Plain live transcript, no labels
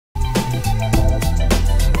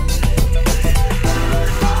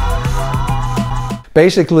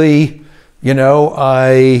basically,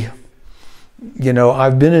 I've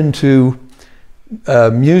been into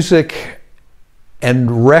music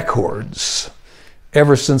and records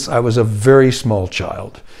ever since I was a very small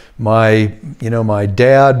child. My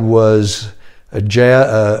dad was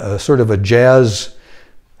a sort of a jazz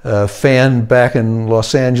fan back in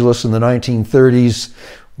Los Angeles in the 1930s,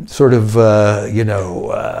 sort of,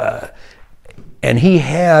 and he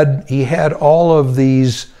had all of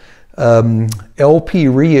these LP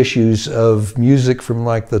reissues of music from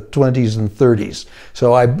like the 20s and 30s.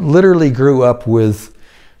 So I literally grew up with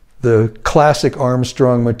the classic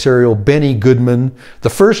Armstrong material, Benny Goodman. The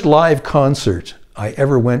first live concert I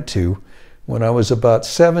ever went to, when I was about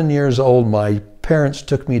 7 years old, my parents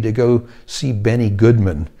took me to go see Benny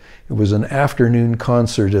Goodman. It was an afternoon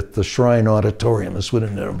concert at the Shrine Auditorium. This would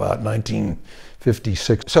have been about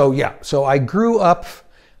 1956. So yeah, so I grew up,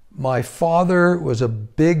 my father was a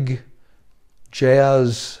big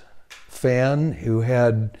jazz fan who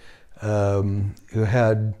had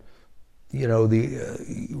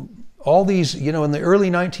all these, in the early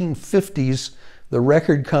 1950s, the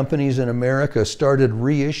record companies in America started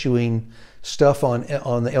reissuing stuff on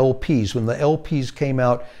the LPs. When the LPs came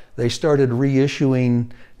out, they started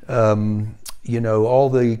reissuing, all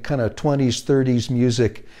the kind of 20s, 30s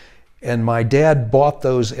music. And my dad bought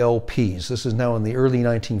those LPs. This is now in the early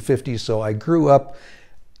 1950s. So I grew up,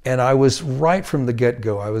 and I was right from the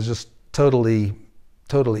get-go. I was just totally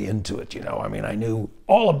into it. I knew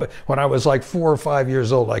all about, when I was like 4 or 5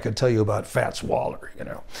 years old, I could tell you about Fats Waller,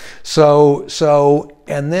 So,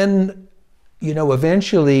 and then,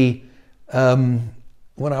 eventually,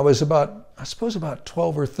 when I was about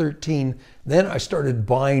 12 or 13, then I started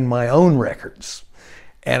buying my own records.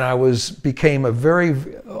 And became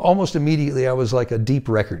almost immediately, I was like a deep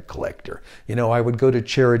record collector. I would go to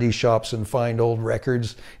charity shops and find old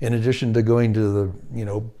records in addition to going to the,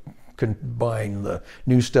 buying the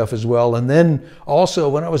new stuff as well. And then also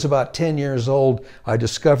when I was about 10 years old, I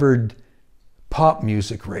discovered pop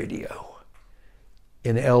music radio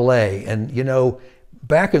in LA. And,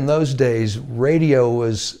 back in those days, radio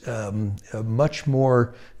was much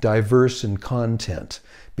more diverse in content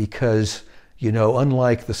because,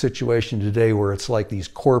 unlike the situation today where it's like these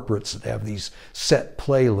corporates that have these set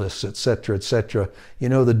playlists, et cetera,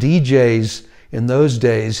 the DJs in those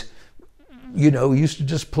days, used to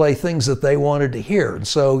just play things that they wanted to hear. And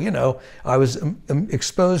so, I was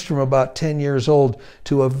exposed from about 10 years old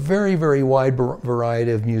to a very, very wide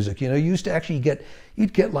variety of music. You used to actually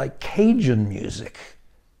you'd get like Cajun music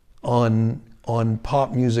on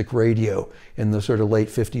pop music radio in the sort of late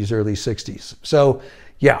 50s, early 60s. So,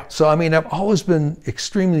 yeah, I've always been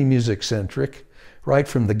extremely music-centric right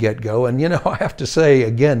from the get-go. And, I have to say,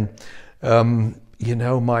 again,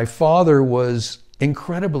 my father was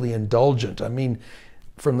incredibly indulgent.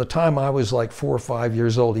 From the time I was like 4 or 5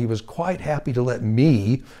 years old, he was quite happy to let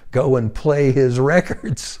me go and play his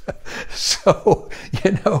records. So,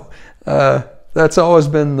 that's always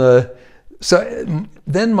been so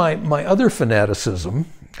then my other fanaticism,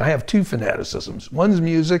 I have two fanaticisms. One's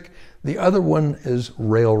music, the other one is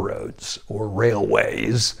railroads or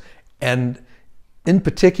railways. And in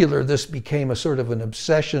particular, this became a sort of an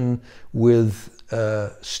obsession with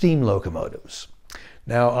steam locomotives.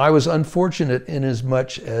 Now, I was unfortunate in as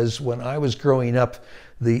much as when I was growing up,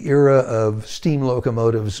 the era of steam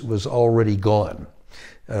locomotives was already gone.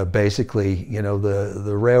 Basically,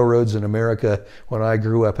 the railroads in America, when I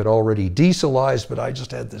grew up, had already dieselized, but I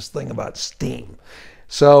just had this thing about steam.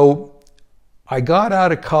 So I got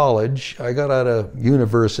out of college, I got out of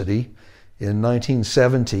university in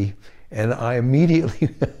 1970, and I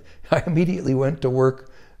immediately went to work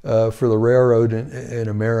for the railroad in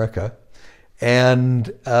America. And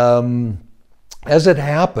as it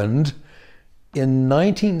happened, in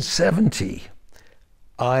 1970,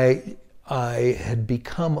 I had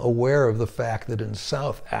become aware of the fact that in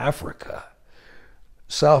South Africa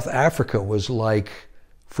was like,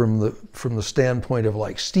 from the standpoint of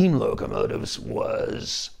like steam locomotives,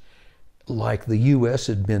 was like the U.S.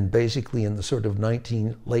 had been basically in the sort of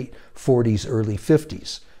late 40s, early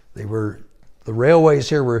 50s. The railways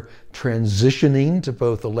here were transitioning to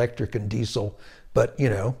both electric and diesel. But,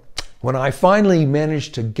 when I finally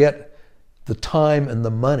managed to get the time and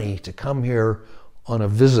the money to come here on a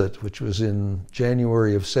visit, which was in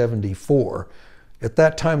January of '74, at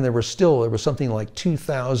that time there was something like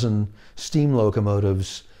 2,000 steam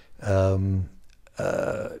locomotives in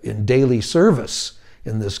daily service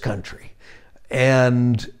in this country.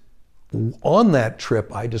 And on that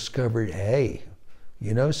trip, I discovered, hey,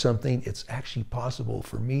 you know something? It's actually possible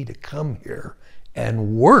for me to come here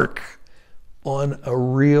and work on a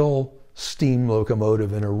real steam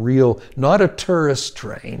locomotive in a real, not a tourist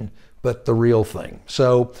train, but the real thing.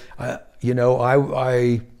 So, you know,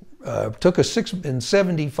 I took in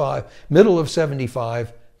 75, middle of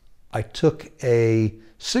 75, I took a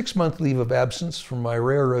 6-month leave of absence from my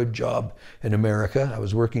railroad job in America. I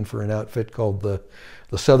was working for an outfit called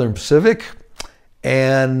the Southern Pacific.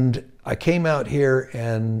 And I came out here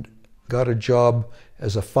and got a job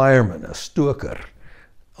as a fireman, a stoker,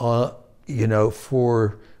 you know,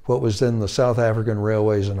 for what was then the South African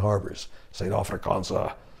Railways and Harbors,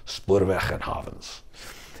 Suid-Afrikaanse Spoorweg en Havens.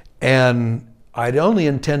 And I'd only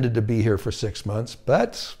intended to be here for 6 months,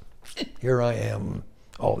 but here I am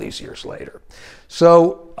all these years later.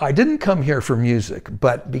 So I didn't come here for music,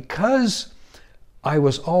 but because I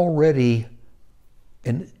was already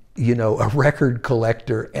you know, a record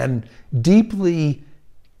collector and deeply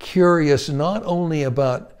curious not only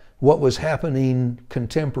about what was happening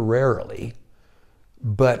contemporarily,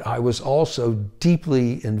 but I was also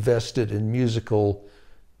deeply invested in musical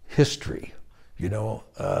history, you know.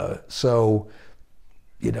 So,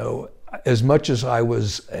 you know, as much as I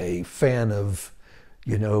was a fan of,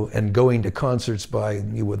 you know, and going to concerts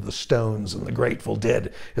with the Stones and the Grateful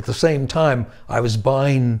Dead, at the same time, I was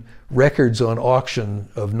buying records on auction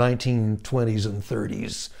of 1920s and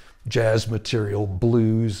 30s jazz material,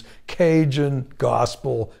 blues, Cajun,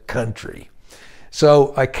 gospel, country.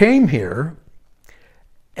 So I came here,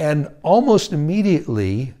 and almost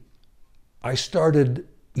immediately I started,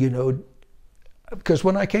 you know, because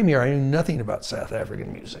when I came here, I knew nothing about South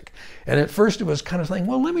African music. And at first it was kind of saying,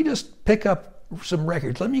 well, let me just pick up some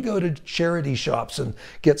records. Let me go to charity shops and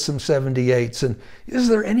get some 78s. And is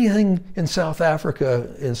there anything in South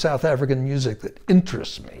Africa, in South African music, that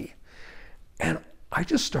interests me? And I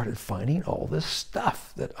just started finding all this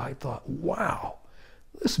stuff that I thought, wow,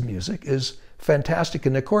 this music is fantastic.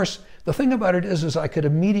 And of course, the thing about it is I could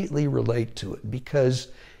immediately relate to it because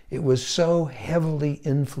it was so heavily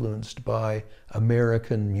influenced by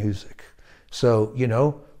American music. So, you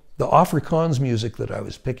know, the Afrikaans music that I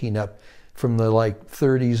was picking up from the like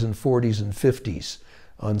 30s and 40s and 50s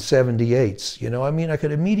on 78s, you know, I mean, I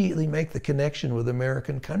could immediately make the connection with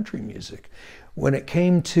American country music. When it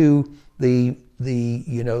came to the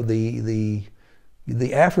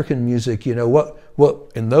African music, you know,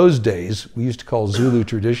 what in those days we used to call Zulu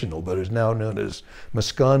traditional, but is now known as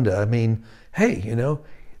Maskanda. I mean, hey, you know,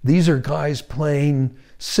 these are guys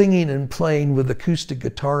singing and playing with acoustic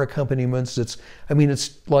guitar accompaniments. It's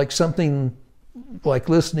like something like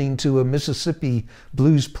listening to a Mississippi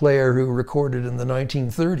blues player who recorded in the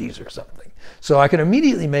 1930s or something. So I can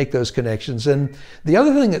immediately make those connections. And the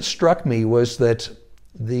other thing that struck me was that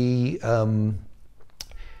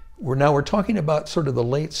we're talking about sort of the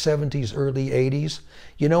late 70s, early 80s.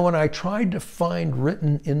 You know, when I tried to find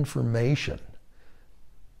written information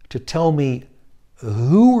to tell me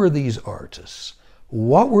who were these artists,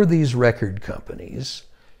 what were these record companies,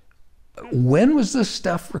 when was this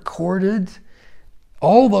stuff recorded,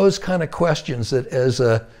 all those kind of questions that as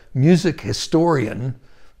a music historian,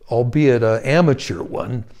 albeit an amateur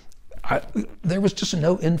one, there was just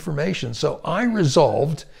no information. So I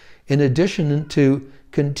resolved, in addition to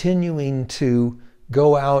continuing to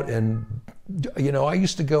go out and, you know, I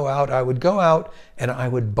used to go out, I would go out and I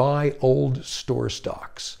would buy old store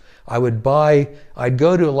stocks. I'd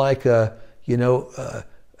go to like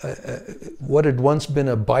what had once been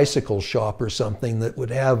a bicycle shop or something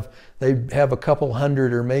that they'd have a couple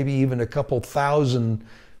hundred or maybe even a couple thousand,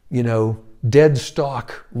 you know, dead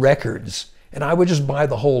stock records. And I would just buy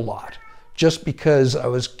the whole lot just because I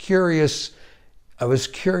was curious. I was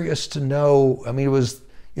curious to know, I mean, it was,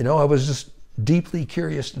 you know, I was just deeply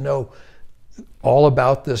curious to know all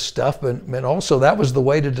about this stuff, and also that was the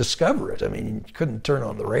way to discover it. I mean, you couldn't turn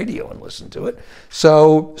on the radio and listen to it.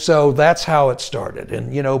 So that's how it started.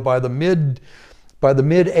 And you know, by the mid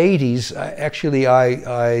 80s,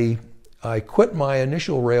 I quit my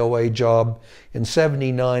initial railway job in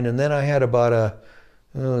 '79, and then I had about a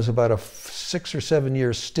 6 or 7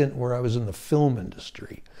 year stint where I was in the film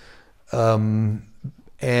industry,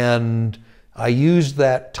 and I used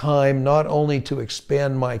that time not only to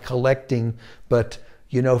expand my collecting, but,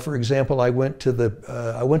 you know, for example, I went to the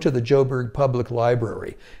Joburg Public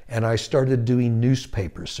Library and I started doing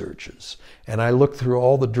newspaper searches. And I looked through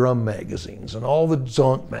all the drum magazines and all the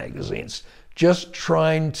zonk magazines, just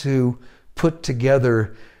trying to put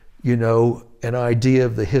together, you know, an idea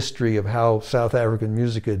of the history of how South African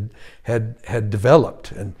music had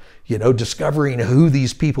developed, and, you know, discovering who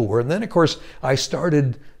these people were. And then, of course, I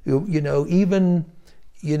started, even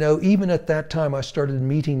at that time, I started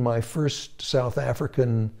meeting my first South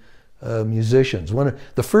African musicians.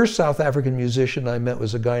 The first South African musician I met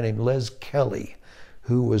was a guy named Les Kelly,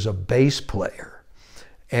 who was a bass player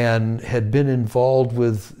and had been involved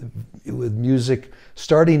with music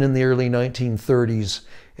starting in the early 1930s,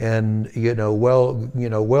 and well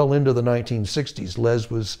into the 1960s. Les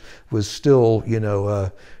was still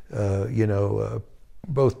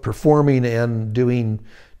both performing and doing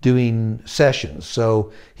sessions.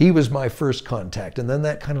 So he was my first contact, and then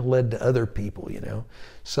that kind of led to other people,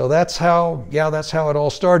 So that's how it all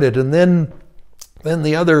started. And then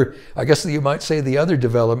the other, I guess you might say the other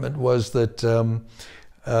development was that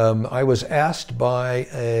I was asked by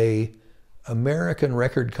a American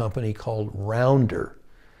record company called Rounder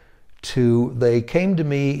they came to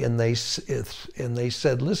me and they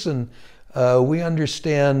said, listen, we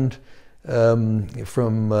understand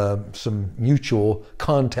from some mutual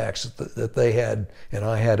contacts that they had and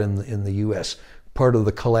I had in the U.S., part of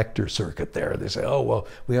the collector circuit there. They say, oh, well,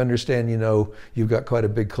 we understand, you've got quite a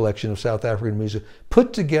big collection of South African music.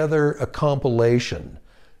 Put together a compilation.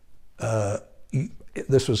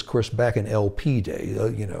 This was, of course, back in LP day,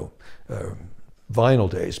 vinyl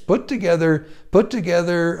days. Put together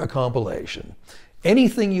a compilation.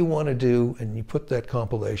 Anything you want to do, and you put that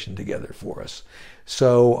compilation together for us.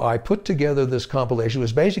 So I put together this compilation. It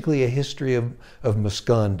was basically a history of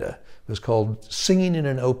Musconda. It was called Singing in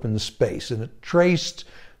an Open Space, and it traced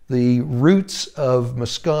the roots of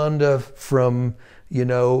Musconda from,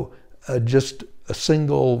 just a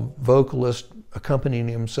single vocalist accompanying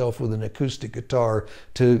himself with an acoustic guitar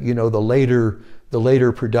to, the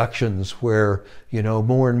later productions where,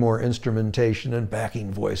 more and more instrumentation and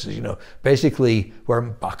backing voices, basically where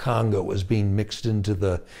Bakanga was being mixed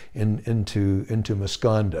into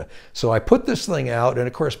Musconda. So I put this thing out, and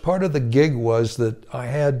of course part of the gig was that I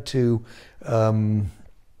had to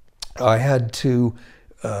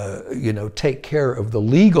take care of the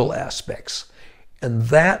legal aspects. And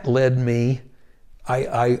that led me,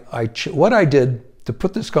 what I did to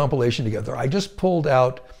put this compilation together, I just pulled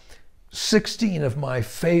out 16 of my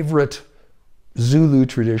favorite Zulu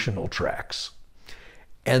traditional tracks.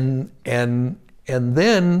 And then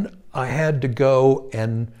I had to go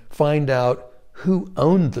and find out who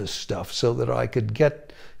owned this stuff so that I could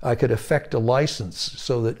effect a license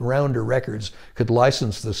so that Rounder Records could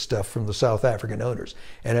license this stuff from the South African owners.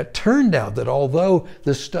 And it turned out that although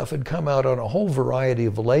this stuff had come out on a whole variety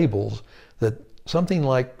of labels, that something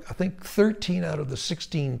like, I think 13 out of the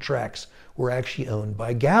 16 tracks were actually owned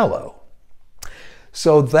by Gallo.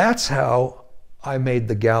 So that's how I made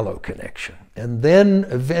the Gallo connection. And then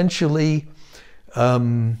eventually,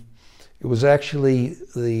 it was actually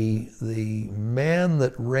the man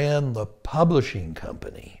that ran the publishing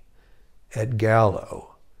company at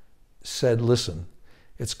Gallo said, listen,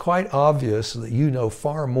 it's quite obvious that you know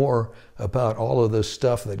far more about all of this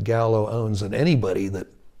stuff that Gallo owns than anybody that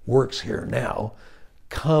works here now.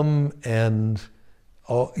 Come and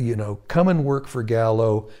work for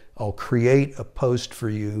Gallo. I'll create a post for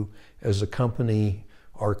you as a company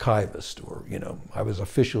archivist, or I was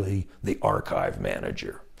officially the archive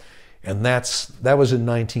manager, and that was in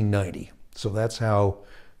 1990. So that's how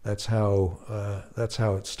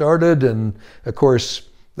it started, and of course,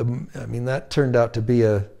 that turned out to be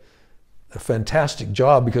a fantastic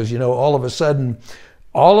job because all of a sudden,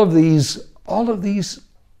 all of these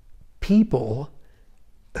people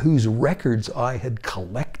whose records I had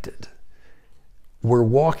collected were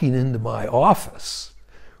walking into my office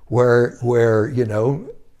where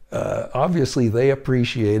obviously they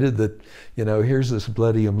appreciated that, here's this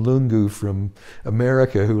bloody Mlungu from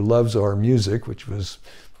America who loves our music, which was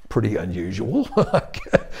pretty unusual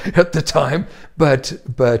at the time. But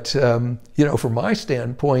from my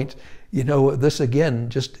standpoint, this again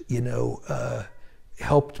just,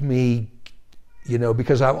 helped me,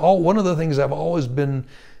 because one of the things I've always been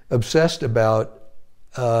obsessed about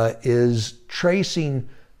is tracing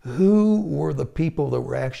who were the people that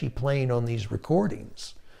were actually playing on these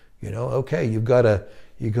recordings. Okay, you got a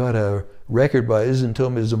record by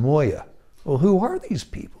Izintombi Zamoya. Well, who are these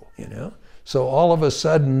people? So all of a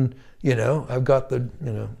sudden, I've got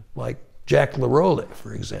like Jack LaRolle,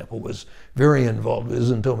 for example, was very involved with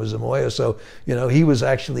Izintombi Zamoya. So, he was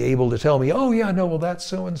actually able to tell me, oh yeah, no, well that's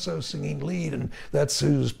so-and-so singing lead, and that's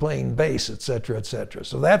who's playing bass, et cetera, et cetera.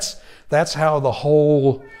 So that's how the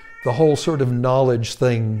whole sort of knowledge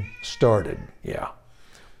thing started, yeah.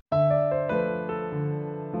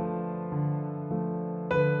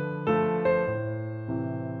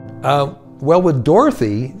 Well, with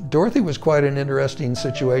Dorothy was quite an interesting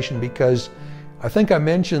situation because I think I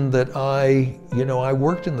mentioned that I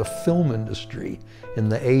worked in the film industry in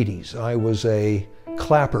the 80s. I was a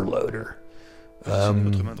clapper loader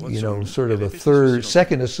you know, sort of a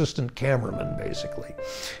second assistant cameraman, basically.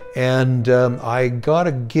 And I got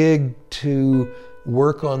a gig to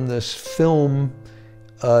work on this film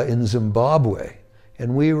in Zimbabwe.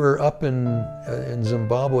 And we were up in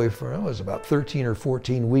Zimbabwe for, it was about 13 or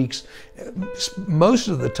 14 weeks, most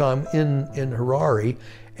of the time in Harare.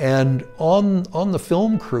 And on the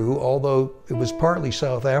film crew, although it was partly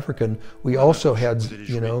South African, we also had,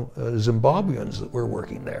 you know, Zimbabweans that were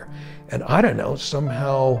working there. And I don't know,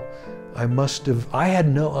 somehow I had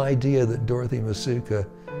no idea that Dorothy Masuka,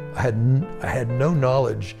 I had no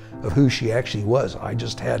knowledge of who she actually was. I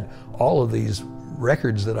just had all of these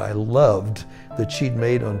records that I loved that she'd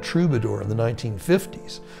made on Troubadour in the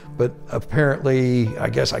 1950s. But apparently, I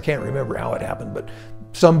guess I can't remember how it happened, but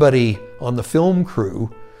somebody on the film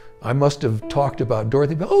crew, I must have talked about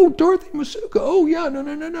Dorothy, but, oh, Dorothy Masuka, oh yeah,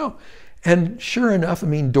 no. And sure enough, I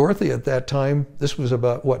mean, Dorothy at that time, this was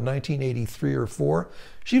about, what, 1983 or 4,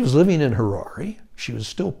 she was living in Harare. She was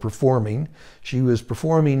still performing. She was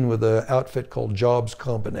performing with an outfit called Jobs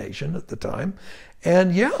Combination at the time.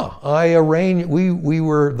 And yeah, I arranged,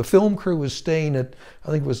 the film crew was staying at,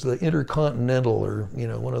 I think it was the Intercontinental, or, you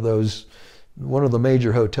know, one of the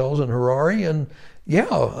major hotels in Harare. And yeah,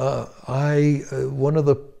 one of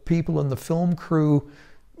the people in the film crew,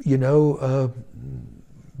 you know,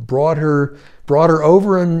 brought her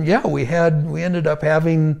over, and yeah, we ended up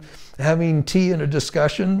having tea and a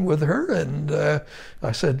discussion with her. And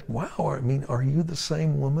I said, wow, I mean, are you the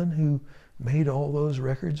same woman who made all those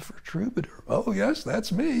records for Troubadour? Oh yes,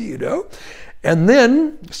 that's me, you know. And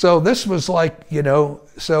then, so this was like, you know,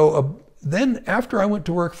 so then after I went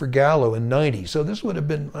to work for Gallo in '90, so this would have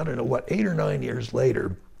been, I don't know what, 8 or 9 years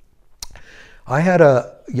later, I had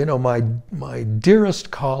you know, my dearest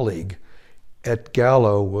colleague at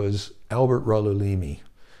Gallo was Albert Ralulimi,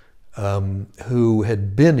 who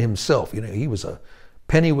had been himself, you know, he was a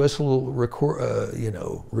penny whistle,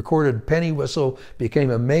 recorded penny whistle,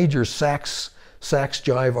 became a major sax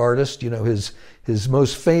jive artist. You know, his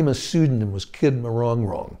most famous pseudonym was Kid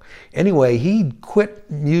Morongrong. Anyway, he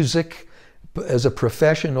quit music as a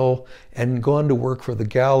professional and gone to work for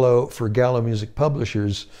Gallo Music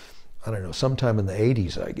Publishers, I don't know, sometime in the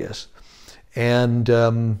 80s, I guess. And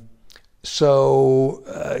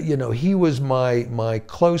you know, he was my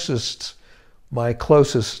closest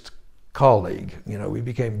colleague. You know, we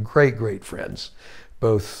became great friends,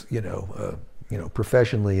 both, you know,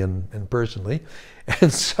 professionally and personally.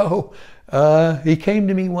 And so he came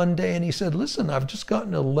to me one day and he said, listen, I've just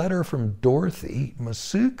gotten a letter from Dorothy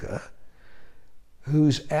Masuka,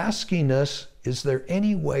 who's asking us, is there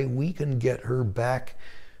any way we can get her back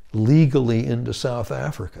legally into South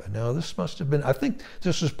Africa? Now, this must have been, I think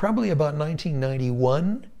this was probably about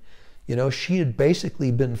 1991. You know, she had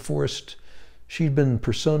basically been forced, she'd been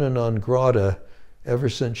persona non grata ever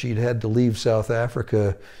since she'd had to leave South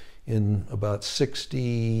Africa in about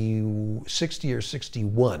 60 or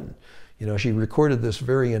 61. You know, she recorded this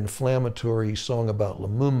very inflammatory song about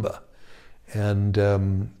Lumumba. And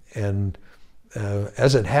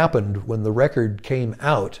as it happened, when the record came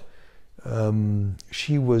out,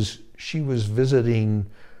 she was visiting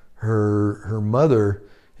her mother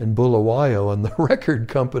in Bulawayo, and the record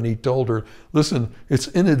company told her, listen, it's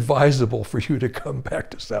inadvisable for you to come back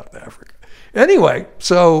to South Africa. Anyway,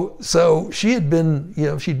 so she had been, you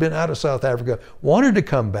know, she'd been out of South Africa, wanted to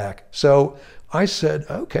come back. So I said,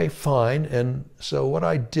 okay, fine. And so what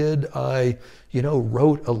I did, I, you know,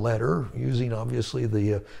 wrote a letter using obviously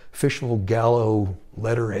the official Gallo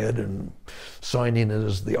letterhead and signing it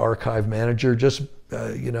as the archive manager. Just,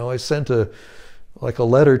 you know, I sent like a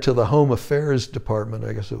letter to the Home Affairs Department,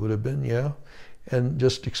 I guess it would have been, yeah, and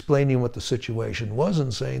just explaining what the situation was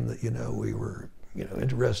and saying that, you know, we were, you know,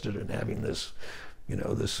 interested in having this, you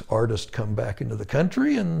know, this artist come back into the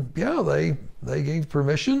country. And yeah, they gave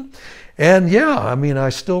permission. And yeah, I mean, I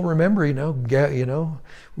still remember, you know,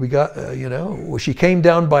 we got, you know, she came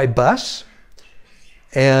down by bus,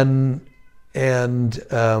 and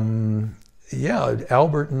yeah,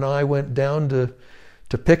 Albert and I went down to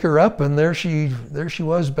pick her up, and there she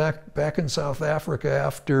was back in South Africa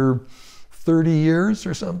after 30 years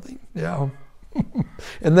or something. Yeah.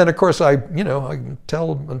 And then of course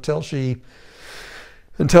until she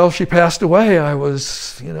passed away, I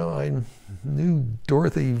was, you know, I knew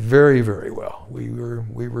Dorothy very, very well. We were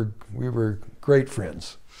great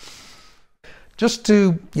friends. Just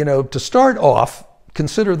to, you know, to start off,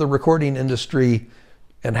 consider the recording industry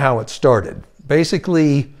and how it started.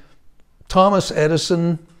 Basically, Thomas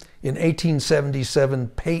Edison in 1877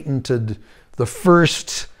 patented the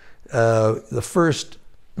first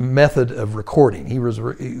method of recording. He was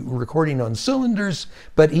recording on cylinders,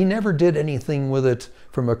 but he never did anything with it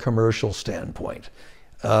from a commercial standpoint.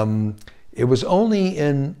 It was only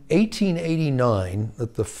in 1889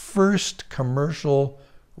 that the first commercial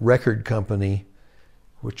record company,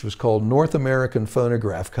 which was called North American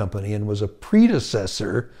Phonograph Company and was a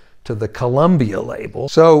predecessor to the Columbia label.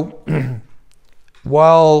 So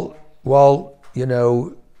while you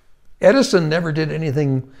know, Edison never did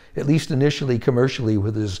anything, at least initially commercially,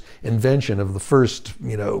 with his invention of the first,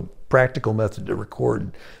 you know, practical method to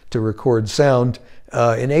record sound.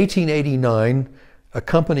 In 1889, a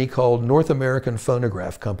company called North American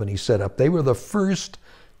Phonograph Company set up. They were the first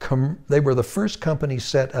company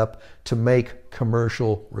set up to make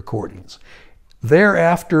commercial recordings.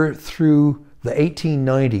 Thereafter, through the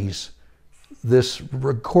 1890s, this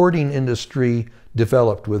recording industry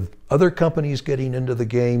developed, with other companies getting into the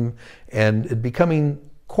game and it becoming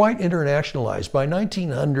quite internationalized. By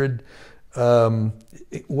 1900,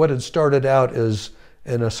 what had started out as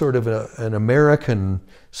in a sort of an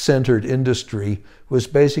American-centered industry was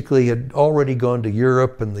basically had already gone to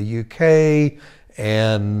Europe and the UK,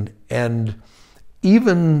 and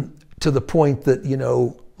even to the point that, you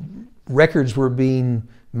know, records were being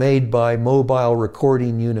made by mobile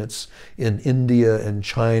recording units in India and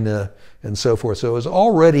China and so forth. So it was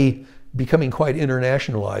already becoming quite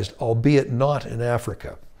internationalized, albeit not in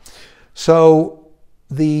Africa. So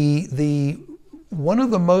one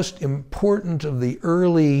of the most important of the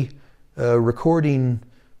early recording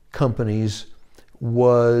companies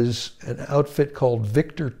was an outfit called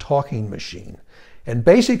Victor Talking Machine. And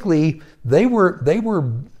basically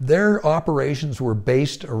their operations were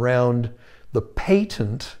based around the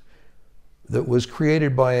patent that was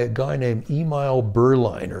created by a guy named Emil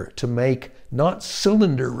Berliner to make not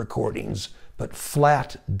cylinder recordings, but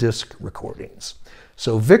flat disc recordings.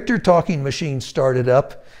 So Victor Talking Machine started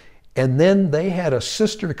up, and then they had a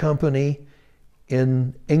sister company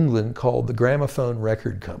in England called the Gramophone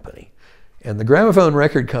Record Company. And the Gramophone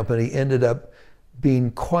Record Company ended up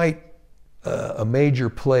being quite a major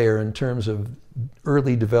player in terms of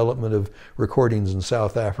early development of recordings in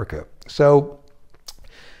South Africa. So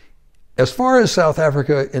as far as South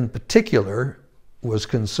Africa in particular was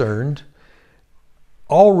concerned,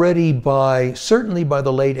 already certainly by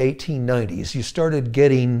the late 1890s, you started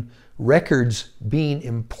getting records being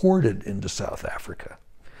imported into South Africa.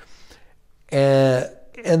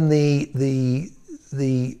 And the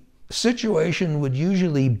situation would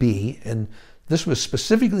usually be, and this was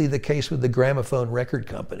specifically the case with the Gramophone Record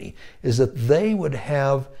Company, is that they would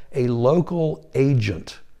have a local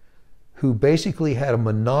agent who basically had a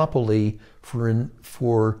monopoly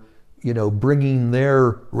for you know, bringing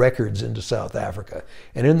their records into South Africa.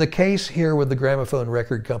 And in the case here with the Gramophone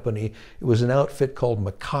Record Company, it was an outfit called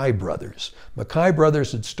Mackay Brothers. Mackay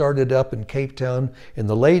Brothers had started up in Cape Town in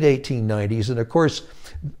the late 1890s, and of course,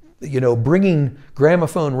 you know, bringing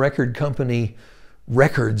Gramophone Record Company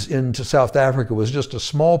records into South Africa was just a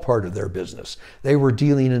small part of their business. They were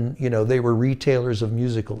dealing in, you know, they were retailers of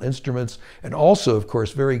musical instruments, and also, of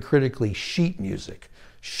course, very critically, sheet music.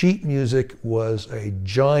 Sheet music was a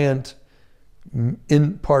giant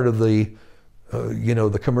part of the, you know,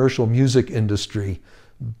 the commercial music industry,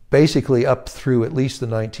 basically up through at least the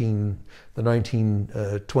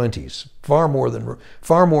 1920s. Far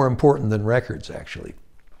more important than records, actually.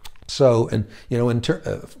 So, and you know, in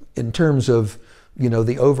terms of, you know,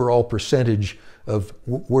 the overall percentage of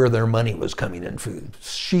where their money was coming in,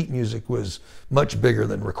 sheet music was much bigger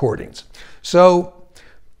than recordings. So,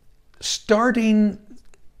 starting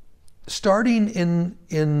in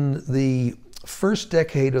the first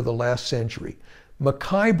decade of the last century,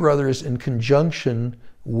 Mackay Brothers, in conjunction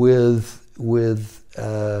with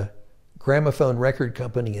Gramophone Record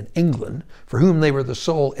Company in England, for whom they were the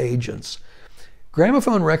sole agents,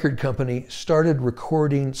 Gramophone Record Company started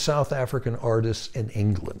recording South African artists in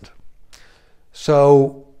England.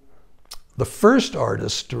 So the first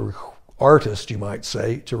artist, you might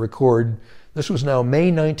say, to record, this was now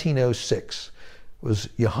May 1906, was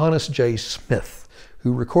Johannes J. Smith,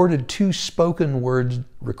 who recorded 2 spoken word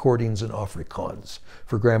recordings in Afrikaans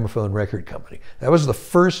for Gramophone Record Company. That was the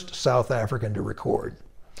first South African to record.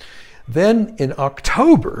 Then in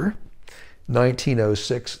October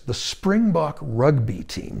 1906, the Springbok rugby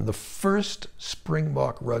team, the first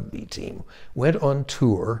Springbok rugby team, went on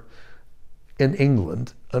tour in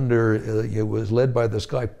England under, it was led by this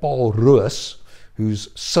guy, Paul Roos, whose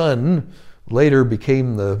son later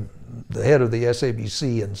became the head of the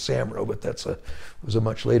SABC in Samro, but was a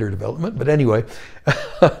much later development. But anyway,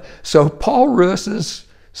 so Paul Roos's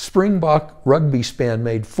Springbok rugby span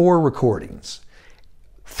made 4 recordings.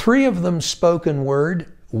 3 of them spoken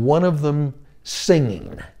word, one of them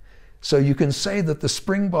singing. So you can say that the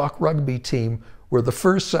Springbok rugby team were the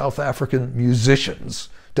first South African musicians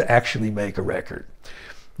to actually make a record.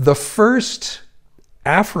 The first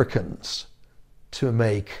Africans to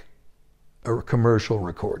make a commercial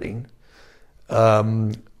recording,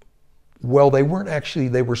 well, they weren't actually,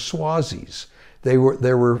 they were Swazis. There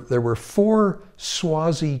were 4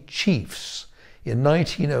 Swazi chiefs in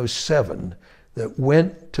 1907 that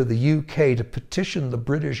went to the UK to petition the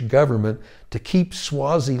British government to keep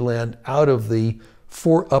Swaziland out of the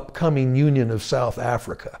upcoming Union of South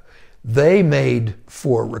Africa. They made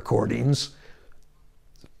 4 recordings,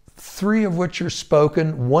 3 of which are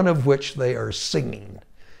spoken, 1 of which they are singing.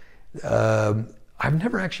 I've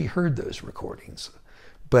never actually heard those recordings.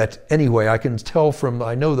 But anyway, I can tell from,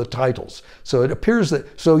 I know the titles. So it appears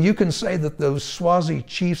that, so you can say that those Swazi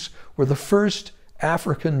chiefs were the first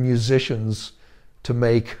African musicians to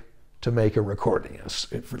make a recording,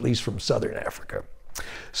 at least from Southern Africa.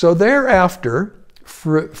 So thereafter,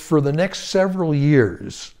 for the next several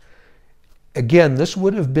years, again, this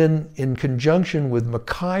would have been in conjunction with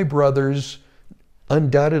Mackay Brothers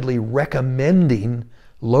undoubtedly recommending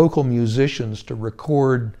local musicians to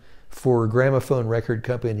record for a gramophone record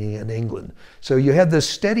company in England. So you had this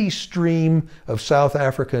steady stream of South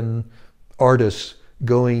African artists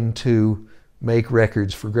going to make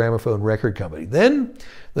records for gramophone record company. Then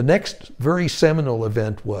the next very seminal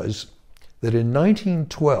event was that in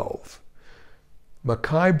 1912,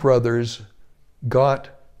 Mackay Brothers got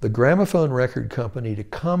the gramophone record company to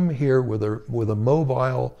come here with a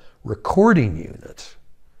mobile recording unit.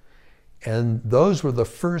 And those were the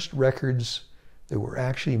first records that were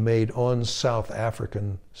actually made on South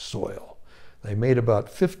African soil. They made about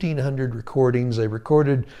 1,500 recordings. They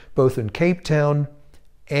recorded both in Cape Town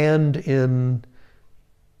and in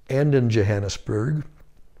Johannesburg.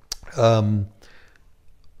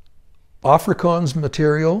 Afrikaans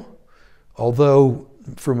material, although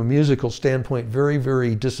from a musical standpoint, very,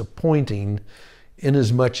 very disappointing, in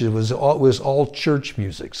as much as it was all church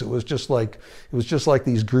music. So it was just like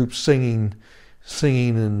these groups singing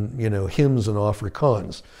in, you know, hymns in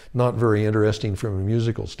Afrikaans. Not very interesting from a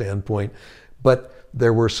musical standpoint, but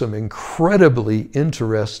there were some incredibly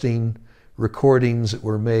interesting recordings that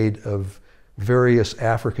were made of various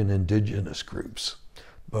African indigenous groups,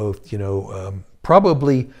 both, you know,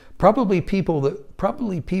 probably people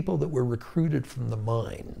that were recruited from the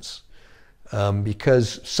mines,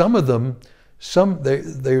 because some of them.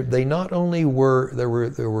 They not only were, there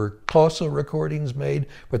were Xhosa recordings made,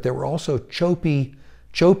 but there were also Chopi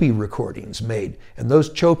recordings made. And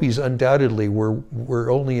those Chopis undoubtedly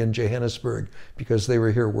were only in Johannesburg because they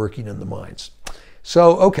were here working in the mines.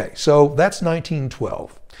 So, okay, so that's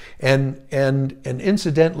 1912. And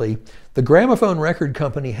incidentally, the Gramophone Record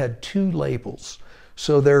Company had 2 labels.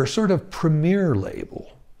 So their sort of premier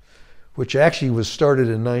label, which actually was started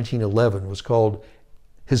in 1911, was called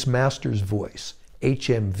His Master's Voice,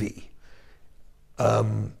 HMV.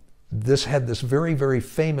 This had this very, very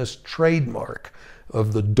famous trademark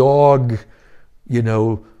of the dog, you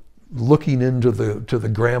know, looking into the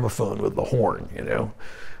gramophone with the horn, you know.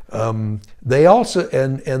 They also,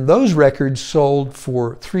 and those records sold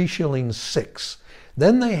for 3 shillings 6.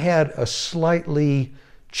 Then they had a slightly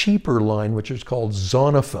cheaper line, which is called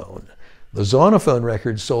Zonophone. The Zonophone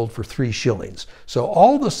records sold for 3 shillings. So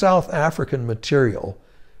all the South African material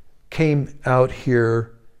came out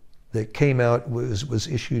here, that came out, was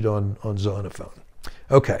issued on Zonophone.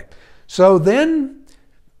 Okay, so then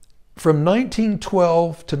from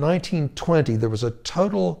 1912 to 1920, there was a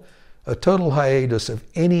total hiatus of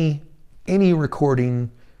any recording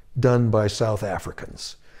done by South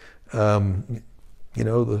Africans. You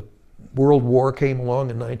know, the World War came along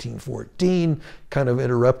in 1914, kind of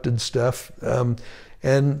interrupted stuff. And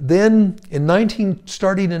then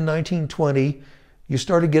starting in 1920, you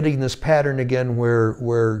started getting this pattern again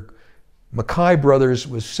where Mackay Brothers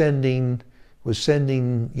was sending,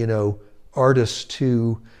 you know, artists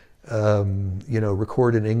to, you know,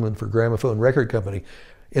 record in England for Gramophone Record Company.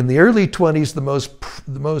 In the early 20s,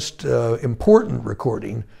 the most important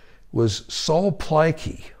recording was Saul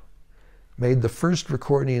Plaatje, made the first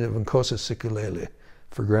recording of Nkosi Sikelel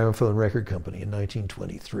for Gramophone Record Company in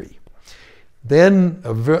 1923. Then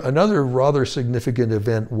another rather significant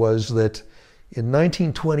event was that in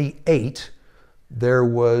 1928, there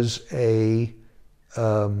was a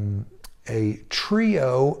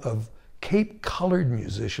trio of Cape Colored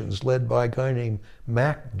musicians led by a guy named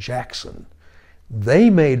Mac Jackson. They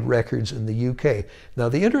made records in the UK. Now,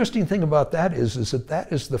 the interesting thing about that is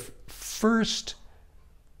that is the first,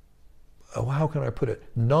 oh, how can I put it,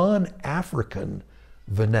 non-African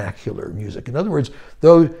vernacular music. In other words,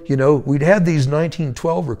 though, you know, we'd had these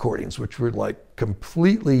 1912 recordings, which were like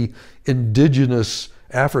completely indigenous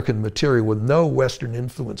African material with no Western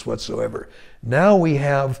influence whatsoever. Now we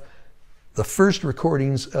have the first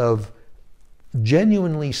recordings of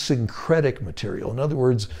genuinely syncretic material. In other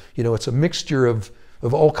words, you know, it's a mixture of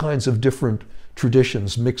all kinds of different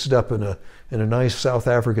traditions mixed up in a nice South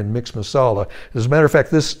African mixed masala. As a matter of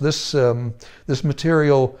fact, this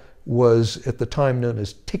material was at the time known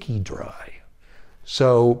as tiki dry.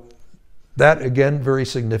 So that again very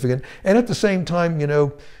significant. And at the same time, you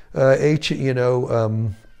know,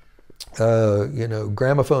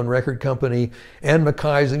 Gramophone Record Company and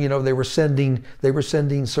Mackay's, you know, they were sending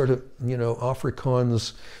sort of, you know,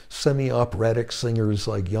 Afrikaans semi-operatic singers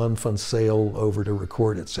like Jan van Zyl over to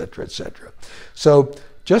record, etc., etc. So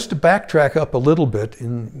just to backtrack up a little bit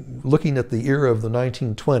in looking at the era of the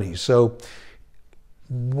 1920s. So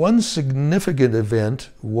one significant event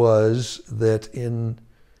was that in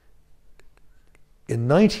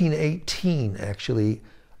 1918, actually,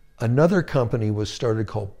 another company was started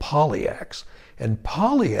called Polyax, and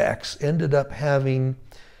Polyax ended up having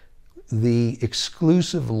the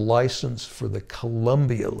exclusive license for the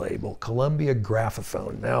Columbia label, Columbia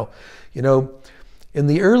Graphophone. Now, you know, in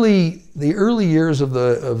the early years of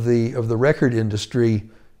the record industry,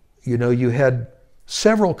 you know, you had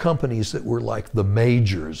several companies that were like the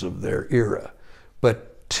majors of their era,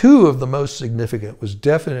 but two of the most significant was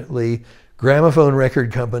definitely Gramophone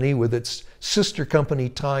Record Company with its sister company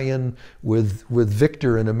tie-in with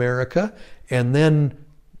Victor in America, and then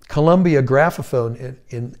Columbia Graphophone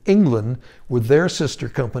in England with their sister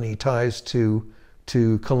company ties to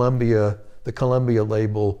Columbia, the Columbia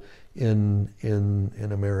label in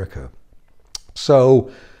America. So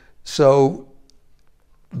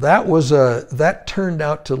that turned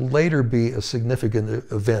out to later be a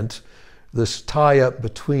significant event, this tie-up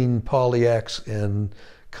between Polyax and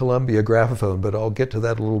Columbia Graphophone, but I'll get to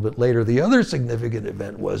that a little bit later. The other significant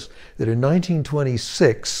event was that in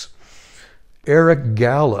 1926, Eric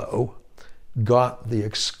Gallo got the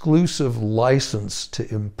exclusive license to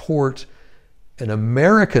import an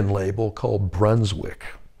American label called Brunswick.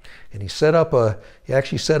 And he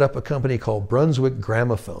actually set up a company called Brunswick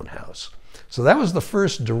Gramophone House. So that was the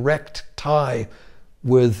first direct tie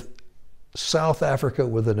with South Africa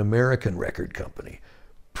with an American record company.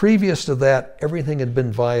 Previous to that, everything had been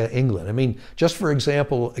via England. I mean, just for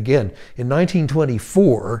example, again, in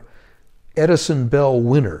 1924, Edison Bell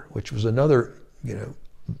Winner, which was another, you know,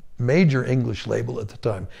 major English label at the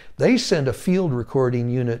time, they sent a field recording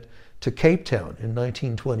unit to Cape Town in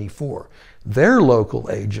 1924. Their local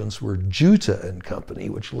agents were Juta and Company,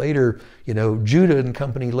 which later, you know, Juta and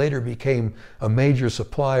Company later became a major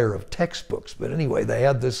supplier of textbooks. But anyway, they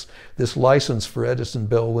had this license for Edison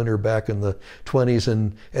Bell Winner back in the 20s,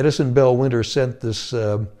 and Edison Bell Winner sent this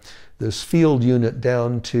field unit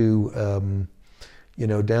down to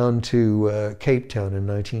Cape Town in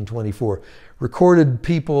 1924. Recorded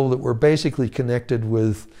people that were basically connected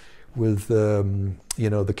with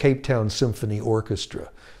the Cape Town Symphony Orchestra.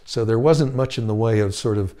 So there wasn't much in the way of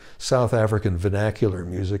sort of South African vernacular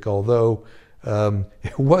music, although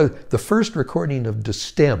it was the first recording of De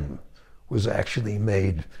Stem was actually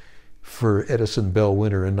made for Edison Bell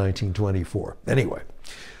Winner in 1924. Anyway,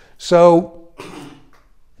 so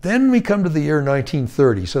then we come to the year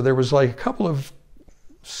 1930. So there was like a couple of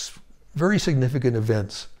very significant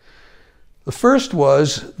events. The first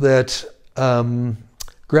was that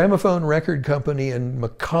Gramophone Record Company and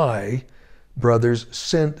Mackay brothers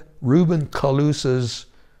sent Ruben Calusa's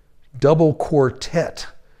double quartet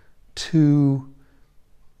to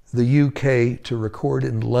the UK to record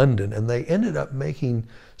in London, and they ended up making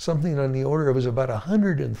something on the order of about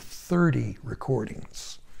 130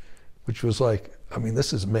 recordings, which was like, I mean,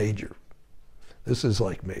 this is major. This is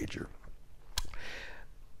like major.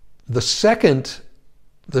 The second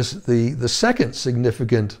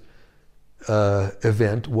significant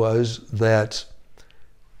event was that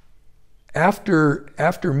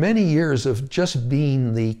after many years of just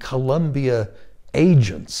being the Columbia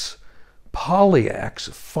agents, Polyax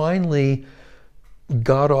finally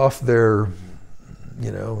got off their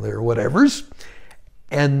whatevers,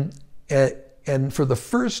 and for the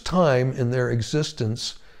first time in their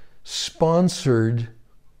existence sponsored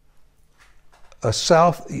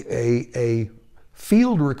a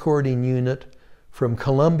field recording unit from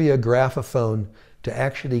Columbia Graphophone to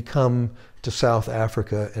actually come to South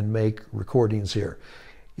Africa and make recordings here.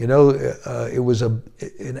 You know, it was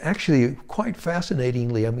actually quite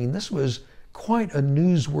fascinatingly, I mean, this was quite a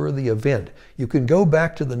newsworthy event. You can go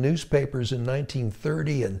back to the newspapers in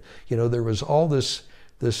 1930 and, you know, there was all this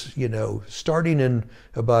you know, starting in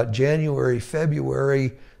about January,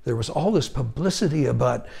 February, there was all this publicity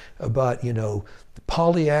about, you know,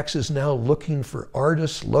 Polyax is now looking for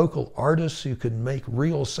artists, local artists who can make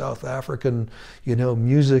real South African, you know,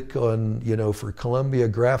 music on, you know, for Columbia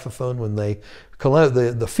Graphophone. When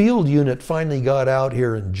the field unit finally got out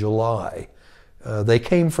here in July, they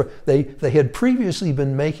had previously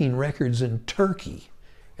been making records in Turkey,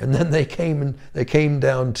 and then they came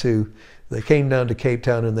down to Cape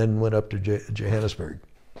Town and then went up to Johannesburg.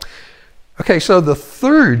 Okay, so the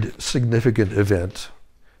third significant event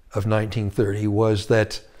of 1930 was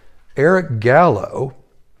that Eric Gallo,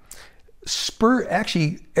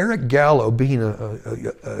 Eric Gallo being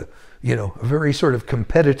a you know, a very sort of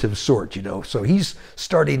competitive sort, you know, so he's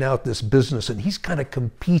starting out this business and he's kind of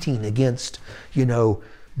competing against, you know,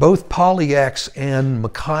 both Polyax and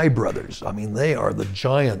Mackay Brothers. I mean, they are the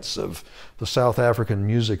giants of the South African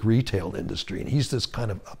music retail industry, and he's this kind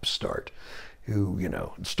of upstart who, you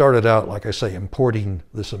know, started out, like I say, importing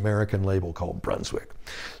this American label called Brunswick.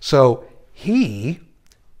 So he,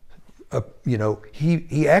 you know,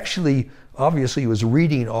 he actually obviously was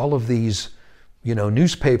reading all of these, you know,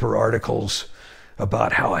 newspaper articles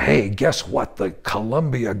about how, hey, guess what? The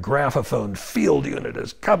Columbia Graphophone field unit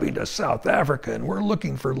is coming to South Africa and we're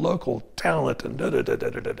looking for local talent and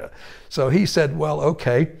da-da-da-da-da-da. So he said, well,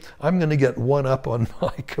 okay, I'm going to get one up on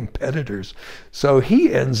my competitors. So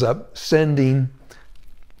he ends up sending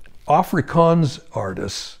Afrikaans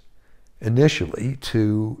artists initially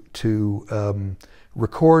to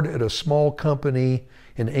record at a small company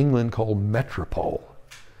in England called Metropole.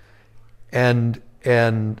 And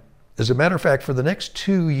as a matter of fact, for the next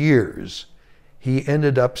 2 years, he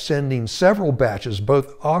ended up sending several batches,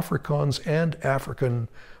 both Afrikaans and African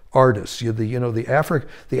artists. The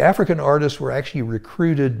African artists were actually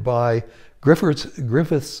recruited by Griffiths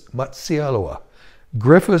Matsialoa.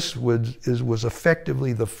 Griffiths was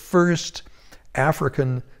effectively the first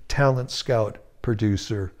African talent scout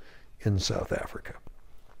producer in South Africa.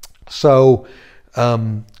 So,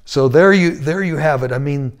 so there you have it. I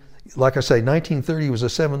mean, like I say, 1930 was a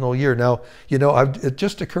seminal year. Now, you know, it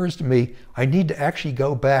just occurs to me, I need to actually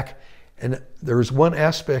go back, and there's one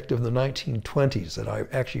aspect of the 1920s that I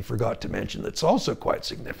actually forgot to mention that's also quite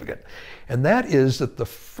significant. And that is that the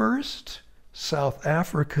first South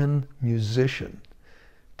African musician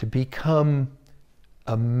to become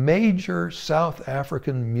a major South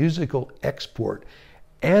African musical export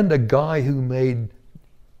and a guy who made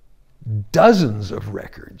dozens of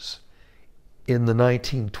records in the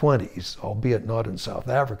 1920s, albeit not in South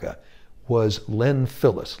Africa, was Len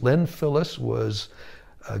Phillis. Len Phillis was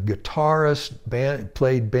a guitarist,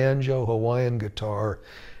 played banjo, Hawaiian guitar,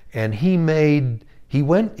 and he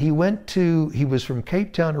was from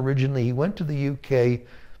Cape Town originally. He went to the UK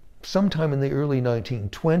sometime in the early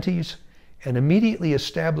 1920s and immediately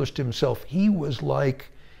established himself. He was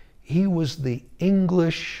the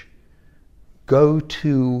English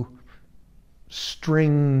go-to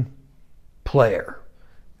string player,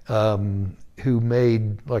 who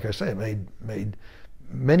made, like I say, made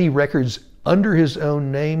many records under his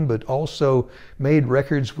own name, but also made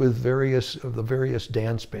records with various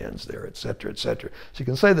dance bands there, et cetera, et cetera. So you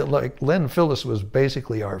can say that, like, Len Phillis was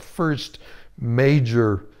basically our first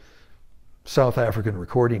major South African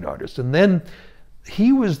recording artist. And then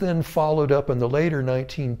he was then followed up in the later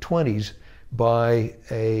 1920s by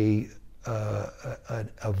a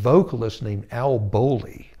vocalist named Al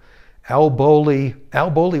Bowley. Al Bowley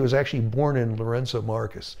was actually born in Lourenço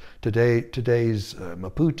Marques, today's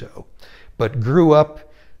Maputo, but grew up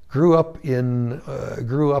on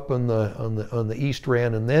the East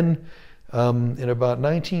Rand, and then in about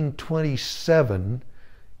 1927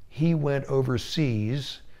 he went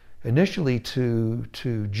overseas, initially to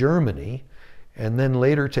Germany, and then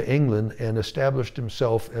later to England, and established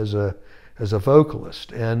himself as a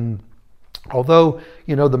vocalist. And although,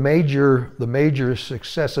 you know, the major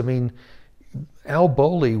success, I mean, Al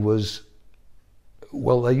Bowley was,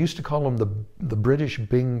 well, they used to call him the British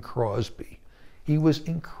Bing Crosby. He was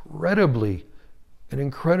an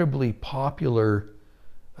incredibly popular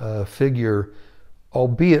figure,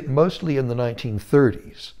 albeit mostly in the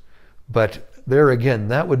 1930s. But there again,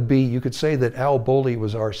 that would be, you could say that Al Bowley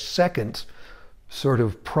was our second sort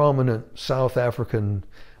of prominent South African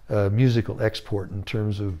musical export in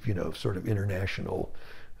terms of, you know, sort of international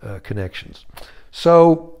connections.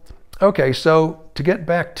 So, okay, so to get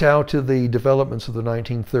back now to the developments of the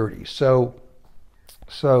 1930s.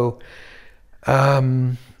 So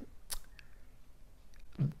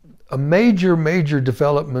a major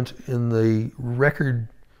development in the record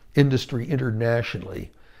industry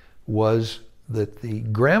internationally was that the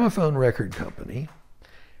Gramophone Record Company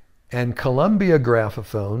and Columbia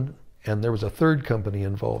Graphophone, and there was a third company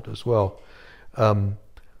involved as well.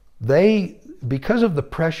 Because of the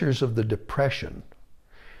pressures of the Depression,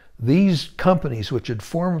 these companies, which had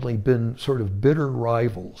formerly been sort of bitter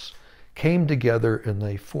rivals, came together and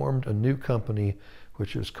they formed a new company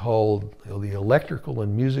which is called the Electrical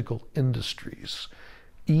and Musical Industries,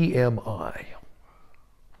 EMI.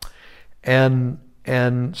 And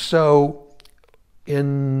so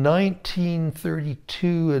in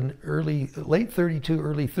 1932 and late 32,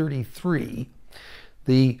 early 33,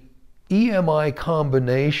 the EMI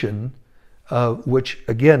combination, which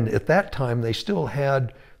again at that time they still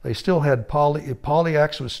had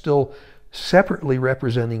Polyax was still separately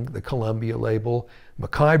representing the Columbia label,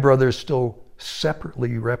 Mackay Brothers still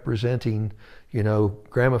separately representing,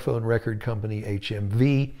 Gramophone Record Company,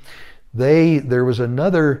 HMV. There was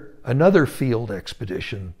another field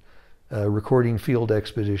expedition, recording field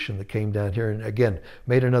expedition that came down here and again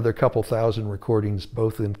made another couple thousand recordings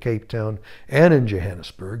both in Cape Town and in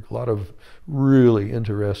Johannesburg. A lot of really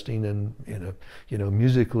interesting and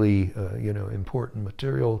musically important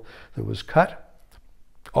material that was cut.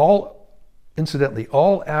 Incidentally,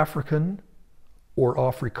 all African or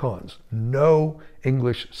Afrikaans, no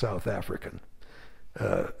English South African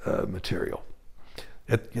material.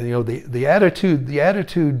 The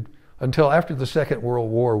attitude until after the Second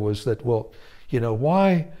World War was that, well,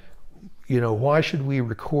 why should we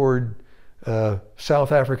record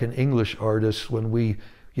South African English artists when we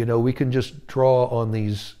can just draw on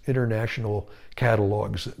these international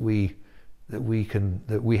catalogs that we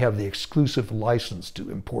have the exclusive license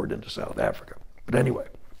to import into South Africa. But anyway,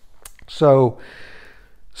 so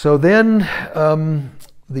then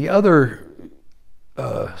the other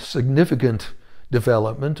significant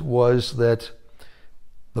development was that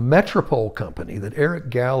the Metropole company that Eric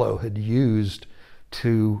Gallo had used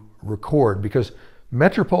to record, because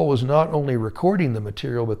Metropole was not only recording the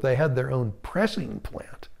material, but they had their own pressing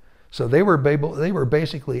plant. So they were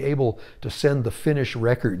basically able to send the finished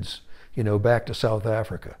records, back to South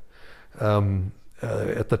Africa.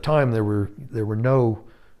 At the time, there were no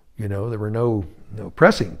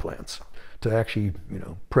pressing plants to actually,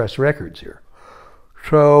 press records here.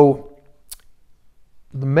 So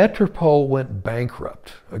the Metropole went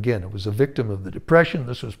bankrupt. Again, it was a victim of the Depression.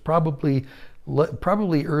 This was probably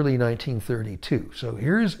early 1932. So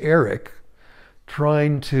here's Eric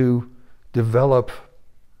trying to develop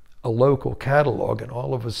a local catalog, and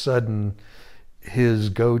all of a sudden his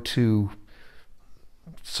go-to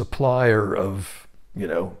supplier of,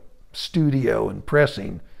 studio and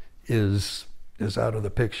pressing is out of the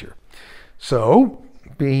picture. So,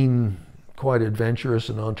 being quite adventurous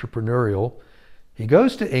and entrepreneurial, he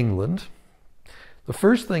goes to England. The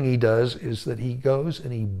first thing he does is that he goes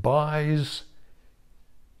and he buys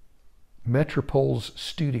Metropole's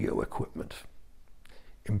studio equipment,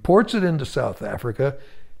 imports it into South Africa,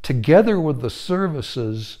 together with the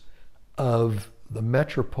services of the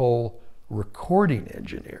Metropole recording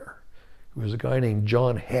engineer, who was a guy named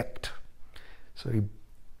John Hecht. So he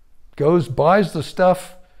goes, buys the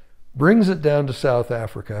stuff, brings it down to South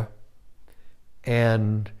Africa,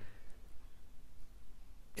 and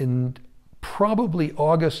in probably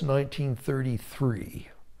August 1933,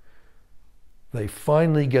 they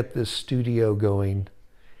finally get this studio going,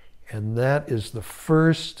 and that is the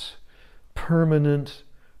first permanent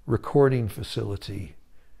recording facility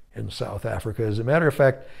in South Africa. As a matter of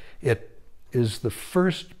fact, it is the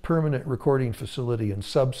first permanent recording facility in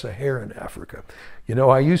sub-Saharan Africa.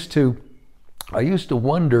 I used to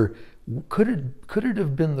wonder, could it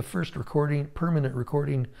have been the first permanent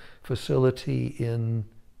recording facility in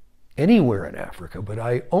anywhere in Africa? But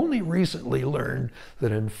I only recently learned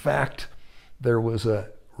that in fact there was a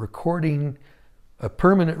permanent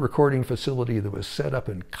recording facility that was set up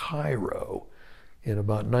in Cairo in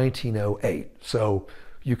about 1908. So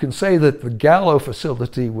you can say that the Gallo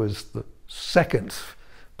facility was the second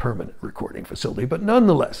permanent recording facility, but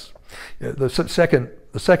nonetheless, the second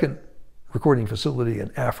recording facility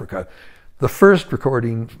in Africa, the first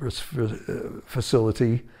recording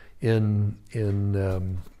facility in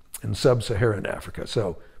sub-Saharan Africa.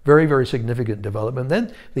 So very, very significant development.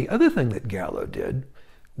 Then the other thing that Gallo did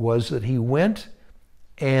was that he went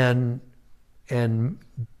and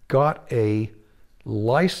got a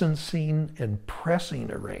licensing and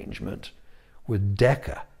pressing arrangement with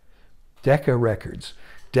Decca Records.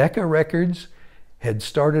 Decca Records had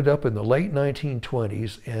started up in the late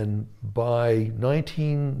 1920s, and by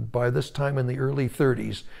this time in the early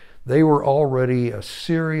 30s, they were already a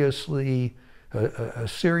serious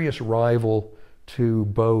rival to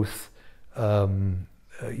both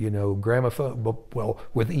you know, gramophone, well,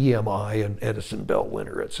 with EMI and Edison Bell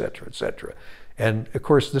Winner, et cetera, et cetera. And of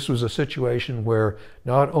course, this was a situation where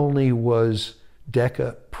not only was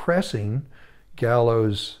Decca pressing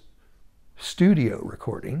Gallo's studio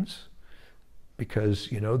recordings,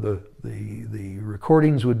 because, you know, the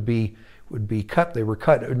recordings would be cut. They were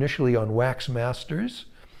cut initially on wax masters,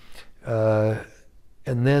 and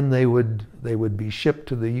then they would be shipped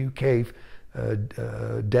to the UK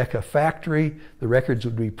Decca factory. The records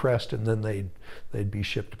would be pressed, and then they'd be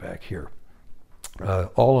shipped back here.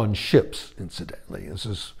 All on ships, incidentally. This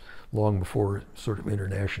is long before sort of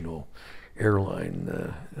international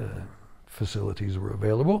airline facilities were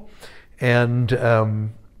available. And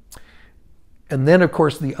then, of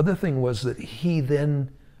course, the other thing was that he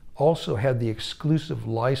then also had the exclusive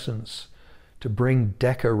license to bring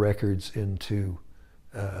Decca records into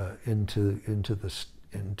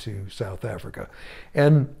South Africa,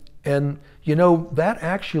 and you know, that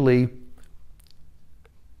actually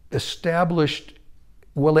established,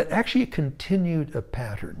 well, it actually continued a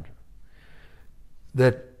pattern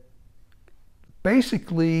that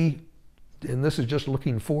basically, and this is just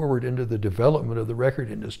looking forward into the development of the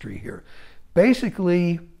record industry here,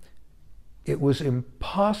 basically it was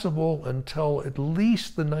impossible until at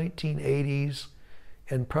least the 1980s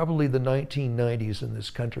and probably the 1990s in this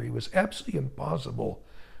country. It was absolutely impossible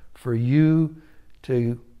for you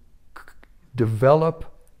to develop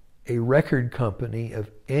a record company of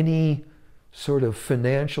any sort of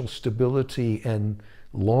financial stability and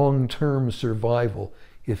long-term survival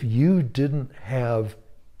if you didn't have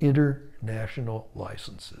international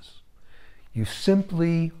licenses. You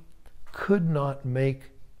simply could not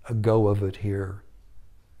make a go of it here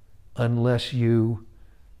unless you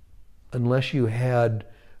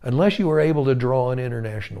were able to draw on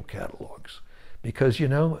international catalogs. Because, you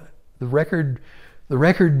know, the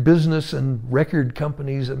record business and record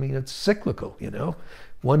companies, I mean, it's cyclical, you know.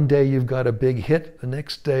 One day you've got a big hit, the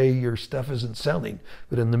next day your stuff isn't selling.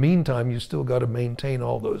 But in the meantime, you still got to maintain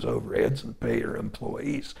all those overheads and pay your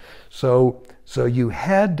employees. So you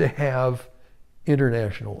had to have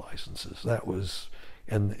international licenses. That was,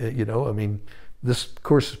 and you know, I mean, this, of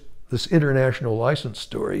course, this international license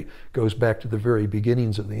story goes back to the very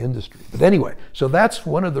beginnings of the industry. But anyway, so that's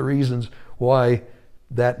one of the reasons why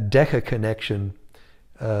that Decca connection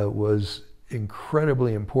was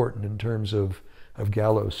incredibly important in terms of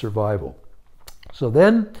Gallo's survival. So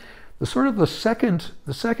then, the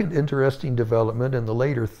second interesting development in the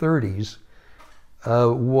later 30s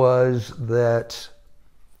was that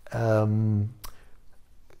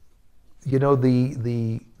you know,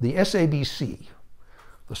 the SABC,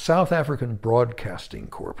 the South African Broadcasting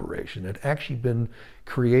Corporation, had actually been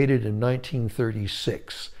created in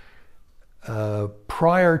 1936.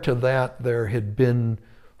 Prior to that, there had been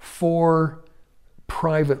 4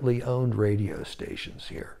 privately owned radio stations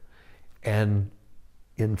here. And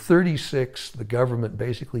in 36, the government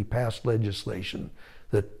basically passed legislation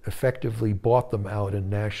that effectively bought them out and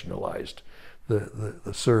nationalized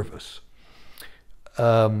the service.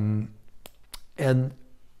 And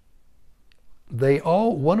they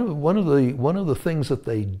all, one of the things that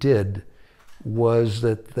they did was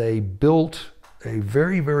that they built a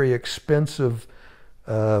very, very expensive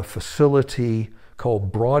facility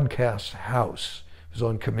called Broadcast House. It was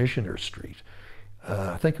on Commissioner Street.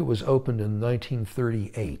 I think it was opened in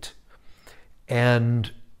 1938.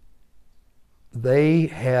 And they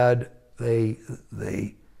had a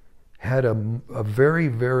very,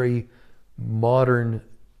 very modern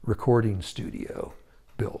recording studio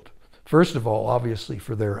built. First of all, obviously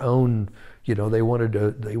for their own, you know, they wanted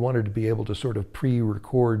to be able to sort of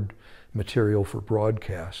pre-record material for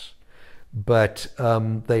broadcasts. But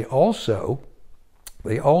they also,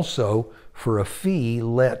 for a fee,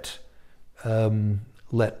 let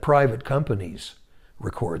private companies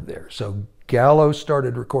record there. So Gallo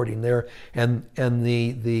started recording there, and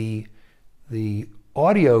the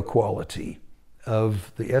audio quality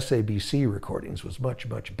of the SABC recordings was much,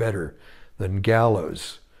 much better than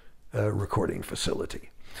Gallo's recording facility.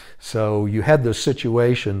 So you had this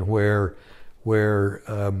situation where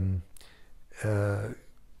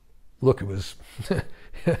look, it was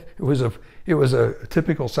it was a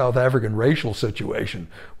typical South African racial situation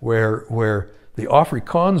where the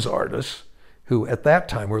Afrikaans artists, who at that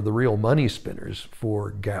time were the real money spinners for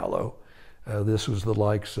Gallo, this was the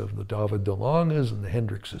likes of the David de Langes and the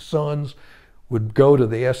Hendricks Sons, would go to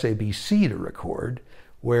the SABC to record,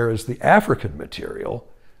 whereas the African material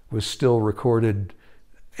was still recorded,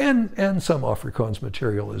 and some Afrikaans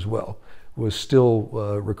material as well, was still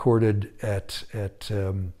recorded at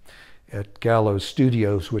Gallo's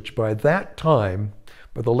studios, which by that time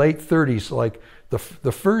But the late 30s, like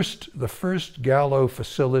the first Gallo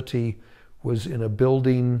facility was in a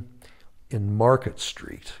building in Market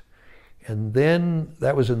Street, and then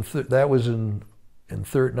that was in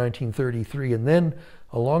 1933, and then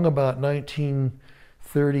along about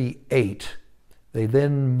 1938, they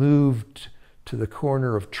then moved to the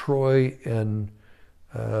corner of Troy and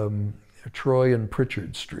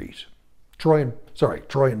Pritchard Street. Troy and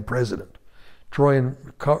President.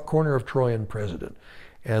 Corner of Troy and President.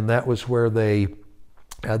 And that was where they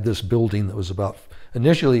had this building that was about,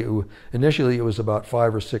 initially it was about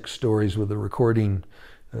 5 or 6 stories with a recording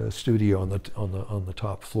studio on the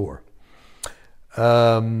top floor.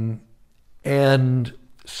 And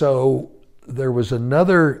so there was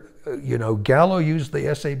another, Gallo used the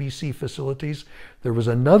SABC facilities. There was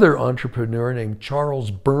another entrepreneur named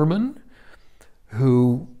Charles Berman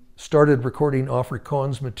who started recording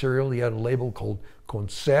Afrikaans material. He had a label called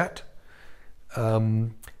Concert.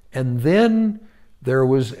 And then there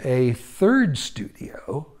was a third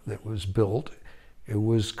studio that was built. It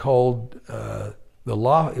was called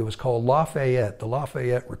Lafayette, the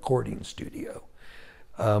Lafayette Recording Studio.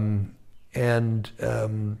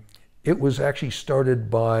 It was actually started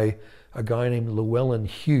by a guy named Llewellyn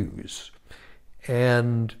Hughes.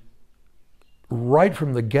 And right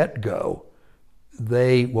from the get-go,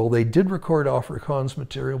 they did record Afrikaans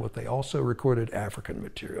material, but they also recorded African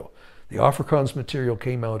material. The Afrikaans material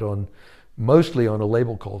came out mostly on a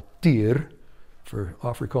label called Tier, for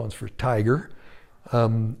Afrikaans for tiger,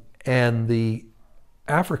 and the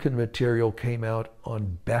African material came out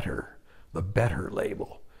on Better, the Better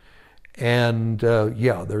label. And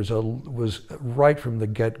was right from the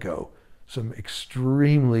get-go some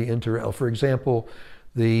extremely for example,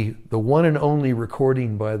 the one and only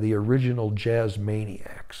recording by the original Jazz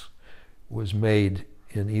Maniacs was made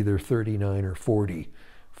in either 39 or 40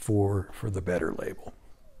 for the Better label.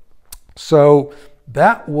 So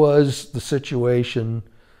that was the situation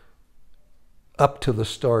up to the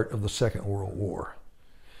start of the Second World War.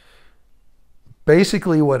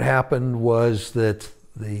 Basically what happened was that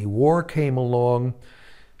the war came along.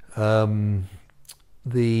 The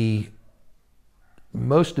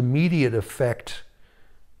most immediate effect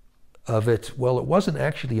of it, well, it wasn't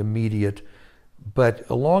actually immediate, but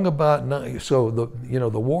along about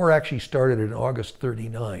the war actually started in August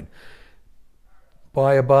 39.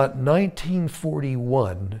 By about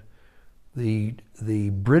 1941, the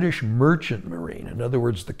British merchant marine, in other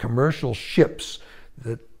words, the commercial ships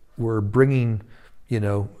that were bringing,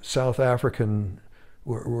 South African,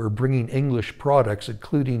 were bringing English products,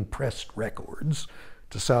 including pressed records,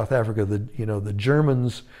 to South Africa. The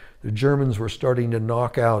Germans were starting to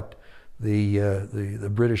knock out the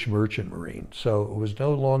British merchant marine. So it was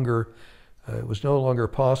no longer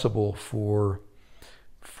possible for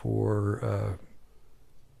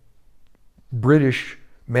British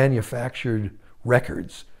manufactured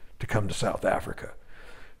records to come to South Africa.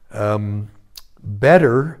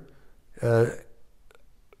 Better,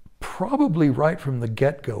 probably right from the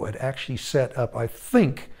get-go, had actually set up, I'm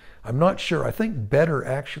not sure, I think Better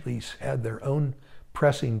actually had their own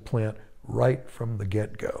pressing plant right from the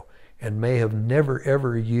get-go and may have never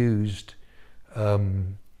ever used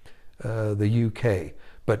the UK.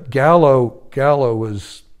 But Gallo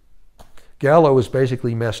was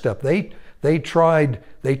basically messed up. They tried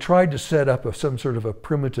to set up some sort of a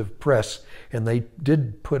primitive press, and they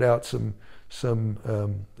did put out some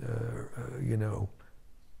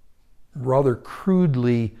rather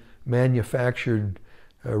crudely manufactured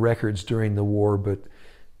records during the war, but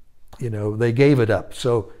they gave it up.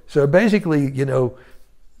 So basically,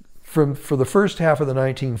 for the first half of the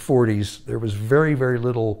 1940s, there was very, very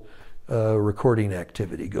little recording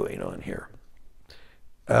activity going on here.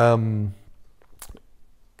 And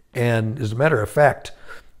as a matter of fact,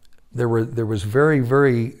 there was very,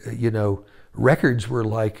 very, records were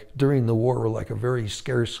during the war were like a very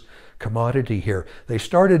scarce commodity here. They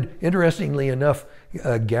started, interestingly enough,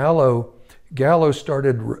 Gallo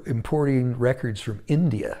started importing records from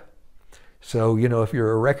India. So, if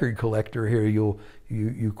you're a record collector here, you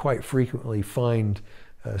quite frequently find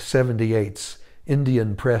 78s,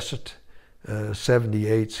 Indian pressed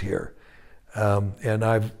 78s here. And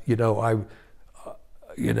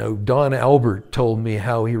Don Albert told me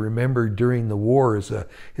how he remembered during the war as a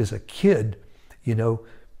kid,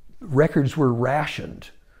 records were rationed.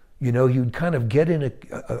 You'd kind of get in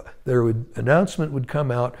announcement would come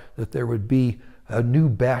out that there would be a new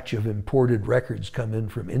batch of imported records come in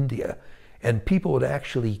from India, and people would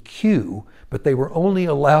actually queue, but they were only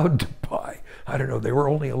allowed to buy, they were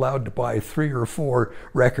only allowed to buy 3 or 4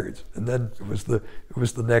 records, and then it was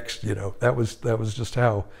the next, that was just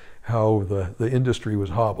how how the industry was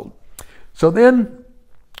hobbled. So then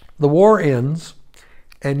the war ends,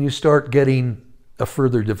 and you start getting a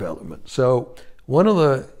further development. So one of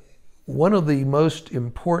the most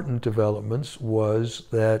important developments was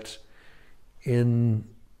that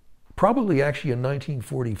probably actually in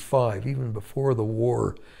 1945, even before the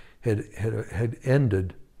war had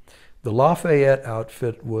ended, the Lafayette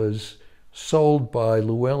outfit was sold by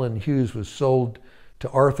Llewellyn Hughes, was sold to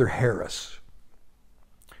Arthur Harris.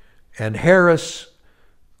 And Harris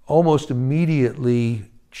almost immediately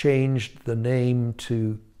changed the name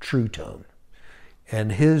to True Tone.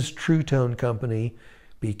 And his True Tone company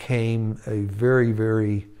became a very,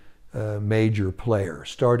 very major player,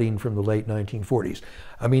 starting from the late 1940s.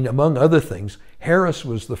 I mean, among other things, Harris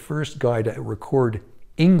was the first guy to record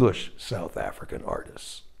English South African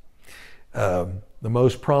artists. The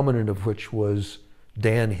most prominent of which was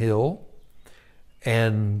Dan Hill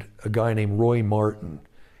and a guy named Roy Martin,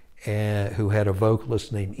 who had a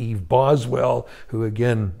vocalist named Eve Boswell, who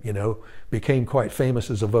again, became quite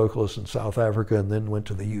famous as a vocalist in South Africa and then went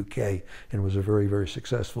to the UK and was a very, very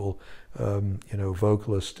successful,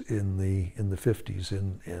 vocalist in the 50s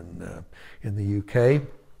in the UK.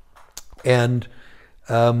 And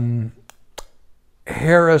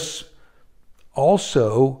Harris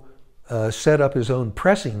also set up his own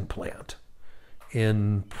pressing plant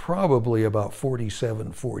in probably about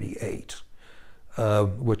 47, 48.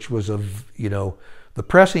 Which was the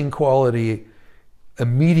pressing quality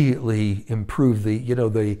immediately improved.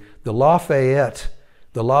 The Lafayette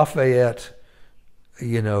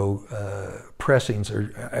pressings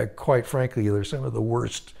are quite frankly, they're some of the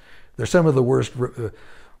worst. They're some of the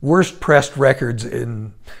worst pressed records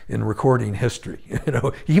in recording history.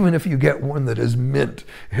 Even if you get one that is mint,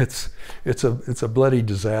 it's a bloody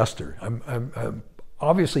disaster.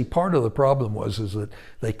 Obviously, part of the problem was that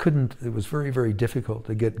they couldn't. It was very, very difficult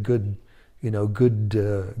to get good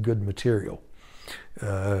material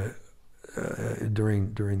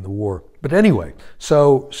during the war. But anyway,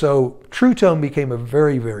 so True Tone became a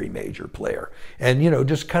very, very major player, and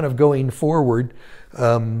just kind of going forward,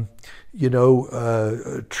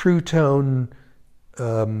 True Tone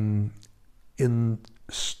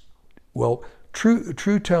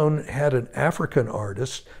True Tone had an African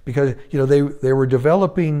artist because they were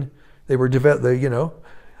developing.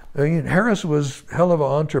 Harris was hell of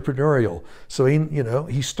entrepreneurial. So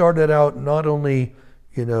he started out not only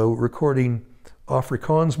recording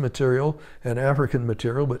Afrikaans material and African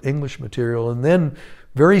material, but English material, and then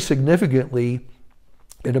very significantly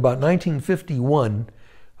in about 1951,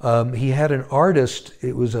 he had an artist.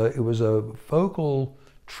 It was a vocal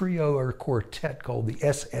trio or quartet called the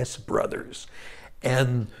SS Brothers.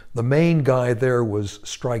 And the main guy there was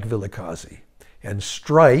Strike Vilakazi. And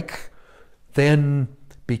Strike then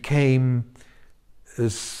became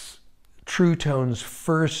True Tone's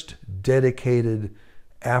first dedicated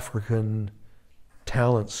African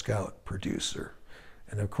talent scout producer.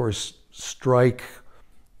 And of course, Strike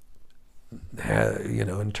had,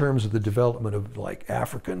 in terms of the development of like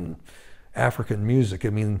African music, I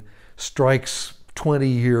mean, Strike's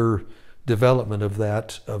 20-year development of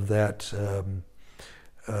that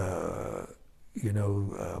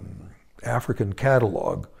African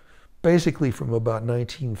catalog, basically from about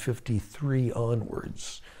 1953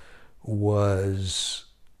 onwards, was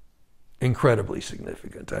incredibly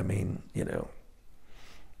significant. I mean,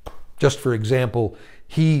 just for example,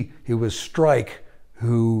 it was Strike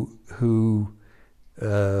who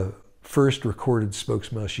first recorded Spokes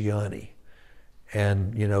Mashiani.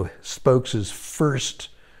 And, Spokes' first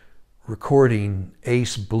recording,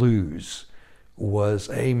 Ace Blues, was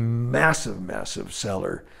a massive, massive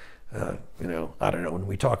seller. I don't know, when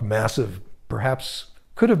we talk massive, perhaps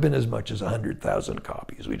could have been as much as 100,000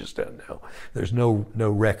 copies. We just don't know. There's no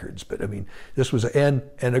records, but I mean, this was, and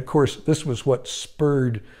of course, this was what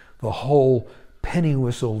spurred the whole penny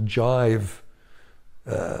whistle jive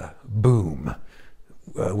boom,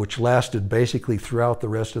 which lasted basically throughout the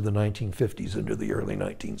rest of the 1950s into the early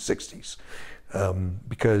 1960s.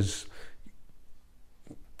 Because,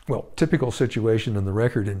 typical situation in the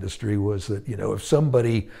record industry was that, if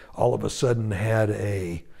somebody all of a sudden had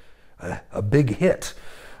a big hit,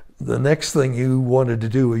 the next thing you wanted to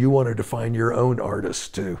do, you wanted to find your own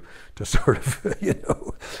artist to sort of,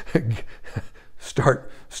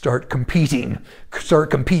 start competing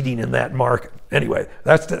in that market. Anyway,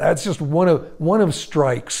 that's just one of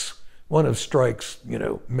Strike's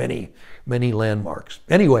many landmarks.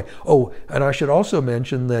 Anyway, and I should also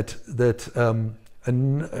mention that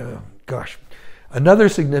another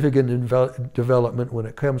significant development when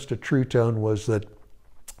it comes to True Tone was that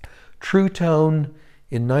True Tone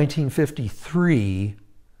in 1953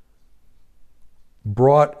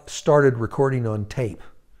 started recording on tape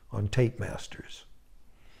masters,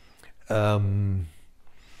 as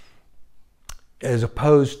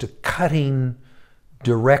opposed to cutting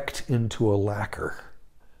direct into a lacquer.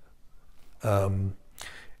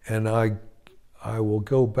 And I will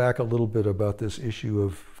go back a little bit about this issue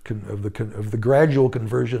of the gradual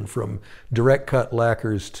conversion from direct cut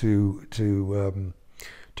lacquers to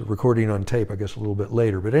recording on tape, I guess, a little bit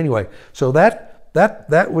later. But anyway, so that's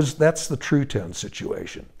the True Tone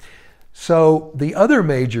situation. So the other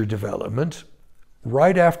major development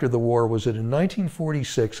right after the war was that in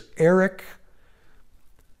 1946, Eric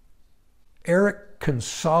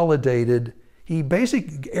consolidated.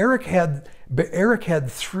 Eric had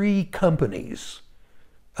three companies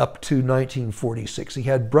up to 1946. He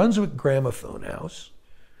had Brunswick Gramophone House.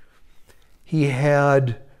 He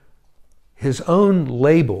had his own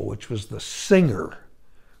label, which was the Singer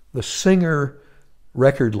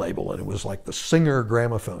record label, and it was like the Singer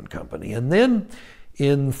Gramophone Company. And then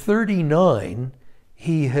in 1939,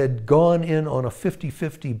 he had gone in on a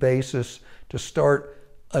 50-50 basis to start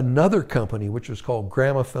another company, which was called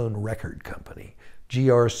Gramophone Record Company,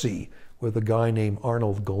 GRC, with a guy named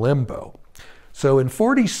Arnold Galembo. So in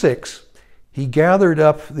 1946, he gathered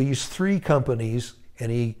up these three companies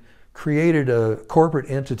and he created a corporate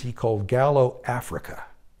entity called Gallo Africa.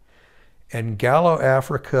 And Gallo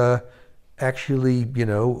Africa actually,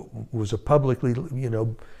 was a publicly,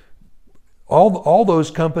 all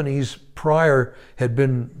those companies prior had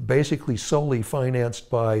been basically solely financed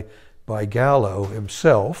by Gallo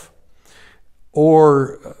himself,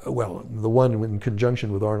 or, well, the one in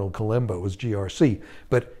conjunction with Arnold Galembo was GRC.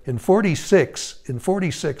 But in 46,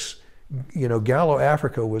 Gallo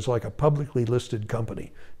Africa was like a publicly listed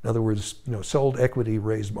company. In other words, sold equity,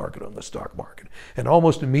 raised market on the stock market. And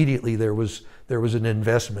almost immediately there was an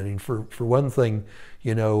investment. And for one thing,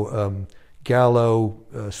 Gallo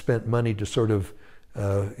spent money to sort of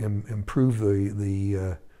improve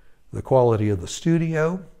the quality of the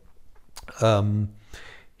studio.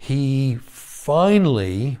 He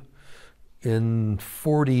finally, in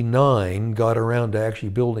 1949, got around to actually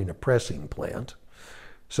building a pressing plant.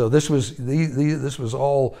 So this was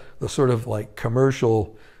all the sort of like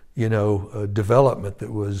commercial, development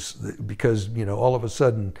that was, because all of a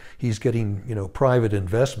sudden he's getting private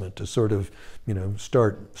investment to sort of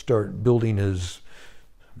start building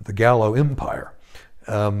the Gallo empire.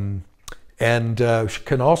 And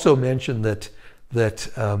can also mention that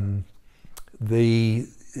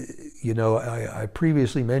I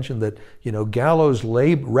previously mentioned that Gallo's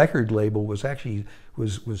record label was actually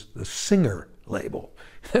was the Singer label.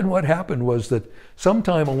 And what happened was that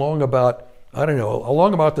sometime along about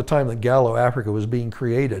the time that Gallo Africa was being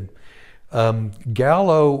created,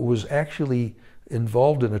 Gallo was actually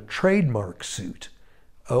involved in a trademark suit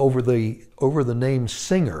over the name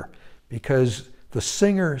Singer, because the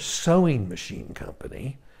Singer Sewing Machine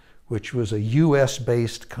Company, which was a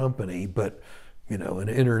U.S.-based company, but an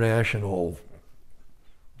international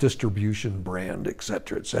distribution brand, et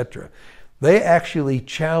cetera, they actually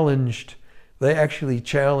challenged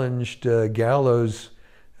Gallo's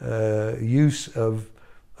use of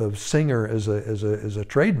Singer as a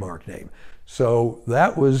trademark name. So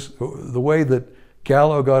that was the way that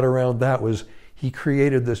Gallo got around that, was he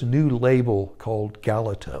created this new label called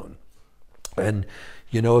Gallotone. And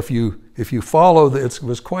if you follow, it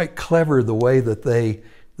was quite clever the way that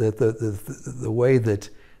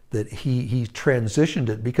he transitioned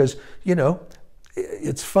it, because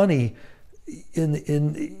it's funny,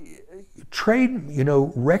 in trade,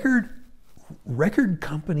 record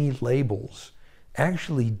company labels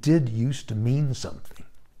actually did used to mean something.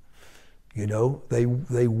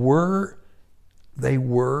 They were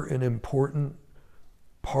an important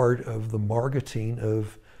part of the marketing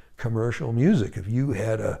of commercial music if you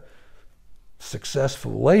had a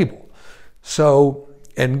successful label. So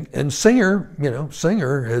and Singer,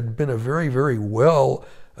 Singer had been a very, very well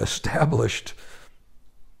established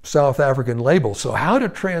South African label. So how to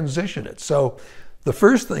transition it? So the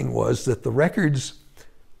first thing was that the records,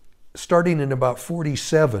 starting in about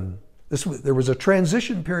 1947, there was a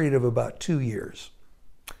transition period of about 2 years.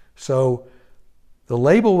 So the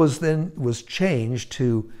label was changed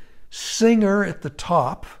to Singer at the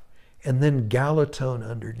top and then Gallotone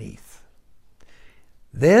underneath.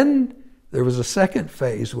 Then there was a second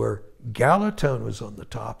phase where Gallotone was on the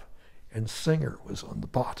top and Singer was on the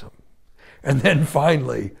bottom. And then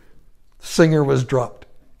finally, Singer was dropped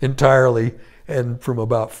entirely, and from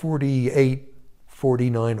about 48,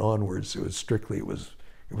 49 onwards, it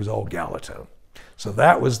was all Gallotone. So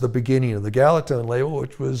that was the beginning of the Gallotone label,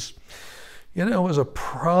 which was, was a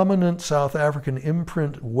prominent South African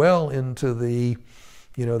imprint well into the,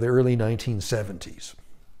 the early 1970s.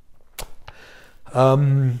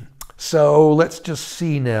 So let's just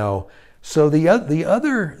see now. So the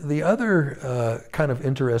other kind of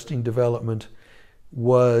interesting development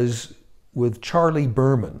was with Charlie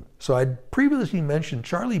Berman. So I'd previously mentioned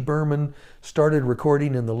Charlie Berman started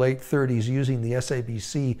recording in the late 30s using the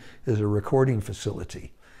SABC as a recording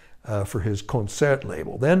facility for his concert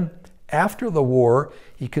label. Then after the war,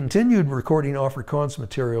 he continued recording Afrikaans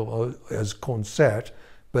material as concert,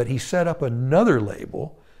 but he set up another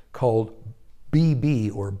label called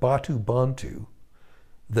BB, or Batu Bantu,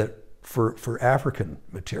 that for African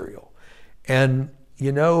material. And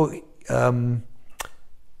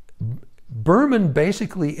Berman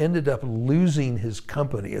basically ended up losing his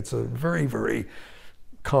company. It's a very, very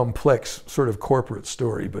complex sort of corporate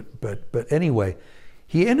story, but anyway,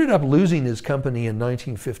 he ended up losing his company in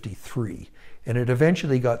 1953, and it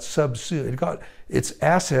eventually got subsumed. It got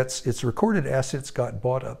its recorded assets got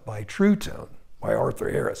bought up by Truetone, by Arthur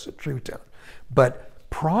Harris at Truetone. But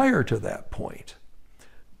prior to that point,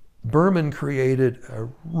 Berman created a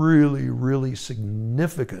really, really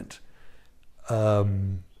significant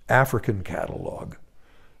African catalog.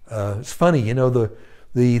 It's funny, the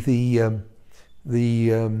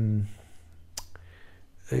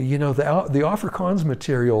Afrikaans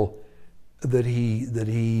material that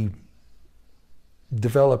he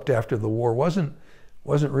developed after the war wasn't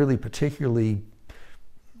really particularly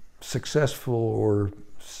successful, or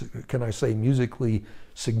can I say musically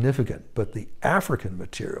significant, but the African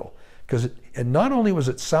material, and not only was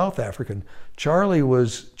it South African, Charlie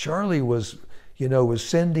was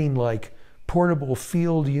sending like portable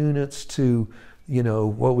field units to,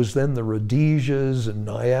 what was then the Rhodesias and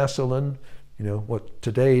Nyasaland, what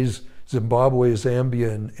today's Zimbabwe,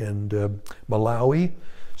 Zambia, and Malawi.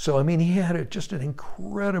 So, I mean, he had just an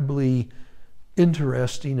incredibly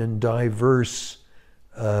interesting and diverse,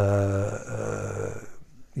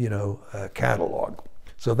 catalog.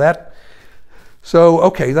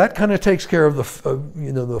 Okay, that kind of takes care of the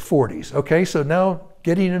 40s. Okay, so now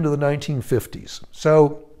getting into the 1950s.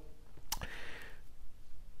 So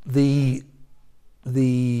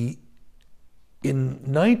in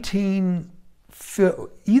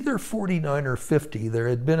either 49 or 50, there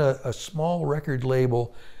had been a small record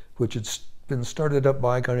label which had been started up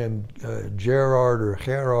by a guy named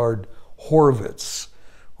Gerard Horwitz,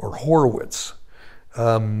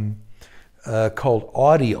 called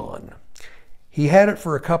Audion. He had it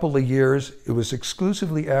for a couple of years. It was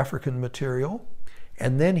exclusively African material.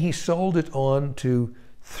 And then he sold it on to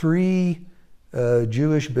 3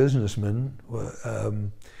 Jewish businessmen,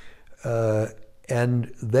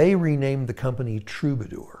 and they renamed the company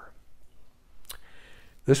Troubadour.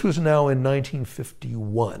 This was now in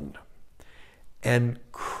 1951. And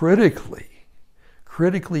critically,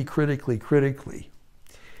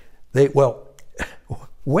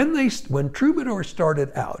 when Troubadour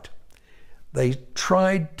started out, they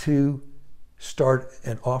tried to start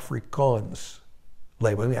an Afrikaans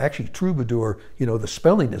label. I mean, actually, Troubadour, the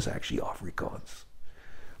spelling is actually Afrikaans.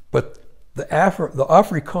 But the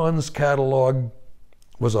Afrikaans catalog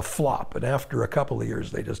was a flop, and after a couple of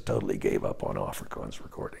years, they just totally gave up on Afrikaans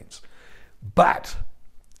recordings. But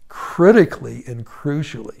critically and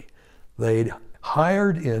crucially, they'd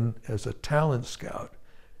hired in as a talent scout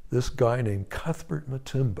this guy named Cuthbert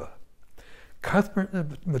Matimba. Cuthbert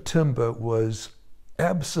Matimba was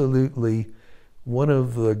absolutely one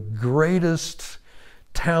of the greatest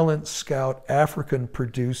talent scout African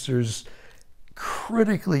producers,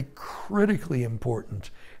 critically important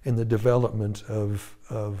in the development of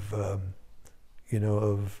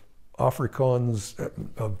Afrikaans,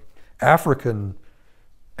 of African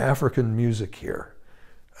music here.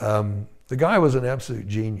 The guy was an absolute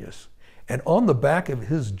genius. And on the back of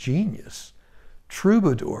his genius,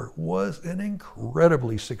 Troubadour was an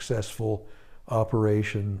incredibly successful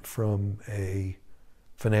operation from a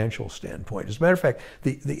financial standpoint. As a matter of fact,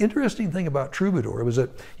 the interesting thing about Troubadour was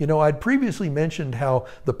that, I'd previously mentioned how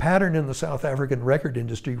the pattern in the South African record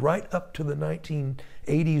industry right up to the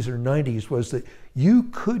 1980s or 90s was that you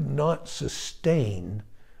could not sustain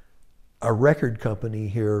a record company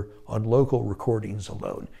here on local recordings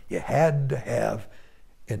alone. You had to have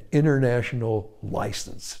an international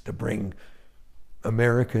license to bring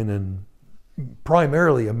American and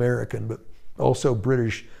primarily American, but also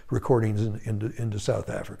British recordings into South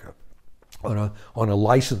Africa on a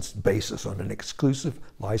licensed basis, on an exclusive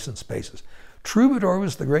licensed basis. Troubadour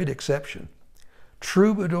was the great exception.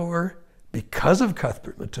 Troubadour, because of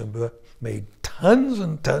Cuthbert Matimba, made tons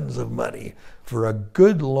and tons of money for a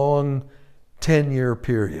good long 10-year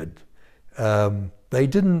period. They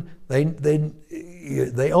didn't.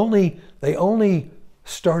 They only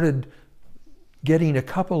started getting a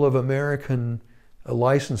couple of American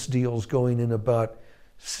license deals going in about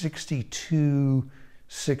 62,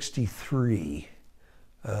 63.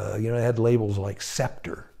 They had labels like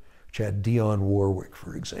Scepter, which had Dionne Warwick,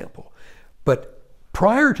 for example. But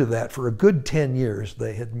prior to that, for a good 10 years,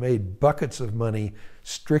 they had made buckets of money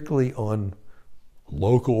strictly on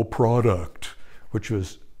local product, which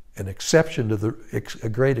was an exception to a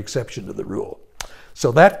great exception to the rule.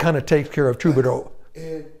 So that kind of takes care of Troubadour.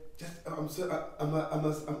 I must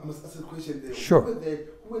ask a question there. Sure. Who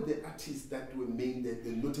were the artists that were made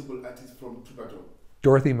the notable artists from Troubadour?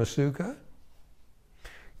 Dorothy Masuka.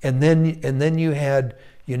 And then you had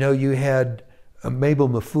Mabel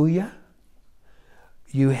Mafuya.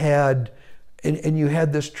 You had you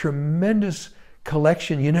had this tremendous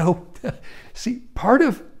collection. See, part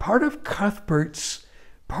of Cuthbert's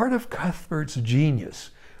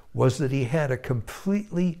genius was that he had a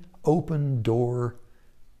completely open door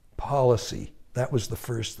policy. That was the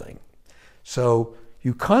first thing. So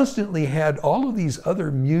you constantly had all of these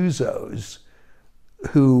other musos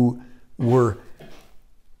who were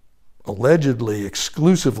allegedly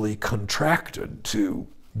exclusively contracted to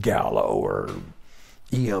Gallo or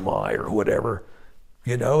EMI or whatever.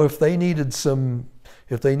 If they needed some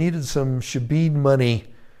shebeen money,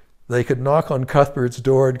 they could knock on Cuthbert's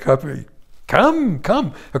door and Cuthbert, come.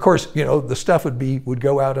 Of course, the stuff would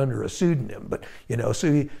go out under a pseudonym, but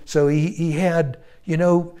so he had,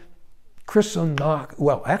 Chris Onaka.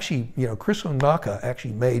 Well, actually, Chris Onaka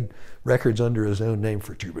actually made records under his own name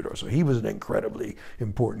for Troubadour, so he was an incredibly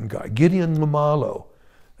important guy. Gideon Lamalo,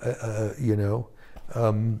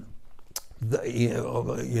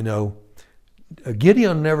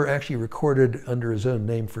 Gideon never actually recorded under his own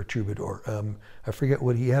name for Troubadour. I forget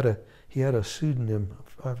what he had a pseudonym.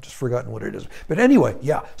 I've just forgotten what it is. But anyway,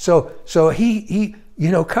 yeah. So he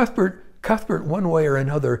Cuthbert one way or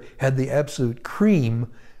another had the absolute cream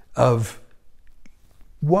of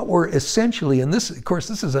what were essentially, and this, of course,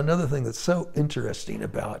 this is another thing that's so interesting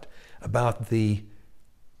about the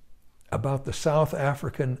South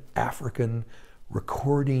African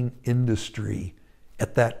recording industry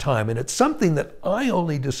at that time. And it's something that I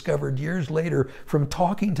only discovered years later from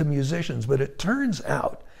talking to musicians, but it turns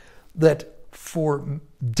out that for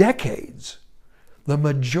decades, the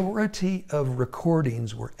majority of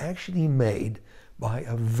recordings were actually made by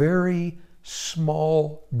a very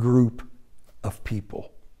small group of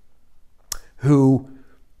people who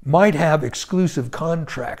might have exclusive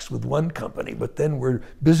contracts with one company, but then were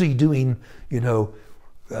busy doing,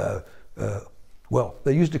 well,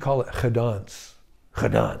 they used to call it gedans.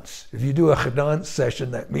 If you do a gedans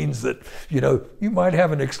session, that means that, you might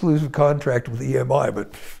have an exclusive contract with EMI,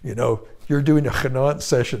 but, you're doing a gedans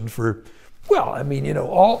session for, well, I mean,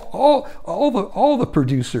 all the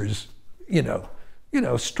producers,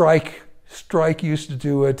 Strike used to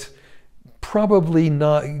do it. Probably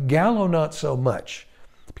not, Gallo not so much,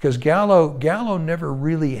 because Gallo never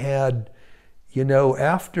really had,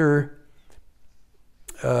 after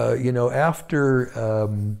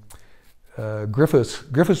Griffiths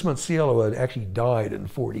Manciello had actually died in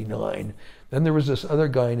 '49. Then there was this other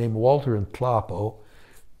guy named Walter Nhlapo,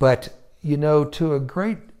 but to a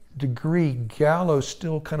great degree, Gallo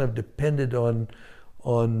still kind of depended on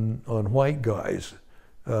white guys,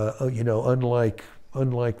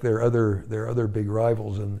 unlike their other big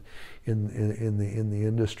rivals in the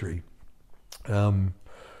industry.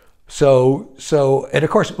 So and of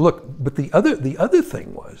course, look, but the other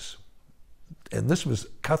thing was, and this was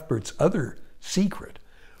Cuthbert's other secret,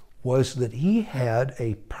 was that he had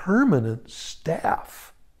a permanent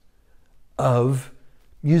staff of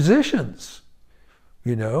musicians.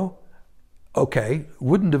 Okay,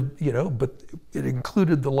 wouldn't have, but it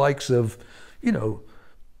included the likes of, the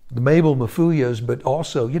Mabel Mafuyas, but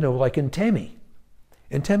also, like Ntemi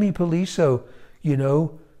Poliso,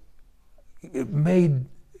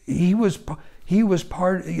 he was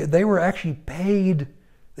part, they were actually paid,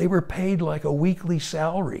 like a weekly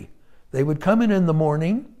salary. They would come in the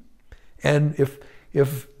morning, and if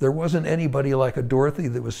there wasn't anybody like a Dorothy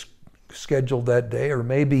that was scheduled that day, or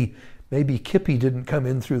maybe Kippy didn't come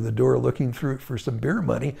in through the door looking through for some beer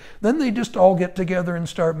money, then they just all get together and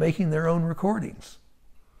start making their own recordings.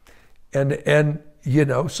 And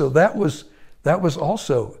so that was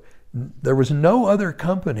also, there was no other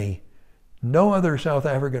company, no other South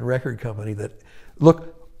African record company that,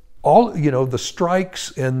 look, all, the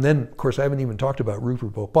Strikes, and then, of course, I haven't even talked about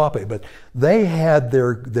Rupert Popape, but they had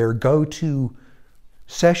their go-to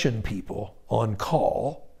session people on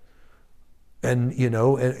call, and,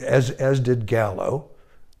 as did Gallo.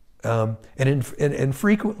 And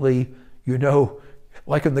frequently, you know,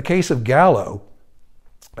 like in the case of Gallo,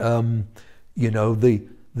 you know,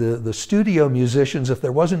 the studio musicians, if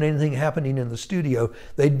there wasn't anything happening in the studio,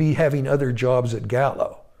 they'd be having other jobs at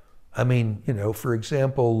Gallo. I mean, you know, for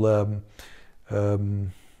example,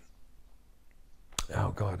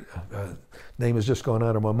 oh God, name has just gone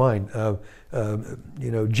out of my mind.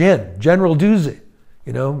 You know, General Duzzi.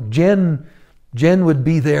 You know, Jen would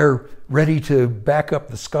be there ready to back up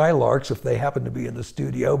the Skylarks if they happened to be in the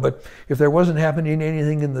studio. But if there wasn't happening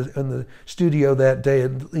anything in the studio that day,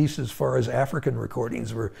 at least as far as African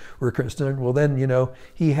recordings were concerned, well then, you know,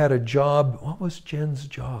 he had a job. What was Jen's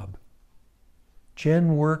job?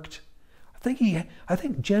 Jen worked, Jen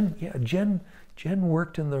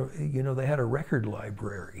worked in the, you know, they had a record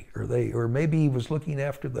library, or maybe he was looking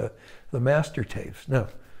after the master tapes. No.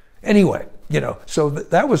 Anyway, you know, so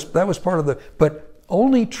that was part of the, but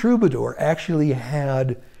only Troubadour actually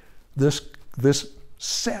had this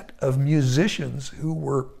set of musicians who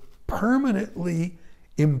were permanently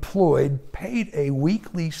employed, paid a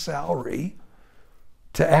weekly salary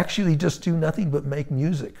to actually just do nothing but make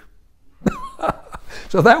music.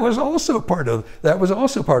 So that was also part of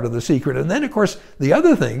the secret. And then of course the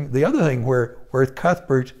other thing where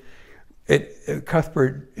Cuthbert,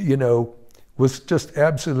 you know, was just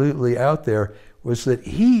absolutely out there was that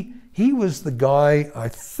he was the guy, I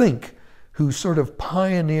think, who sort of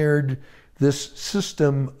pioneered this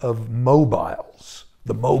system of mobiles,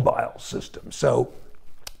 the mobile system. So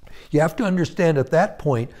you have to understand at that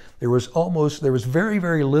point there was very,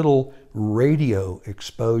 very little radio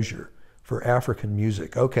exposure for African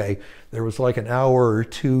music. Okay, there was like an hour or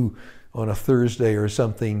two on a Thursday or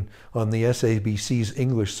something on the SABC's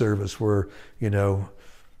English service where, you know,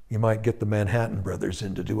 you might get the Manhattan Brothers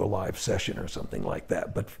in to do a live session or something like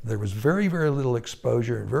that. But there was very, very little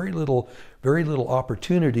exposure and very little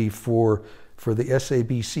opportunity for the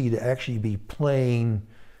SABC to actually be playing,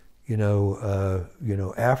 you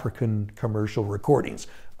know, African commercial recordings,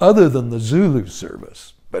 other than the Zulu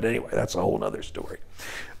service. But anyway, that's a whole other story.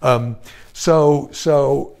 So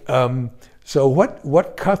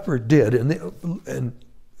what Cuthbert did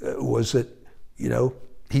was that, you know,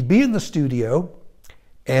 he'd be in the studio.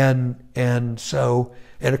 And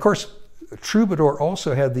of course, Troubadour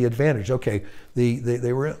also had the advantage. Okay,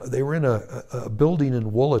 they were in a building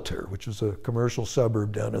in Woolwich, which is a commercial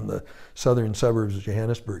suburb down in the southern suburbs of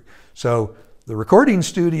Johannesburg. So the recording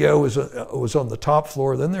studio was on the top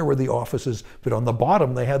floor. Then there were the offices, but on the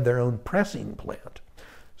bottom they had their own pressing plant.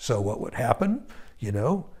 So what would happen? You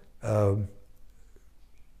know,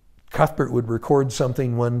 Cuthbert would record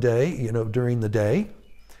something one day, you know, during the day.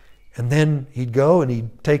 And then he'd go and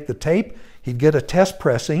he'd take the tape, he'd get a test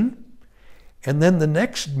pressing, and then the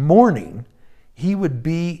next morning he would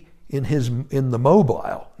be in the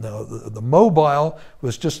mobile. Now the mobile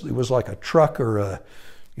was just, it was like a truck or a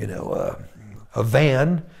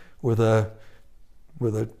van with a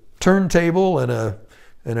turntable and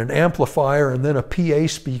an amplifier and then a PA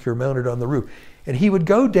speaker mounted on the roof. And he would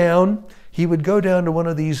go down to one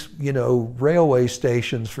of these, you know, railway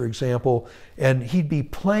stations, for example, and he'd be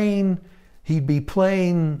playing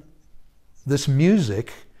this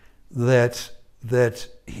music that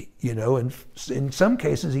you know, and in some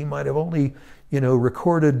cases he might have only, you know,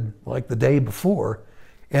 recorded like the day before,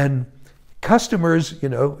 and customers, you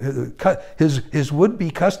know, his would-be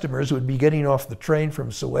customers would be getting off the train from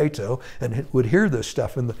Soweto and would hear this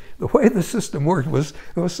stuff. And the way the system worked was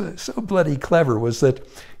so bloody clever. Was that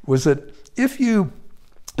if you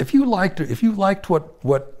liked what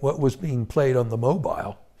was being played on the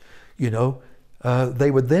mobile, you know, they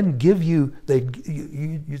would then give you,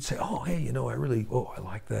 you'd say, oh hey, you know, I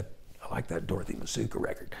like that Dorothy Masuka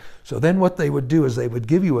record. So then what they would do is they would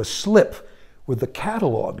give you a slip with the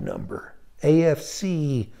catalog number,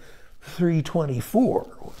 AFC 324 or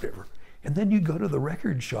whatever, and then you go to the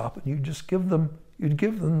record shop and you'd give them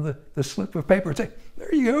the slip of paper and say,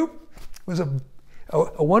 there you go. It was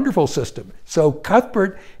a wonderful system. So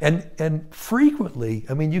Cuthbert, and frequently,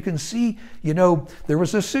 I mean, you can see, you know, there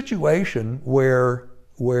was a situation where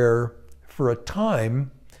for a time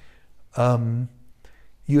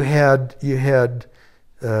you had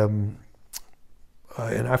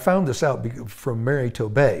and I found this out from Mary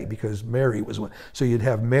Tobey, because Mary was one. So you'd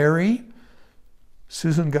have Mary,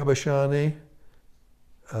 Susan Gabashani,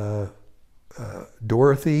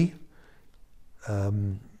 Dorothy,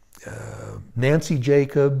 Nancy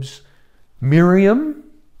Jacobs, Miriam.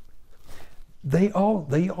 They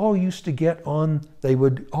all used to get on. They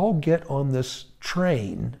would all get on this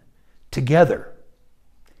train together,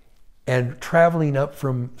 and traveling up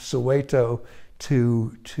from Soweto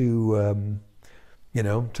to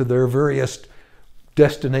to their various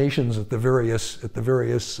destinations at the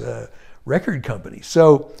various record companies.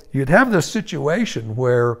 So you'd have this situation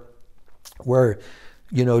where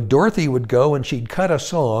Dorothy would go and she'd cut a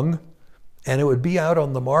song, and it would be out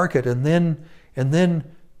on the market, and then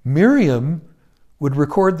Miriam would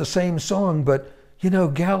record the same song, but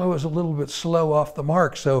Gallo is a little bit slow off the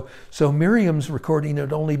mark, so Miriam's recording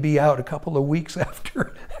would only be out a couple of weeks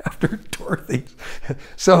after Dorothy's.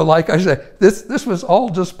 So, like I said, this was all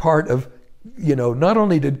just part of, not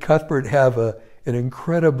only did Cuthbert have an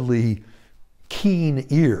incredibly keen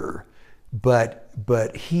ear,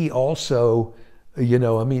 but he also, he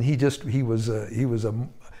was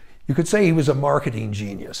you could say he was a marketing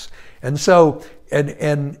genius, and so and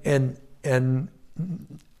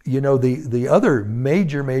the other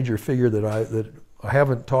major figure that I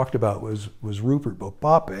haven't talked about was Rupert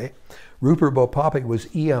Bopape. Rupert Bopape was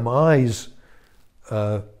EMI's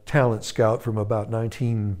talent scout from about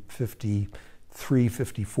 1953,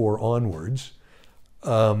 54 onwards,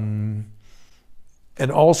 and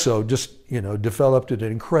also just developed an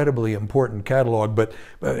incredibly important catalog.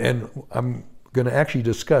 And I'm going to actually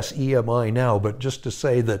discuss EMI now, but just to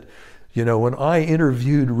say that when I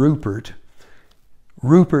interviewed Rupert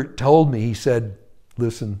told me, he said,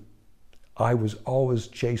 listen, I was always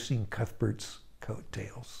chasing Cuthbert's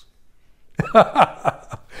coattails.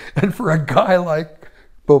 And for a guy like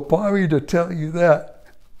Bopape to tell you that,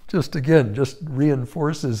 just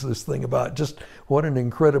reinforces this thing about just what an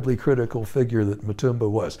incredibly critical figure that Matumba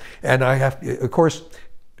was. And I have, of course,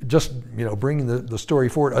 just bringing the story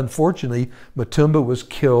forward, unfortunately, Matumba was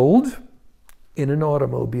killed in an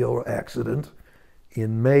automobile accident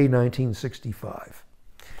in May 1965.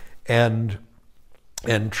 And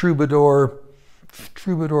Troubadour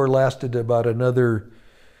lasted about another,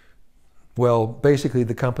 well, basically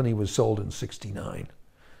the company was sold in '69.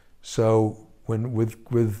 So when with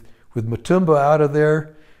Matumba out of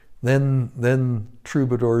there, then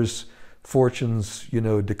Troubadour's fortunes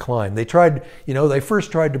declined. They tried, they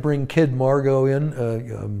first tried to bring Kid Margot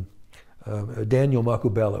in. Daniel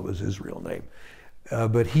Makubela was his real name.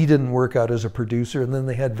 But he didn't work out as a producer, and then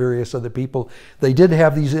they had various other people. They did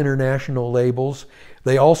have these international labels.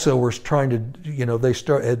 They also were trying to, they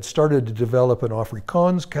had started to develop an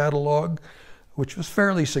Afrikaans catalog, which was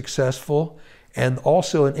fairly successful, and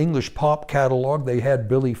also an English pop catalog. They had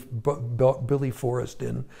Billy Forrest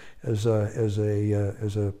in as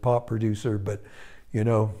a pop producer, but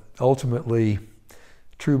ultimately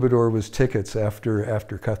Troubadour was tickets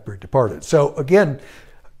after Cuthbert departed. So again.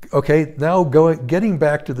 Okay, now getting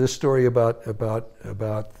back to this story about the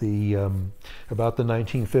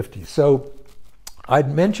 1950s. So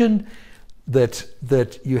I'd mentioned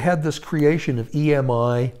that you had this creation of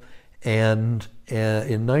EMI and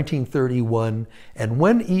in 1931, and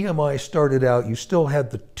when EMI started out, you still had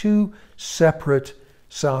the two separate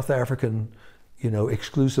South African,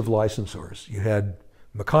 exclusive licensors. You had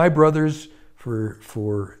Mackay Brothers for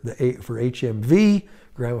HMV.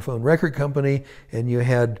 Gramophone Record Company, and you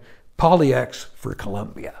had Polyax for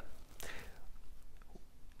Columbia.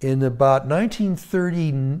 In about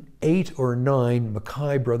 1938 or 9,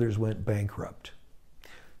 Mackay Brothers went bankrupt.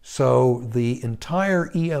 So the entire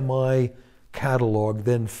EMI catalog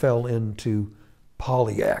then fell into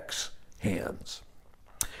Polyax hands.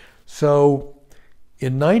 So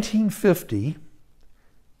in 1950,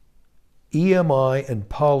 EMI and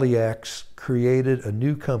Polyax created a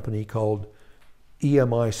new company called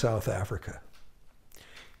EMI South Africa.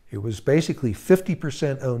 It was basically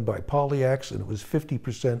 50% owned by Polyax, and it was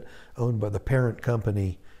 50% owned by the parent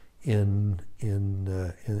company in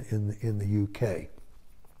the UK.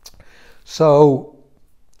 So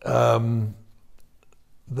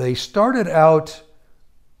they started out.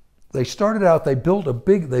 First of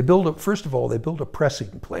all, they built a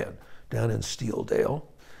pressing plant down in Steeldale,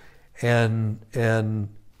 and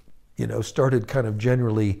started kind of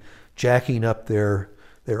generally jacking up their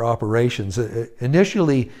operations.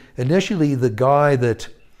 Initially, the guy that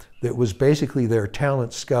was basically their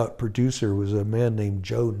talent scout producer was a man named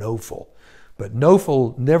Joe Knofel. But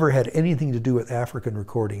Knofel never had anything to do with African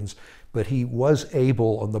recordings, but he was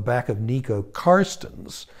able, on the back of Nico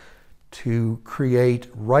Karstens, to create,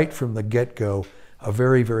 right from the get-go, a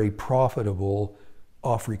very, very profitable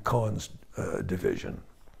Afrikaans division.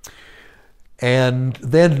 And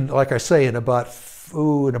then, like I say, in about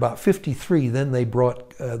 53, then they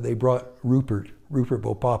brought Rupert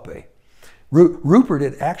Bopape. Rupert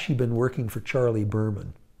had actually been working for Charlie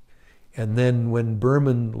Berman, and then when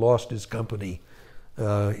Berman lost his company,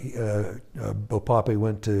 Bopape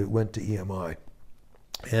went to EMI,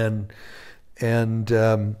 and And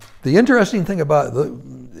the interesting thing about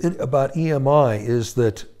EMI is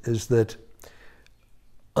that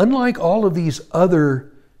unlike all of these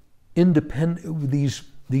other independent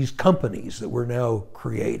these companies that were now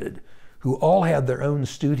created, who all had their own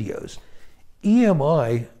studios,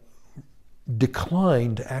 EMI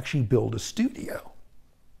declined to actually build a studio,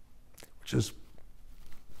 which is,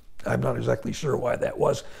 I'm not exactly sure why that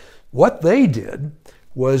was. What they did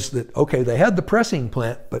was that, okay, they had the pressing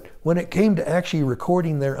plant, but when it came to actually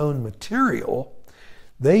recording their own material,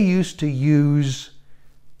 they used to use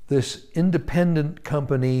this independent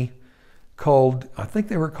company called, I think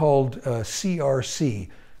they were called CRC.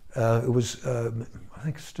 It was, I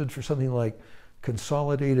think it stood for something like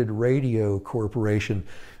Consolidated Radio Corporation.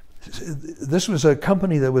 This was a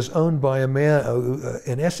company that was owned by a man,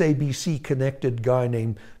 an SABC connected guy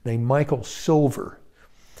named Michael Silver.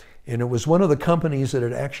 And it was one of the companies that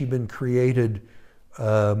had actually been created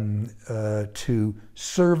to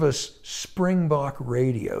service Springbok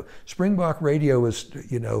Radio. Springbok Radio was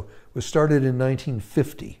started in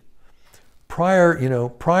 1950.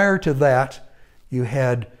 Prior to that, you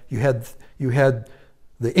had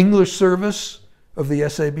the English service of the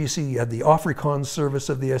SABC, you had the Afrikaans service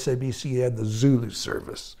of the SABC, you had the Zulu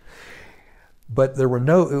service. But there were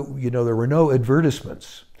no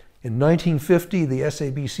advertisements. In 1950, the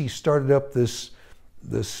SABC started up this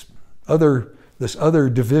other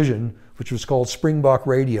division, which was called Springbok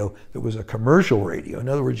Radio. That was a commercial radio. In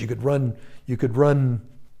other words, you could run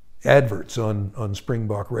adverts on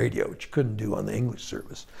Springbok Radio, which you couldn't do on the English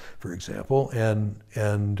service, for example. There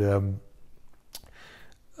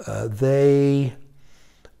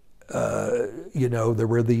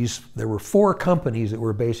were four companies that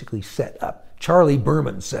were basically set up. Charlie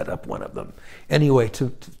Berman set up one of them. Anyway,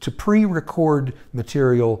 to pre-record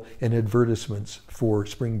material and advertisements for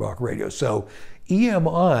Springbok Radio. So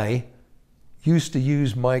EMI used to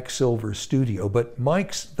use Mike Silver's studio, but they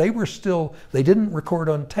didn't record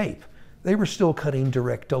on tape. They were still cutting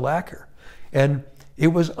direct to lacquer. And it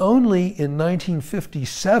was only in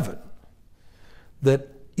 1957 that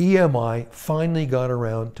EMI finally got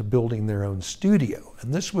around to building their own studio.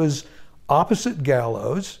 And this was opposite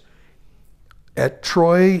Gallo's at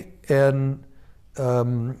Troy and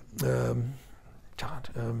no,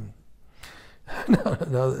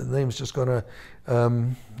 the name's just going to,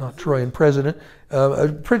 not Troy and President,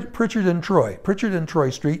 Pritchard and Troy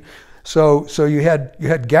Street. So you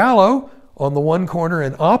had Gallo on the one corner,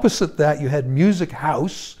 and opposite that you had Music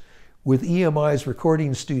House with EMI's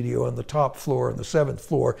recording studio on the top floor, on the 7th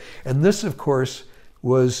floor. And this, of course,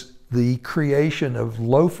 was the creation of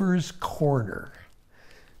Loafer's Corner,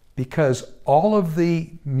 because all of the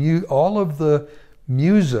musos,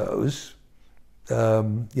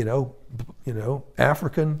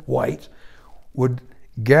 African, white, would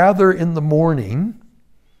gather in the morning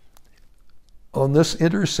on this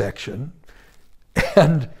intersection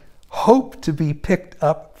and hope to be picked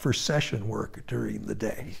up for session work during the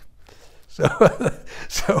day. So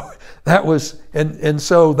that was, and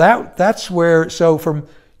so that's where, so from,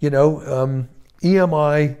 EMI,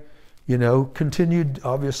 continued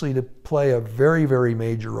obviously to play a very, very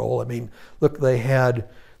major role. I mean, look, they had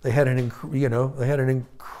an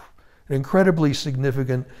incredibly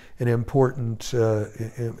significant and important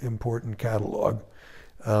catalog.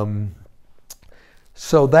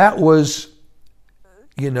 So that was,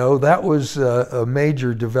 a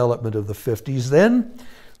major development of the 50s. Then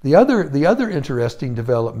the other interesting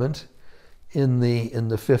development in the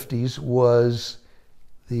 50s was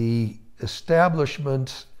the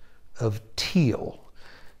establishment of Teal.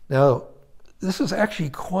 Now, this is actually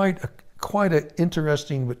quite an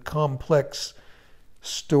interesting but complex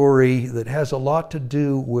story that has a lot to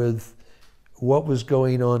do with what was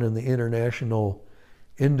going on in the international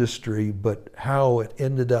industry, but how it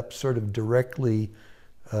ended up sort of directly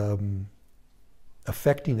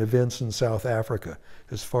affecting events in South Africa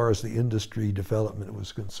as far as the industry development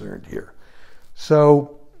was concerned here.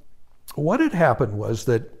 So what had happened was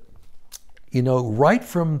that, right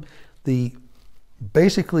from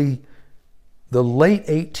basically the late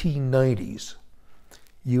 1890s,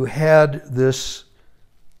 you had this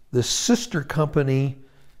sister company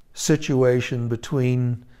situation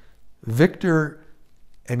between Victor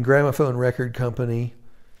and Gramophone Record Company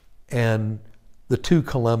and the two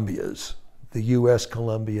Columbias, the US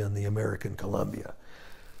Columbia and the American Columbia.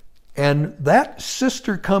 And that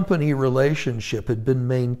sister company relationship had been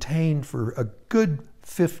maintained for a good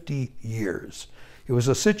 50 years. It was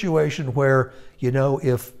a situation where,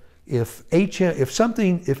 if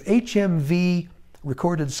HMV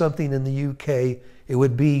recorded something in the UK, it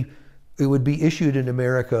would be issued in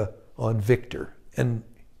America on Victor. And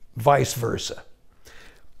vice versa.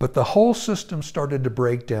 But the whole system started to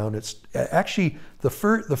break down. It's actually the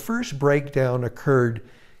first breakdown occurred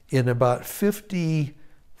in about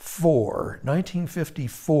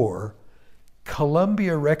 1954.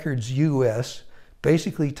 Columbia Records US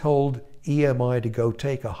basically told EMI to go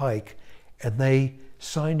take a hike, and they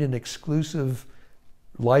signed an exclusive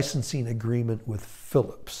licensing agreement with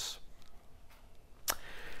Philips.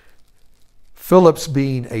 Philips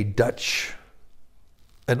being an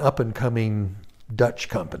up-and-coming Dutch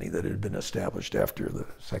company that had been established after the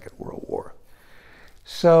Second World War.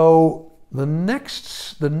 So the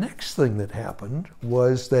next thing that happened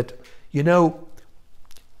was that, you know,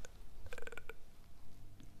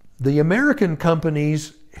 the American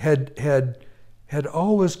companies had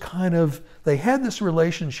always they had this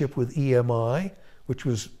relationship with EMI, which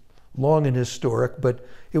was long and historic, but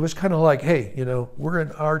it was kind of like, hey, you know, we're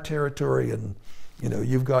in our territory and, you know,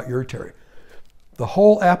 you've got your territory. The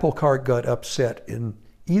whole apple cart got upset in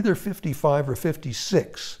either 55 or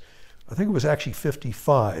 56. I think it was actually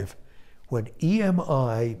 55 when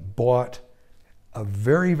EMI bought a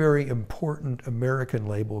very, very important American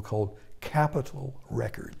label called Capitol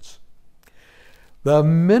Records. The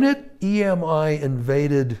minute EMI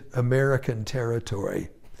invaded American territory,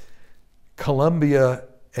 Columbia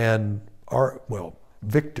and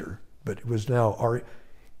Victor, but it was now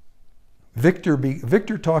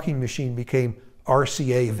Victor Talking Machine became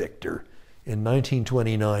RCA Victor in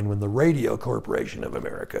 1929 when the Radio Corporation of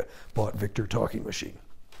America bought Victor Talking Machine.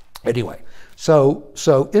 Anyway, so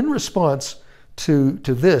in response to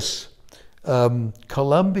this,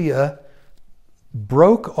 Columbia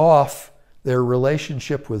broke off their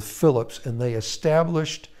relationship with Philips, and they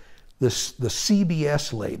established the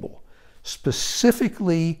CBS label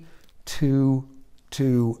specifically to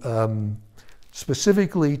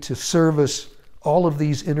service all of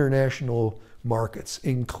these international markets,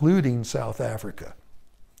 including South Africa.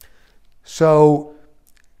 So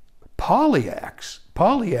Polyax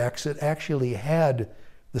had actually had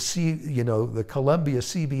the Columbia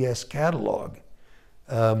CBS catalog.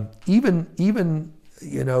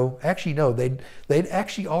 They'd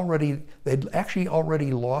actually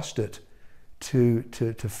already lost it to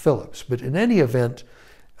Philips. But in any event,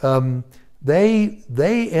 they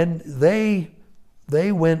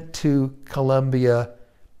went to Columbia,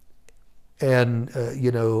 and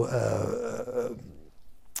the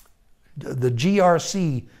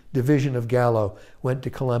GRC division of Gallo went to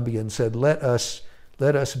Columbia and said, let us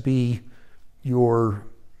be your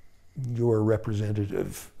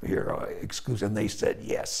representative here, and they said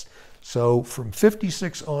yes. So from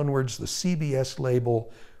 56 onwards, the CBS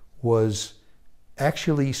label was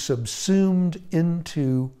actually subsumed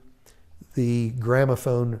into the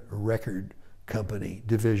Gramophone Record Company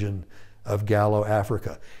division of Gallo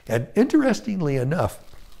Africa. And interestingly enough,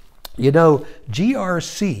 you know,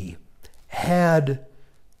 GRC had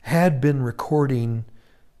been recording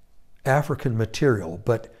African material,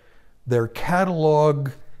 but their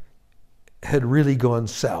catalog had really gone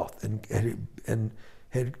south, and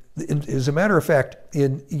as a matter of fact, they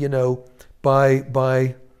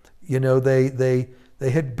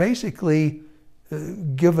had basically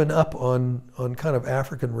given up on kind of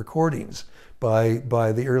African recordings by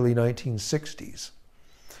the early 1960s.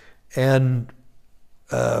 And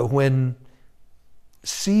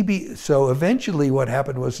so eventually what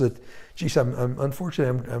happened was that, geez,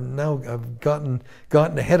 unfortunately I've gotten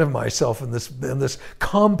ahead of myself in this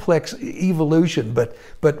complex evolution. But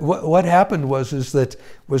what happened was that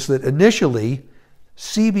initially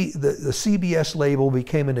the CBS label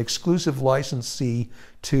became an exclusive licensee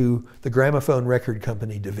to the Gramophone Record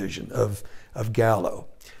Company division of Gallo.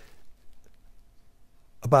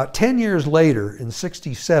 About 10 years later, in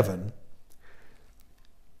 '67,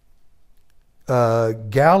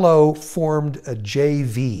 Gallo formed a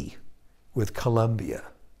JV with Columbia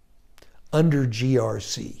under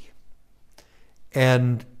GRC.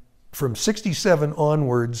 And from '67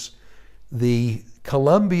 onwards, the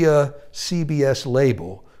Columbia CBS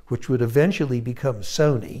label, which would eventually become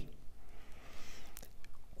Sony,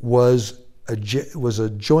 was a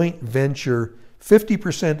joint venture,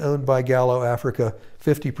 50% owned by Gallo Africa,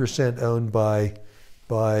 50% owned by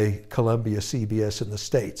Columbia CBS in the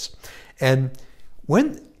States. And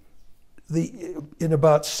when in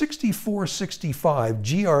about '64, '65,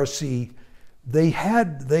 GRC,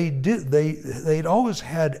 they'd always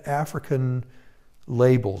had African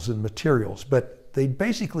labels and materials, but they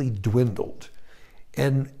basically dwindled.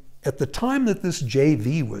 And at the time that this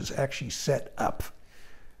JV was actually set up,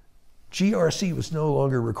 GRC was no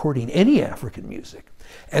longer recording any African music.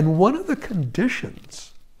 And one of the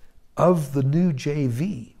conditions of the new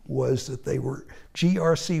JV was that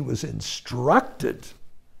GRC was instructed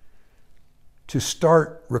to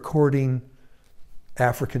start recording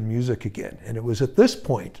African music again. And it was at this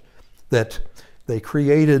point that they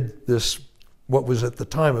created this, what was at the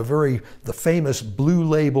time the famous Blue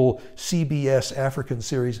Label CBS African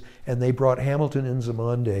series, and they brought Hamilton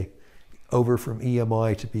Nzimande over from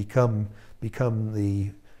EMI to become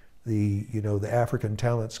the African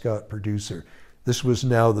talent scout producer. This was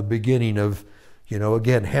now the beginning of,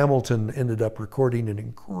 again, Hamilton ended up recording an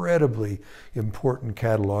incredibly important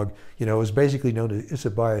catalog. It was basically known as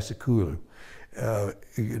Isabaya Sekulu.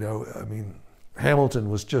 Hamilton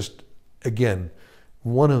was just, again,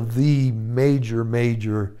 one of the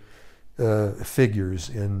major figures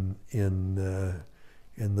in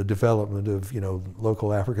the development of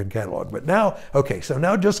local African catalog. But now, okay, so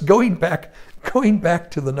now just going back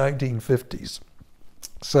to the 1950s.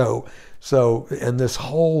 So and this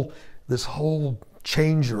whole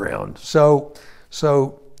change around. So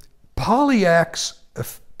Polyax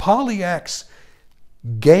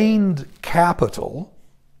gained capital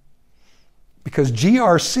because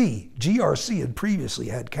GRC had previously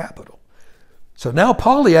had capital. So now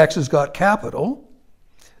Polyax has got capital.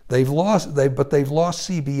 They've lost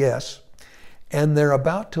CBS, and they're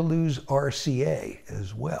about to lose RCA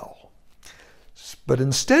as well. But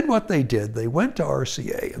instead what they did, they went to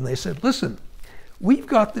RCA and they said, listen, we've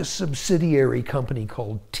got this subsidiary company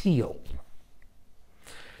called TEAL.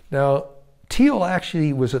 Now, TEAL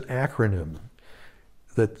actually was an acronym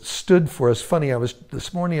that stood for, it's funny,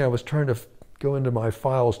 this morning I was trying to go into my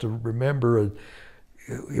files to remember,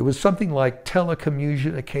 it was something like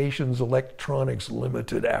Telecommunications Electronics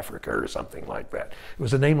Limited Africa or something like that. It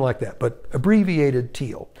was a name like that, but abbreviated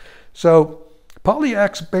TEAL. So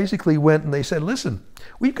Polyax basically went and they said, listen,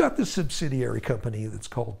 we've got this subsidiary company that's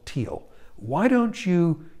called TEAL. Why don't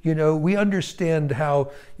you, we understand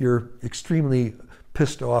how you're extremely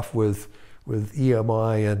pissed off with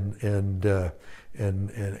EMI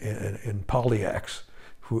and Polyax,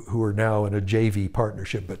 who are now in a JV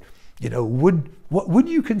partnership, but would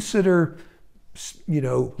you consider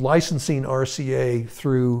licensing RCA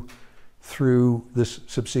through this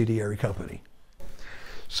subsidiary company?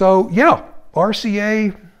 So yeah,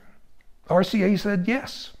 RCA said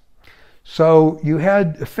yes. So you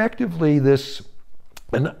had effectively this,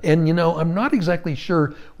 and I'm not exactly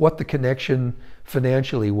sure what the connection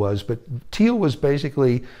financially was, but TEAL was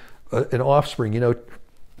basically an offspring.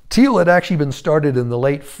 TEAL had actually been started in the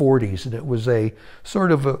late 40s, and it was a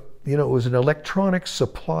sort of it was an electronics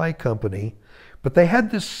supply company, but they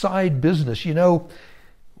had this side business,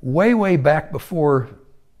 way back before,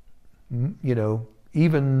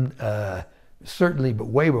 even certainly, but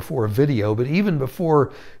way before video, but even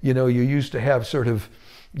before, you used to have sort of,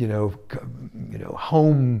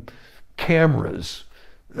 home cameras.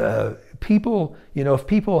 People, if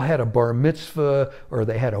people had a bar mitzvah or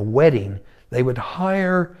they had a wedding, they would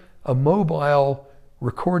hire a mobile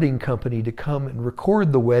recording company to come and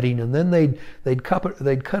record the wedding, and then they'd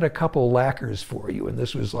cut a couple lacquers for you, and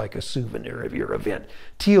this was like a souvenir of your event.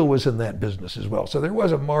 TEAL was in that business as well, so there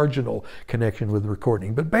was a marginal connection with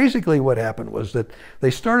recording. But basically what happened was that they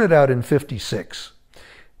started out in '56,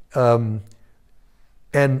 and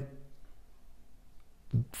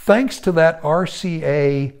thanks to that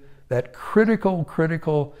RCA, that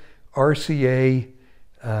critical RCA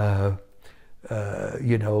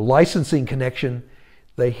licensing connection,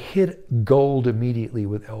 they hit gold immediately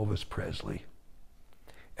with Elvis Presley.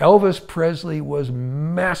 Elvis Presley was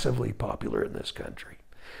massively popular in this country.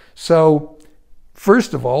 So,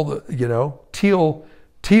 first of all,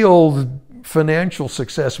 TEAL's financial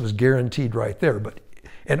success was guaranteed right there.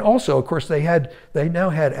 And also, of course, they now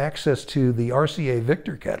had access to the RCA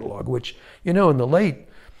Victor catalog, which, in the late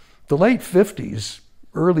 50s,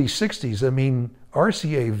 early 60s,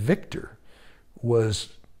 RCA Victor was,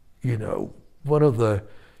 one of the,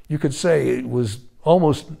 you could say it was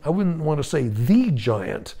almost, I wouldn't want to say the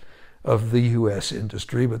giant of the US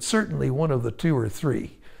industry, but certainly one of the two or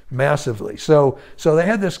three, massively. So they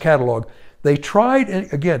had this catalog. They tried,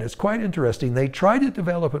 again, it's quite interesting, they tried to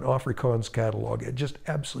develop an Afrikaans catalog. It just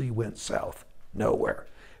absolutely went south, nowhere.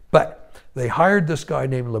 But they hired this guy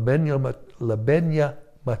named Labenya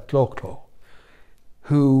Matloklo,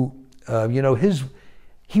 who,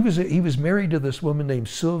 he was married to this woman named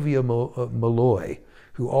Sylvia Malloy,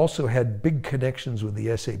 who also had big connections with the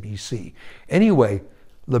SABC. Anyway,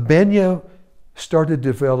 Labenya started to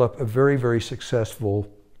develop a very successful,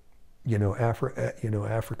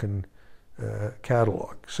 African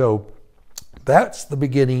catalog. So that's the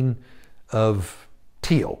beginning of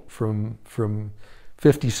TEAL from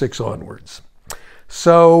 56 onwards.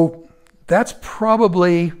 So that's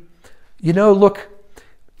probably You know, look,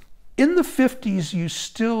 in the 50s,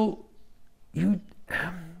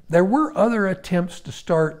 there were other attempts to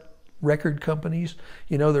start record companies.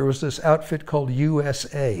 You know, there was this outfit called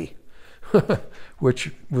USA,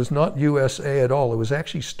 which was not USA at all. It was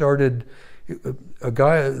actually started,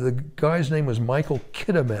 the guy's name was Michael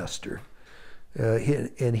Kiddermaster.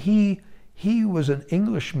 And he was an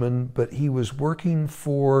Englishman, but he was working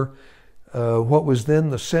for what was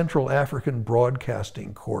then the Central African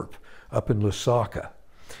Broadcasting Corp up in Lusaka.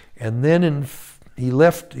 And then he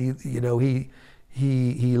left, he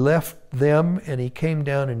left them and he came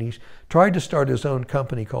down and he tried to start his own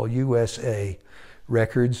company called USA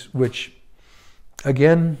Records, which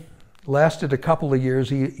again lasted a couple of years.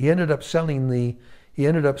 He ended up selling the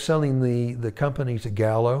company to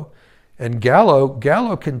Gallo, and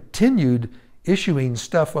Gallo continued issuing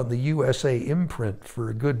stuff on the USA imprint for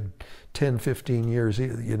a good 10-15 years,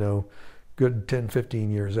 good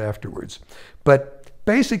 10-15 years afterwards. But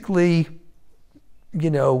basically,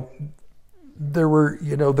 there were,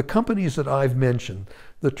 the companies that I've mentioned,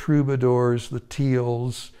 the Troubadours, the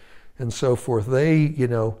Teals, and so forth. They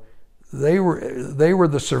were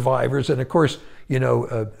the survivors, and of course,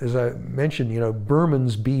 as I mentioned,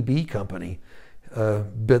 Berman's BB company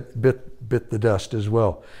bit the dust as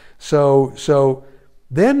well. So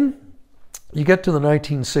then you get to the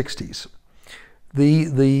 1960s.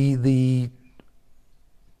 The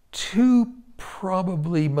two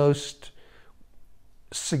probably most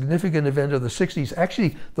significant event of the 60s.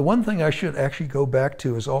 Actually, the one thing I should actually go back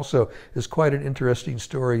to is quite an interesting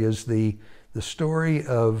story, is the story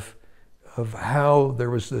of how there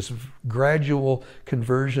was this gradual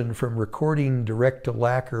conversion from recording direct to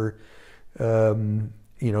lacquer. The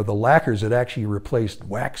lacquers had actually replaced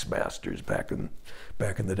wax masters back in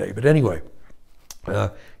the day. But anyway,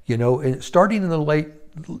 starting in the late,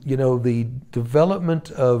 the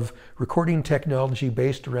development of recording technology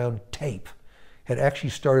based around tape had actually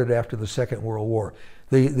started after the Second World War.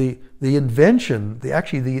 The invention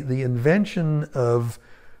of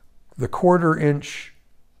the quarter-inch,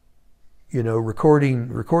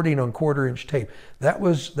 recording on quarter-inch tape, that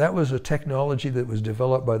was a technology that was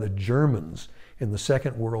developed by the Germans in the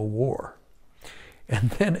Second World War. And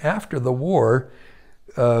then after the war,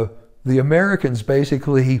 the Americans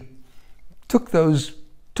basically took those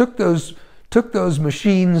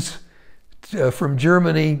machines from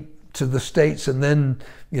Germany to the States, and then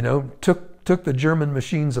took the German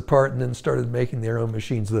machines apart and then started making their own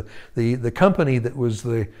machines. The company that was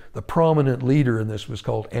the prominent leader in this was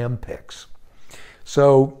called Ampex.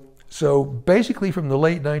 So basically from the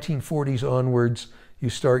late 1940s onwards, you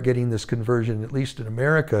start getting this conversion, at least in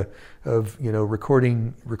America, of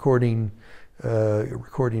recording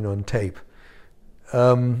on tape.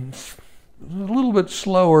 A little bit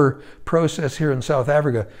slower process here in South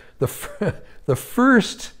Africa. The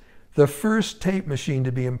first tape machine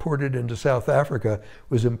to be imported into South Africa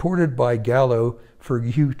was imported by Gallo for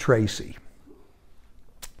Hugh Tracy.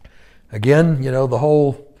 Again, the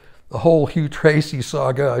whole Hugh Tracy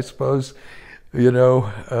saga, I suppose, needs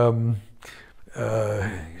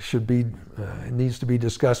to be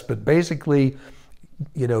discussed. But basically,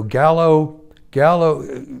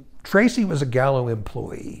 Tracy was a Gallo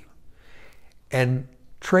employee, and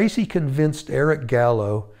Tracy convinced Eric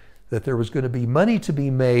Gallo that there was going to be money to be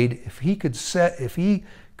made if he could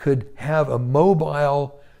have a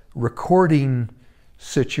mobile recording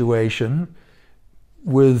situation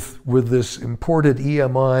with this imported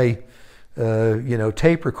EMI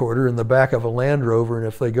tape recorder in the back of a Land Rover, and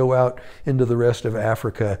if they go out into the rest of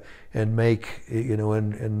Africa and make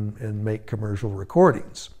and make commercial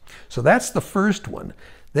recordings. So that's the first one.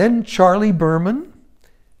 Then Charlie Berman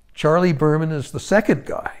is the second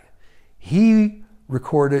guy. He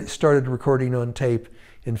started recording on tape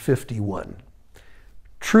in 51.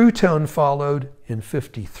 True Tone followed in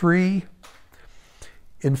 53.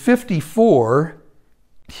 In 54,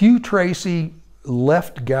 Hugh Tracy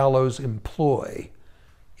left Gallo's employ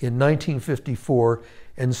in 1954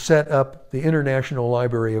 and set up the International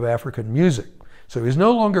Library of African Music. So he's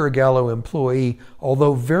no longer a Gallo employee,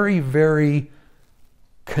 although very, very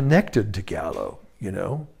connected to Gallo.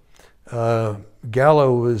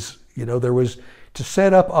 Gallo was, there was, to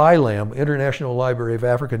set up ILAM, International Library of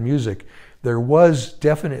African Music, there was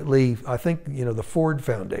definitely, I think, the Ford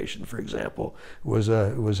Foundation, for example, was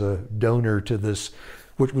a donor to this,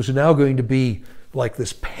 which was now going to be like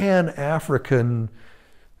this pan-African,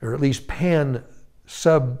 or at least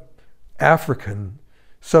pan-sub-African,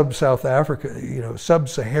 sub-South Africa,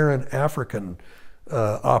 sub-Saharan African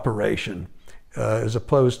operation, as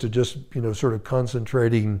opposed to just, sort of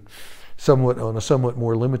concentrating on a somewhat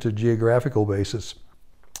more limited geographical basis.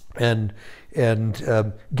 and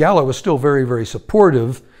Gallo was still very, very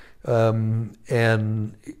supportive. And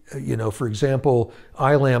for example,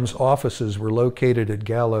 Allingham's offices were located at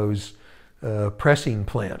Gallo's pressing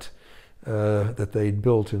plant that they'd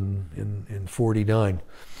built in 49.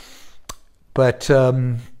 But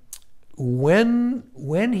when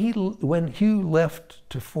Hugh left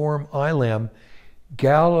to form Allingham,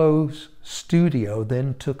 Gallo's studio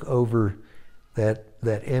then took over that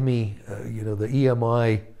EMI, the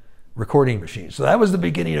EMI recording machine. So that was the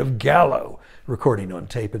beginning of Gallo recording on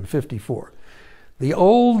tape in 54. The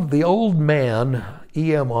old man,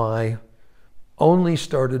 EMI, only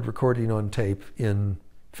started recording on tape in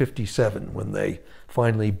 57 when they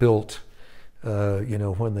finally built, Music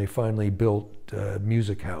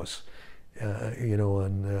House,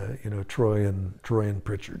 on Troy and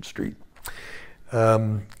Pritchard Street.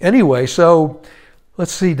 Anyway, so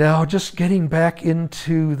let's see now, just getting back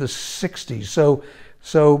into the 60s.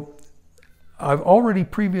 So I've already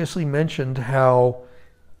previously mentioned how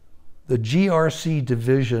the GRC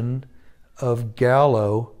division of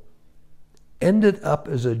Gallo ended up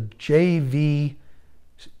as a JV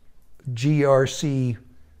GRC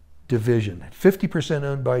division, 50%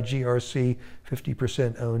 owned by GRC,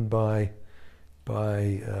 50% owned by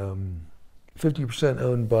 50%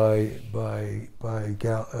 owned by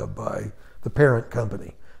the parent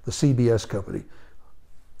company, the CBS company,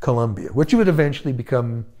 Columbia, which would eventually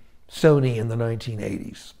become Sony in the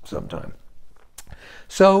 1980s sometime.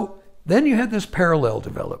 So then you had this parallel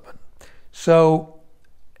development. So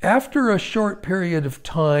after a short period of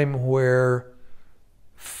time where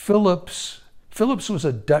Philips was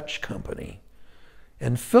a Dutch company,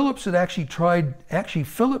 and Philips had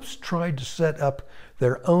Philips tried to set up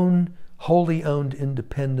their own wholly owned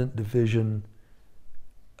independent division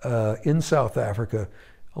in South Africa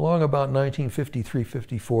along about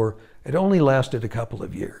 1953-54. It only lasted a couple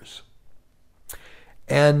of years.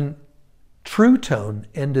 And True Tone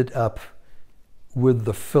ended up with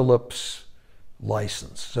the Philips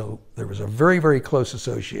license. So there was a very, very close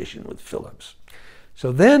association with Philips.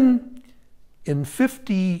 So then in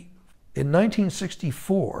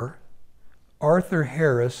 1964, Arthur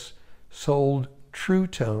Harris sold True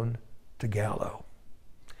Tone to Gallo.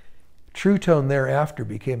 True Tone thereafter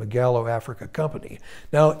became a Gallo Africa company.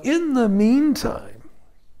 Now, in the meantime,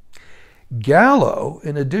 Gallo,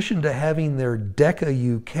 in addition to having their Decca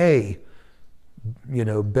UK,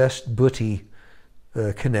 Best Booty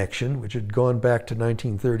connection, which had gone back to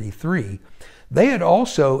 1933, they had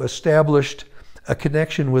also established a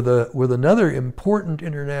connection with another important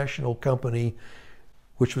international company,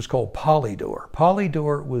 which was called Polydor.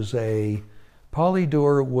 Polydor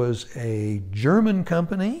was a German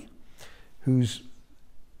company whose,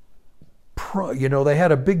 they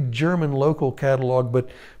had a big German local catalog, but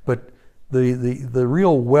the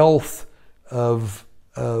real wealth of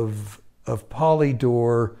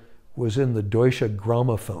Polydor was in the Deutsche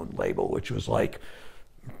Grammophon label, which was like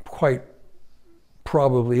quite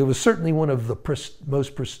probably, it was certainly one of the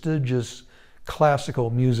most prestigious classical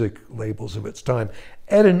music labels of its time,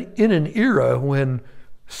 in an era when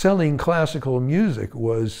selling classical music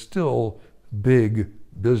was still big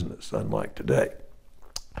business, unlike today.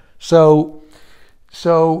 So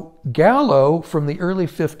Gallo, from the early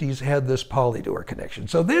 50s, had this Polydor connection.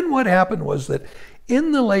 So then what happened was that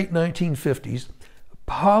in the late 1950s,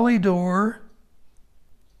 Polydor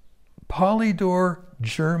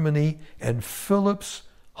Germany and Philips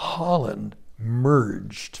Holland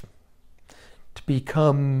merged to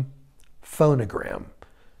become Phonogram.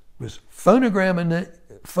 It was Phonogram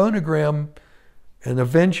and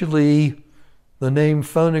eventually the name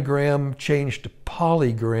Phonogram changed to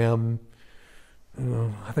Polygram,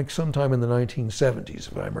 I think sometime in the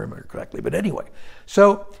 1970s, if I remember correctly. But anyway,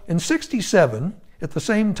 so in 67, at the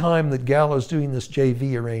same time that Gallo's doing this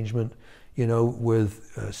JV arrangement,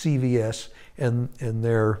 with CVS and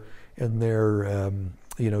their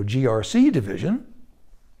GRC division,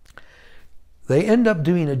 they end up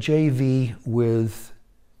doing a JV with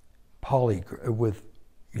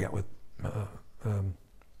Phonogram.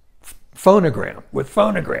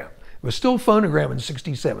 It was still Phonogram in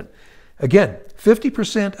 67. Again,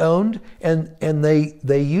 50% owned, and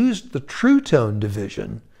they used the True Tone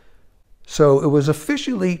division. So it was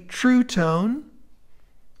officially True Tone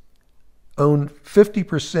owned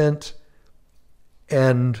 50%,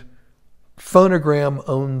 and Phonogram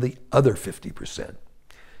owned the other 50%.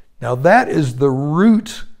 Now that is the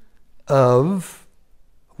root of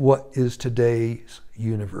what is today's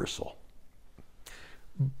Universal.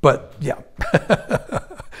 But yeah,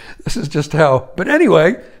 this is just how. But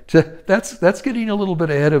anyway, that's getting a little bit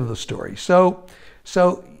ahead of the story. So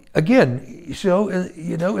again, so,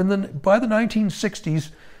 you know, and then by the 1960s,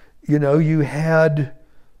 you know, you had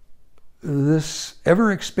this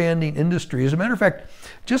ever expanding industry. As a matter of fact,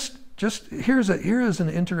 just here is an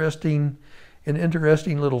interesting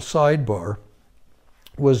little sidebar,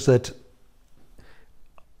 was that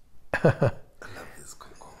I love this.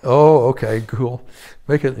 oh, okay, cool.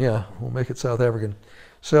 Make it, yeah, we'll make it South African.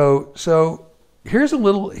 So here's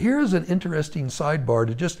an interesting sidebar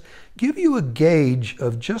to just give you a gauge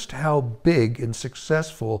of just how big and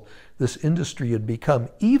successful this industry had become,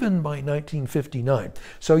 even by 1959.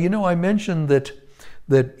 So, you know, I mentioned that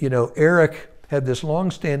you know, Eric had this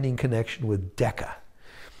long-standing connection with Decca,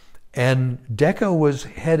 and Decca was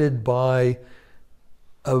headed by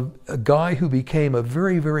a guy who became a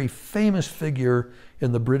very, very famous figure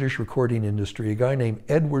in the British recording industry, a guy named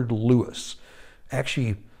Edward Lewis,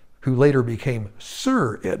 actually, who later became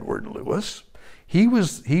Sir Edward Lewis. He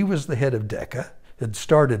was the head of Decca, had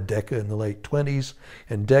started Decca in the late 20s,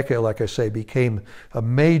 and Decca, like I say, became a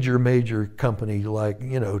major company, like,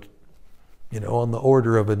 you know, on the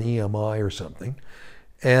order of an EMI or something.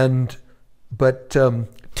 But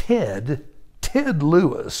Ted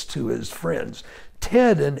Lewis, to his friends,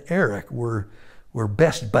 Ted and Eric were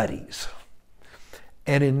best buddies.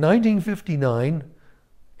 And in 1959,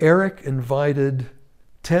 Eric invited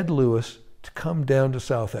Ted Lewis to come down to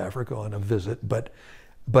South Africa on a visit, but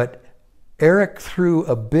Eric threw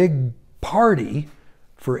a big party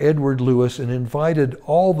for Edward Lewis and invited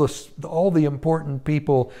all the important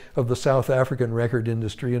people of the South African record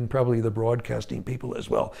industry, and probably the broadcasting people as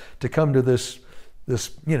well, to come to this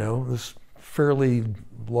you know, this fairly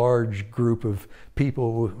large group of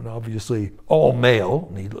people, and obviously all male,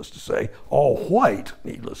 needless to say, all white,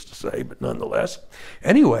 needless to say, but nonetheless.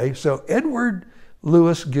 Anyway, so Edward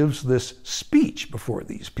Lewis gives this speech before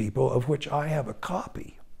these people, of which I have a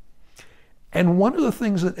copy. And one of the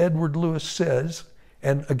things that Edward Lewis says,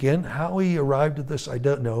 and again, how he arrived at this, I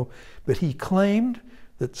don't know, but he claimed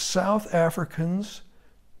that South Africans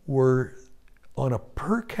were, on a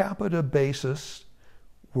per capita basis,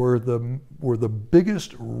 were the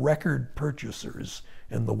biggest record purchasers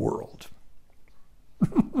in the world.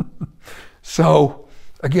 So,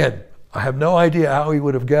 again, I have no idea how he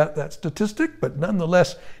would have got that statistic, but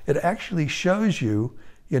nonetheless, it actually shows you,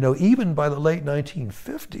 you know, even by the late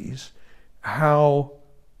 1950s, how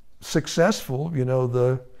successful, you know,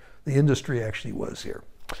 the industry actually was here.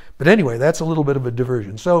 But anyway, that's a little bit of a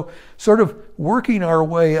diversion. So, sort of working our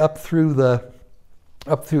way up through,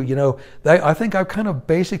 you know, I think I've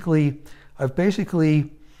basically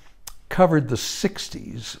covered the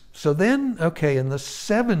 60s. So then, okay, in the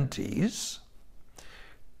 70s,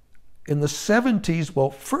 well,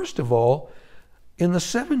 first of all, in the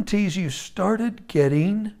 70s, you started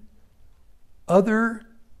getting other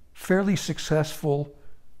fairly successful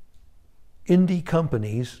indie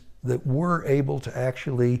companies that were able to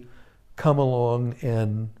actually come along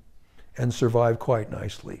and survive quite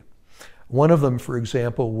nicely. One of them, for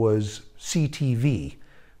example, was CTV,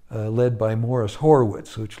 led by Morris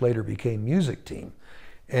Horowitz, which later became Music Team.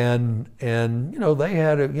 And you know, they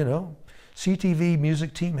had a, you know, CTV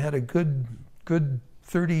Music Team had a good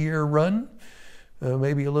 30-year run,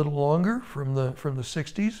 maybe a little longer, from the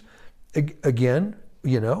 60s. Again,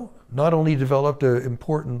 you know, not only developed an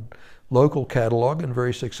important local catalog and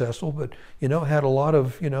very successful, but, you know, had a lot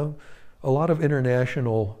of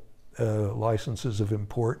international licenses of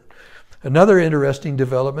import. Another interesting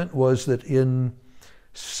development was that in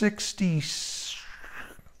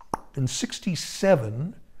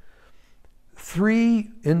 67,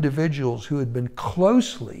 three individuals who had been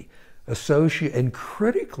closely associated and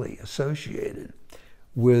critically associated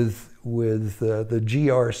with the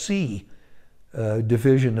GRC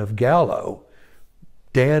division of Gallo,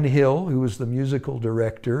 Dan Hill, who was the musical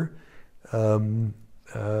director,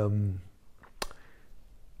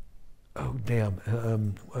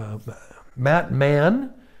 Matt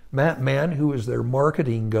Mann, who was their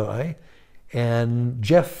marketing guy, and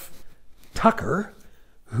Jeff Tucker,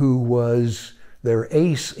 who was their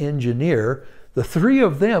ace engineer. The three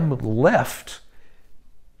of them left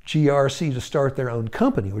GRC to start their own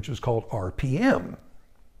company, which was called RPM.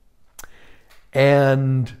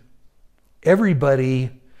 And everybody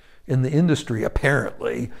in the industry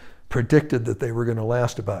apparently predicted that they were going to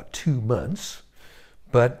last about 2 months.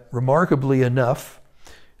 But remarkably enough,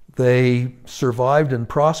 they survived and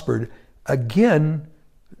prospered, again,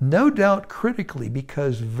 no doubt critically,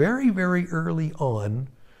 because very, very early on,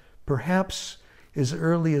 perhaps as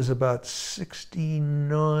early as about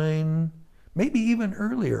 69, maybe even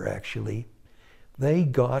earlier actually, they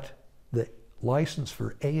got the license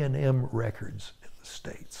for A&M Records in the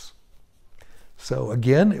States. So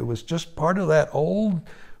again, it was just part of that old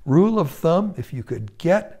rule of thumb. If you could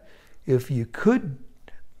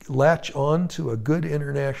latch on to a good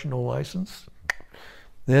international license,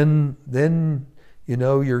 then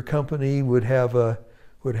your company would have a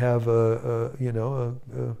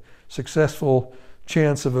successful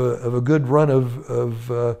chance of a good run of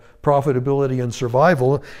profitability and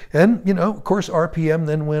survival. And of course, RPM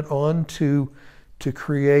then went on to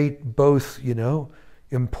create both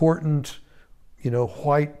important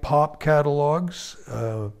white pop catalogs,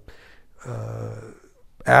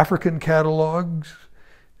 African catalogs,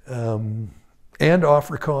 and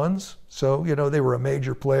Afrikaans. So they were a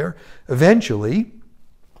major player. Eventually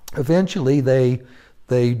they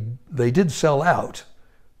did sell out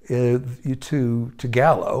to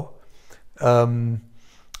Gallo.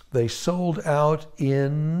 They sold out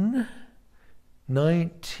in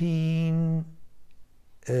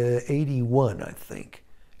 1981, I think,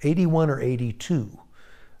 81 or 82,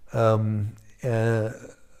 and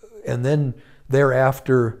then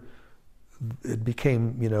thereafter it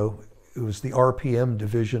became it was the RPM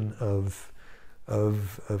division of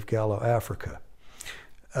Gallo Africa.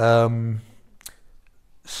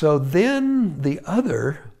 So then the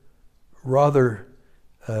other rather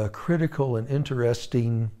critical and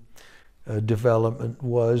interesting development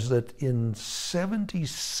was that in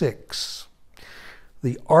 '76,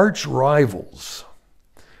 the arch rivals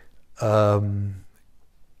of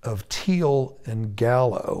Teal and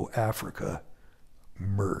Gallo Africa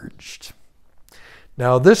merged.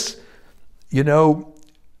 Now this, Gallo,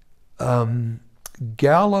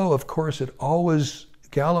 of course,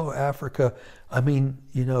 Gallo Africa,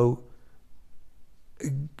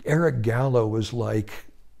 Eric Gallo was like,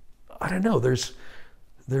 I don't know, there's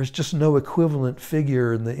just no equivalent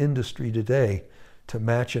figure in the industry today to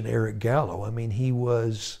match an Eric Gallo. He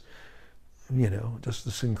was, just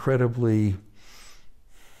this incredibly,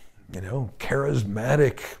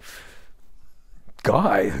 charismatic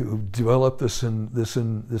guy who developed this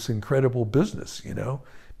incredible business.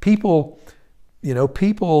 People,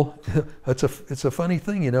 it's a funny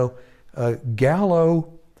thing.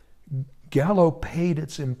 Gallo paid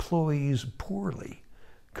its employees poorly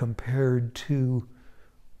compared to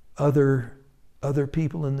other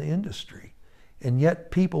people in the industry, and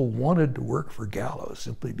yet people wanted to work for Gallo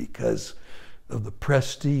simply because of the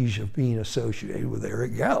prestige of being associated with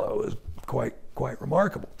Eric Gallo. Is quite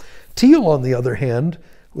remarkable. Teal, on the other hand,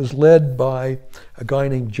 was led by a guy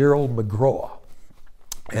named Gerald McGraw,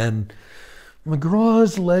 and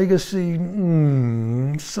McGraw's legacy,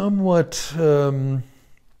 somewhat.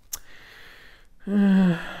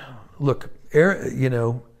 Look,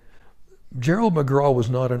 Gerald McGraw was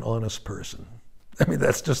not an honest person.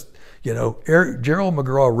 That's just, Gerald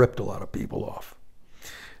McGraw ripped a lot of people off.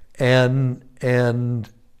 And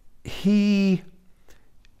he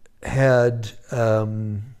had,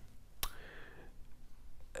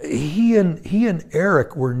 he and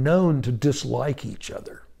Eric were known to dislike each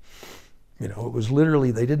other. It was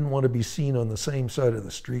literally, they didn't want to be seen on the same side of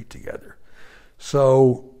the street together.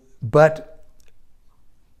 So, but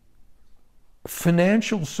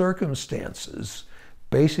financial circumstances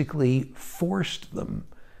basically forced them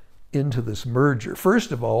into this merger.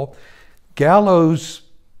 First of all, Gallo's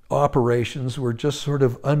operations were just sort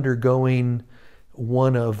of undergoing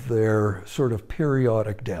one of their sort of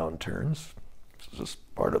periodic downturns. This is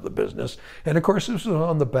just part of the business. And of course, this was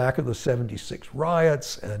on the back of the '76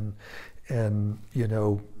 riots, and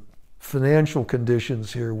financial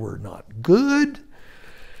conditions here were not good.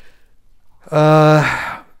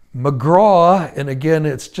 McGraw, and again,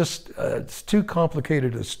 it's too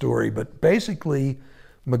complicated a story, but basically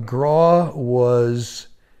McGraw was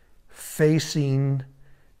facing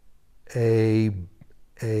a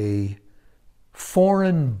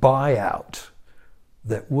foreign buyout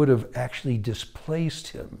that would have actually displaced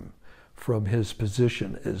him from his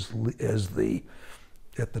position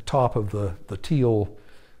at the top of the Teal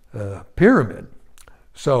pyramid.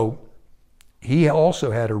 So he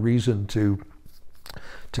also had a reason to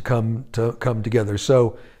come together.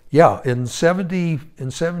 So yeah, in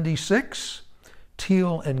 '76,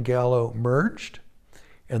 Teal and Gallo merged,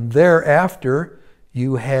 and thereafter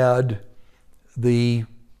you had the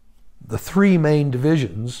three main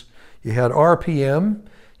divisions. You had RPM,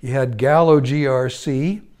 you had Gallo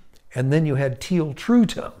GRC, and then you had Teal True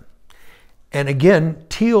Tone. And again,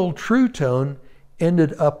 Teal True Tone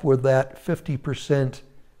ended up with that 50%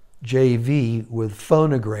 JV with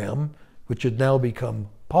Phonogram, which had now become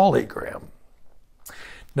Polygram.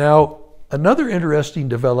 Now, another interesting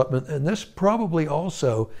development, and this probably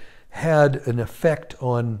also had an effect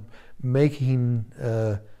on making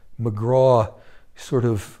McGraw sort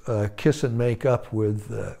of kiss and make up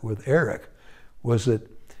with Eric was that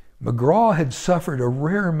McGraw had suffered a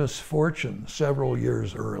rare misfortune several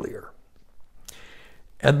years earlier.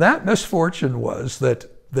 And that misfortune was that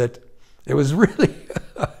it was really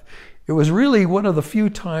it was really one of the few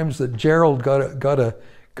times that Gerald got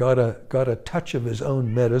a touch of his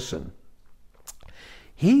own medicine.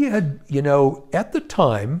 He had, you know, at the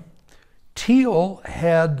time, Teal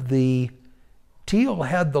had the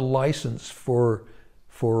license for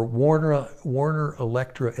Warner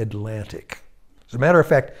Electra Atlantic. As a matter of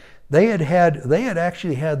fact, they had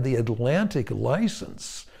actually had the Atlantic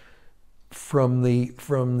license from the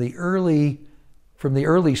early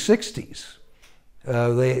 60s.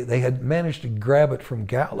 They had managed to grab it from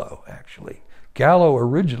Gallo, actually. Gallo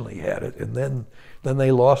originally had it, and then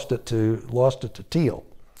they lost it to Teal.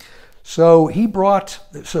 So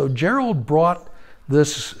Gerald brought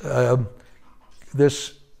this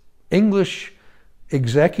English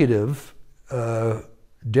executive,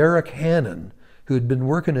 Derek Hannon, who had been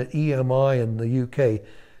working at EMI in the UK.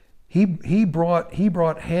 He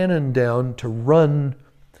brought Hannon down to run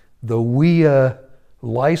the WIA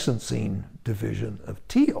licensing division of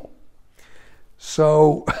Teal.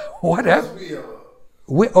 So what happened?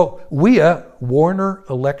 WIA, Warner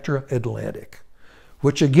Electra Atlantic,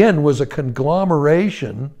 which again was a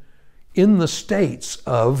conglomeration in the States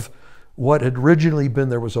of what had originally been.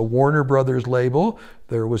 There was a Warner Brothers label,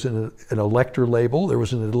 there was an Electra label, there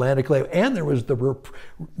was an Atlantic label, and there was the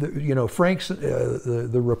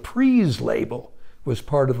Reprise label was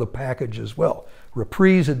part of the package as well.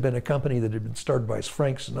 Reprise had been a company that had been started by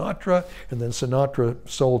Frank Sinatra, and then Sinatra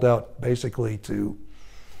sold out basically to,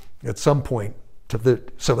 at some point, to the,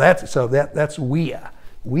 so that's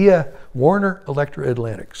WIA, Warner Electra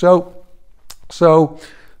Atlantic. So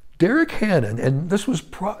Derek Hannon, and this was,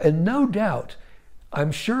 and no doubt,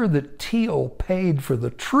 I'm sure that Teal paid for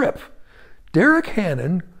the trip. Derek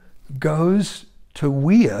Hannon goes to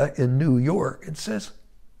WIA in New York and says,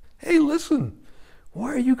 "Hey, listen,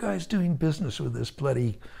 why are you guys doing business with this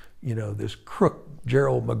bloody, this crook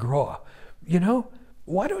Gerald McGraw?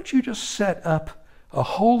 Why don't you just set up a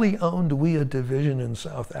wholly owned WIA division in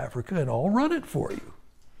South Africa and I'll run it for you?"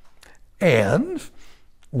 And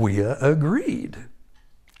WIA agreed.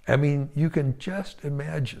 I mean, you can just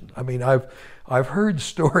imagine. I mean, I've heard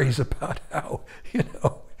stories about how,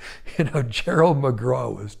 Gerald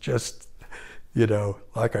McGraw was just,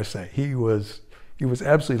 like I say, he was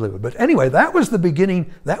absolutely livid. But anyway, that was the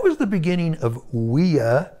beginning of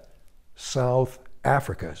WIA South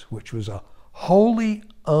Africa, which was a wholly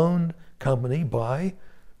owned company by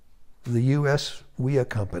the U.S. WIA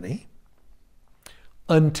company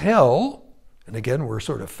until, and again, we're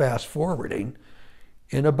sort of fast forwarding,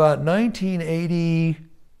 in about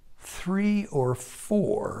 1983 or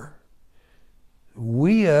 4,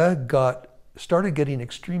 WIA started getting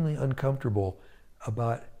extremely uncomfortable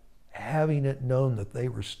about having it known that they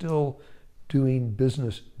were still doing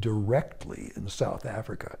business directly in South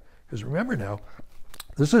Africa. Because remember now,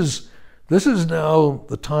 this is now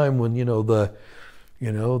the time when the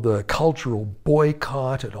cultural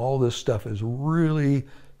boycott and all this stuff is really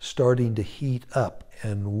starting to heat up,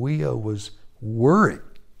 and WIA was worried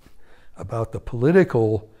about the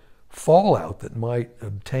political fallout that might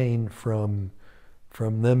obtain from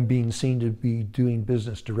them being seen to be doing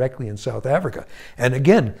business directly in South Africa. And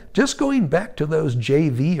again, just going back to those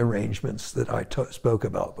JV arrangements that I spoke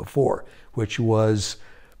about before, which was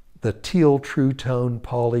the Teal True Tone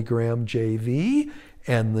Polygram JV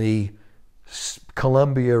and the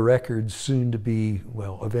Columbia Records soon to be,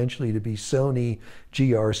 eventually to be Sony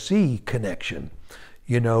GRC connection.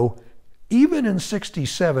 Even in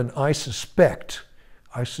 '67, I suspect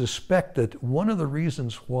that one of the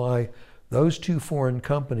reasons why those two foreign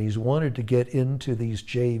companies wanted to get into these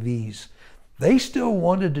JVs, they still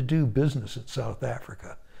wanted to do business in South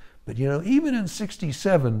Africa. But even in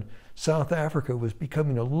 '67, South Africa was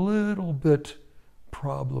becoming a little bit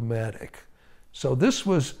problematic. So this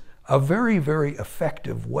was a very, very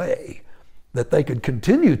effective way that they could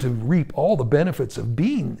continue to reap all the benefits of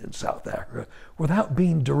being in South Africa without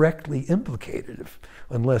being directly implicated,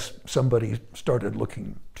 unless somebody started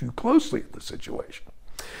looking too closely at the situation.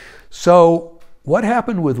 So what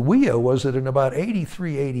happened with WIA was that in about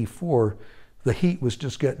 83, 84, the heat was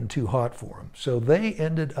just getting too hot for them. So they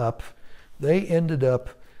ended up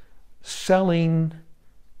selling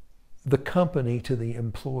the company to the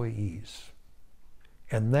employees.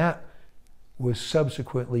 And that was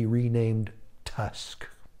subsequently renamed Tusk.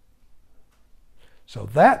 So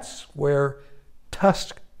that's where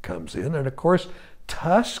Tusk comes in. And of course,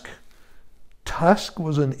 Tusk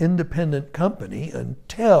was an independent company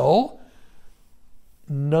until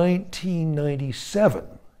 1997.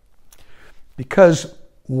 Because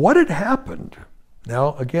what had happened,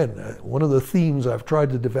 now again, one of the themes I've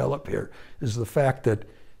tried to develop here is the fact that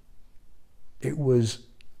it was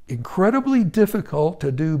incredibly difficult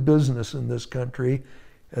to do business in this country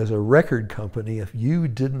as a record company if you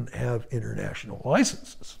didn't have international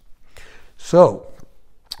licenses. So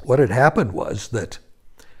what had happened was that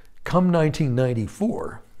come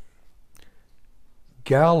 1994,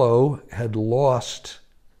 Gallo lost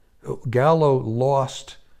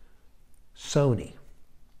Sony.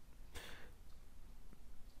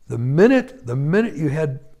 The minute you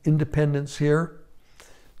had independence here,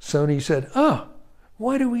 Sony said,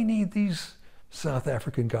 why do we need these South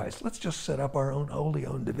African guys? Let's just set up our own wholly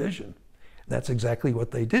owned division. And that's exactly what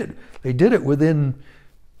they did. They did it within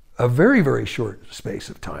a very, very short space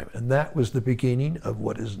of time. And that was the beginning of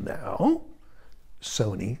what is now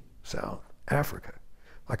Sony South Africa.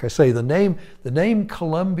 Like I say, the name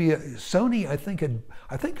Columbia, Sony, I think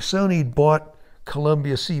Sony bought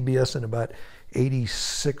Columbia CBS in about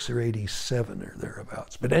 86 or 87 or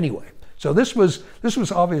thereabouts. But anyway, so this was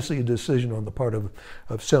obviously a decision on the part of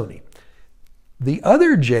Sony. The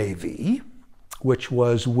other JV, which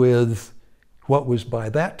was with what was by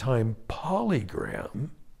that time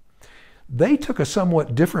Polygram, they took a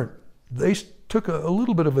somewhat different, they took a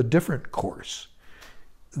little bit of a different course.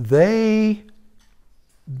 They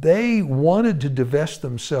wanted to divest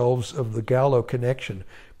themselves of the Gallo connection,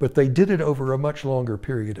 but they did it over a much longer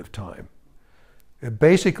period of time.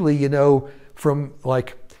 Basically, you know, from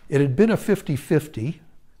like, it had been a 50-50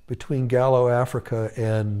 between Gallo Africa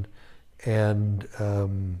and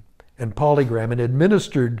Polygram, and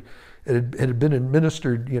it had been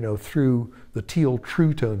administered, you know, through the Teal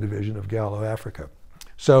True Tone division of Gallo Africa.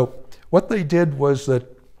 So what they did was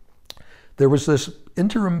that there was this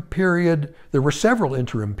interim period. There were several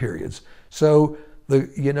interim periods. So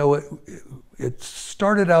it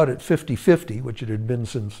started out at 50-50, which it had been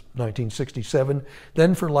since 1967.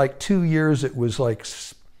 Then for like 2 years, it was like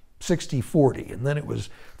 60-40, and then it was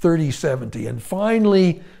 30-70. And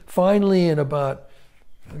finally in about,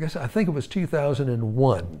 I think it was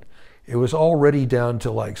 2001, it was already down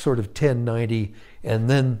to like sort of 10-90, and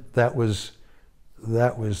then that was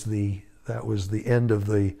the end of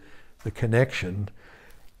the connection.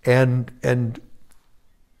 And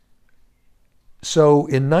so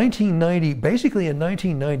in 1990, basically in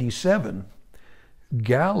 1997,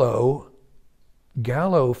 Gallo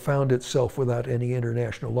found itself without any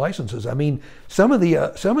international licenses. I mean, some of the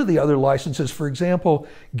other licenses, for example,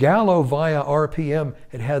 Gallo via RPM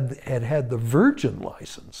had the Virgin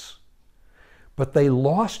license, but they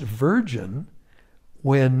lost Virgin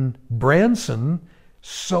when Branson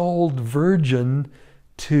sold Virgin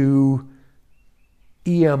to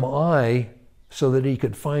EMI so that he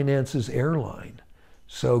could finance his airline.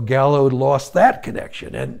 So Gallo had lost that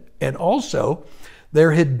connection. And also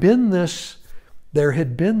there had been this,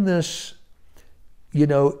 you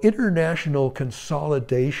know, international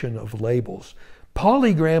consolidation of labels.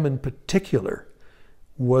 Polygram in particular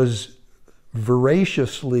was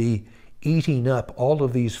voraciously eating up all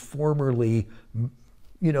of these formerly,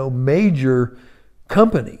 you know, major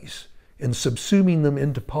companies and subsuming them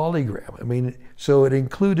into Polygram. I mean, so it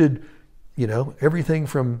included, you know, everything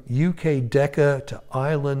from UK Decca to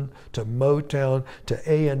Island to Motown to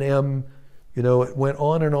A&M. You know, it went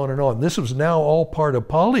on and on and on. This was now all part of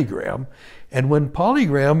Polygram. And when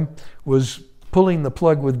Polygram was pulling the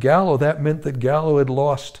plug with Gallo, that meant that Gallo had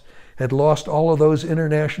lost all of those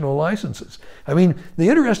international licenses. I mean, the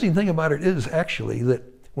interesting thing about it is actually that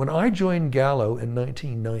when I joined Gallo in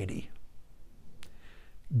 1990,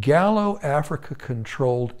 Gallo Africa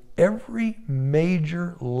controlled every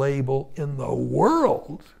major label in the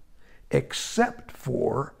world except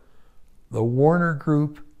for the Warner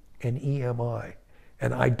Group and EMI.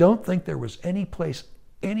 And I don't think there was any place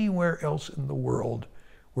anywhere else in the world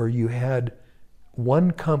where you had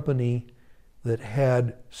one company that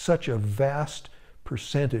had such a vast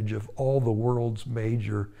percentage of all the world's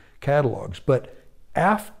major catalogs. But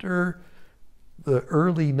after the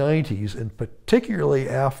early 90s, and particularly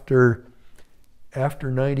after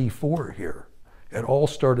 94 here, it all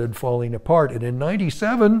started falling apart. And in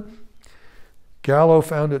 97, Gallo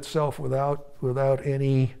found itself without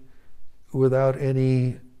any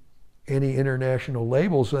international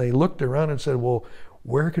labels. And they looked around and said, well,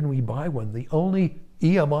 where can we buy one? The only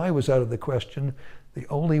EMI was out of the question. The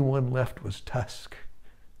only one left was Tusk.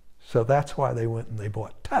 So that's why they went and they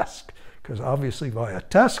bought Tusk, because obviously via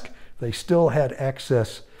Tusk, they still had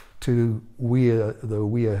access to the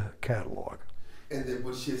WIA catalog. And then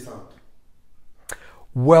what share sound?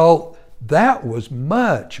 Well, that was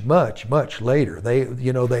much, much, much later. They,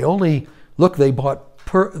 you know, they only look. They bought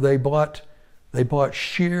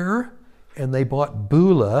Shear and they bought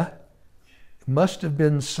Bula. Must have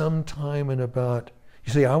been sometime in about.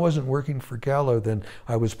 You see, I wasn't working for Gallo then.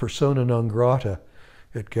 I was persona non grata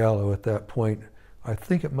at Gallo at that point. I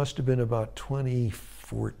think it must have been about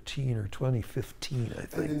 2014 or 2015. I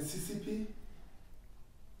think. And then CCP.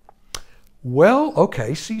 Well,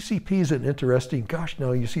 okay, CCP is an interesting, gosh,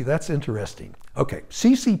 no, you see, that's interesting. Okay,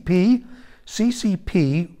 CCP,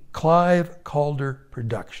 Clive Calder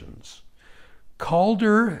Productions.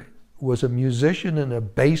 Calder was a musician and a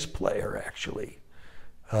bass player, actually.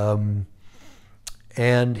 And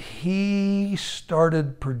he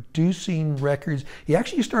started producing records. He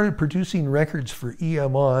actually started producing records for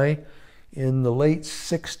EMI in the late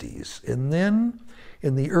 60s. And then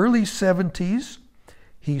in the early 70s,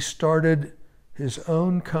 he started his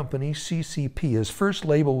own company, CCP. His first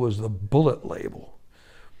label was the Bullet label,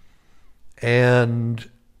 and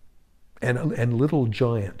Little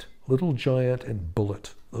Giant and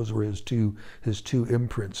Bullet. Those were his two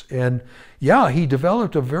imprints. And yeah, he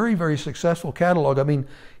developed a very, very successful catalog. I mean,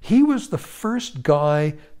 he was the first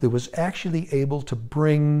guy that was actually able to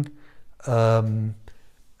bring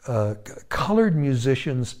colored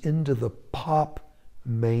musicians into the pop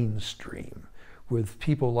mainstream. With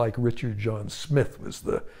people like Richard John Smith was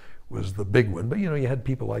the big one, but you know, you had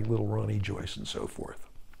people like Little Ronnie Joyce and so forth.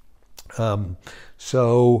 And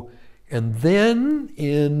then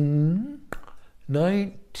in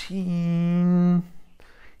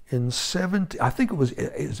 1970, I think it was,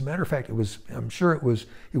 as a matter of fact, I'm sure it was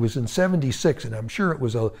in 76, and I'm sure it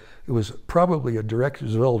was probably a direct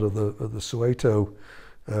result of the Soweto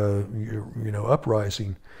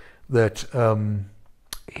uprising, that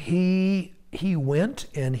he went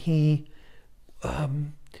and he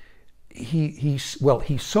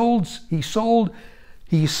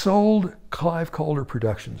sold Clive Calder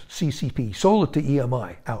Productions, CCP, sold it to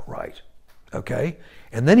EMI outright, okay?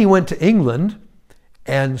 And then he went to England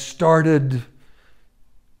and started,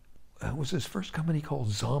 was his first company called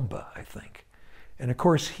Zomba, I think. And of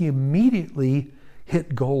course, he immediately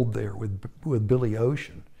hit gold there with Billy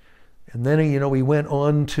Ocean. And then, you know, he went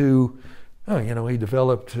on to, he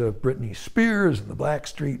developed Britney Spears and the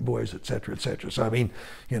Blackstreet Boys, et cetera, et cetera. So I mean,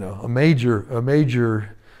 you know, a major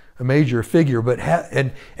figure. But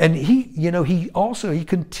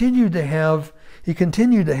he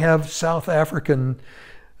continued to have South African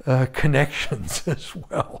connections as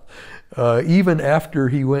well. Even after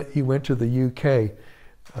he went to the UK,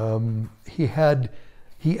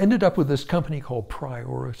 he ended up with this company called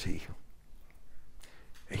Priority.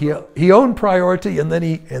 He owned Priority, and then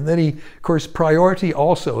he, of course, Priority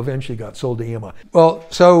also eventually got sold to EMI. Well,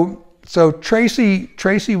 so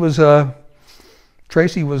Tracy was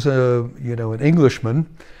an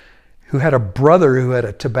Englishman who had a brother who had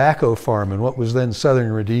a tobacco farm in what was then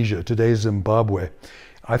Southern Rhodesia, today's Zimbabwe.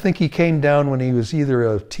 I think he came down when he was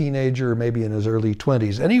either a teenager or maybe in his early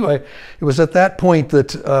 20s. Anyway, it was at that point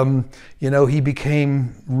that he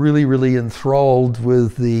became really, really enthralled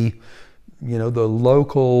with the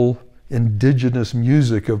local indigenous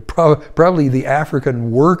music of probably the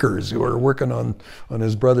African workers who were working on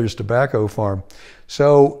his brother's tobacco farm.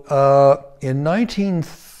 So in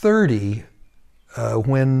 1930,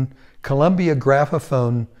 when Columbia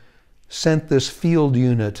Graphophone sent this field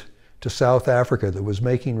unit to South Africa that was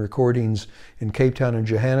making recordings in Cape Town and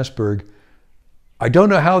Johannesburg, I don't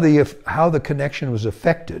know how the connection was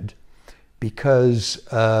affected, because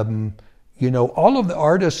all of the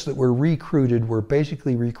artists that were recruited were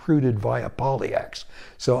basically recruited via Polyax.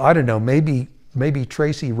 So I don't know, maybe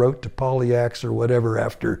Tracy wrote to Polyax or whatever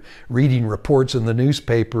after reading reports in the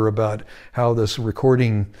newspaper about how this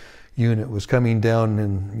recording unit was coming down,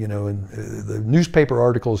 and the newspaper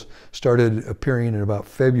articles started appearing in about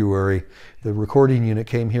February. The recording unit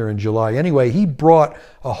came here in July. Anyway, he brought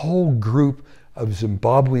a whole group of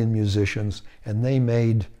Zimbabwean musicians, and they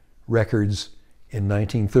made records in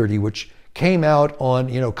 1930, which came out on,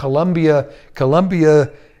 Columbia,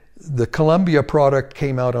 the Columbia product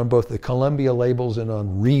came out on both the Columbia labels and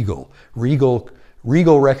on Regal.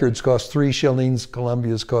 Regal records cost 3 shillings,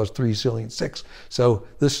 Columbia's cost 3 shillings 6. So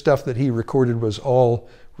this stuff that he recorded was all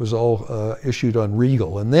issued on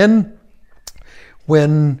Regal. And then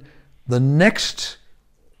when the next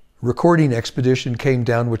recording expedition came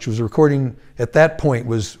down, which was recording at that point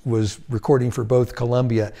was recording for both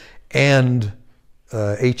Columbia and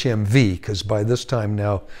HMV, because by this time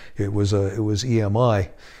now it was EMI.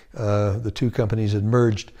 The two companies had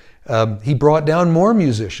merged. He brought down more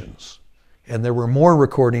musicians, and there were more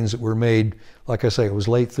recordings that were made. Like I say, it was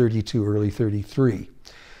late 32, early 33.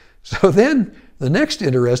 So then the next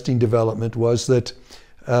interesting development was that,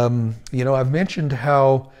 you know, I've mentioned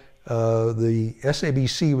how the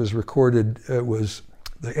SABC was recorded, the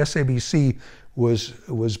SABC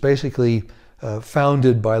was basically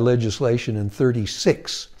founded by legislation in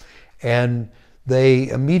 '36. And they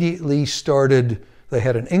immediately started, they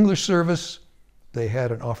had an English service, they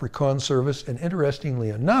had an Afrikaans service, and interestingly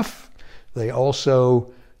enough, they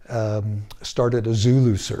also started a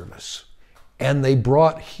Zulu service. And they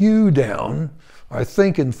brought Hugh down, I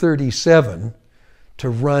think in '37, to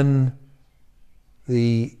run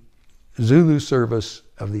the Zulu service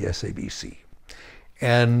of the SABC.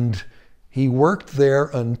 And he worked there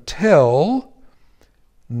until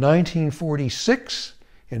 1946.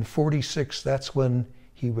 In '46, that's when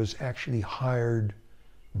he was actually hired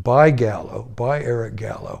by Gallo, by Eric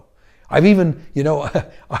Gallo. I've even, you know,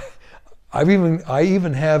 I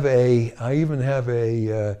even have a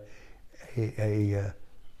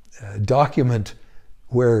document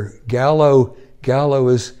where Gallo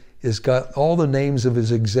is got all the names of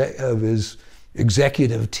his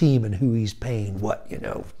executive team and who he's paying what, you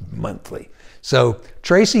know, monthly. So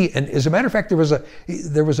Tracy, and as a matter of fact, there was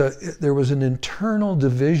an internal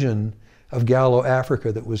division of Gallo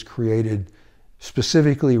Africa that was created,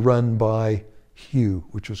 specifically run by Hugh,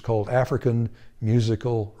 which was called African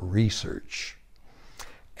Musical Research.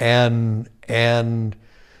 And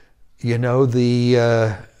you know,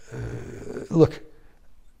 look,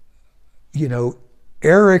 you know,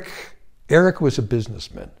 Eric was a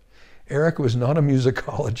businessman. Eric was not a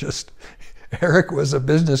musicologist. Eric was a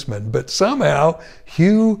businessman, but somehow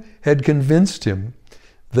Hugh had convinced him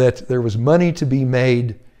that there was money to be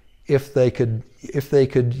made if they could,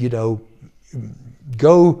 you know,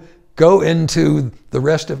 go into the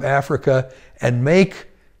rest of Africa and make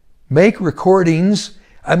recordings.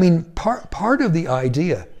 I mean, part of the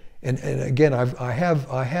idea, and again, I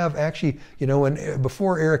have actually, you know,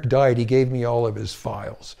 before Eric died, he gave me all of his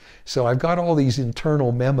files. So I've got all these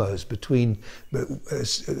internal memos between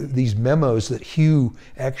these memos that Hugh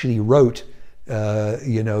actually wrote,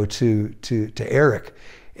 you know, to Eric,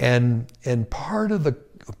 and part of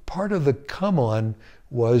the come on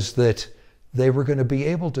was that they were going to be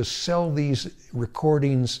able to sell these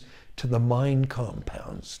recordings to the mine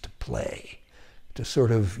compounds to play, to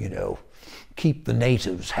sort of, you know, keep the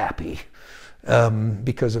natives happy.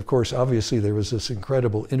 Because of course, obviously there was this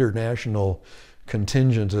incredible international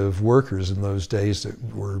contingent of workers in those days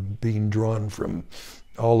that were being drawn from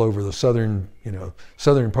all over the southern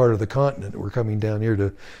part of the continent that were coming down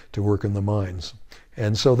here to work in the mines.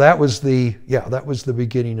 And so that was the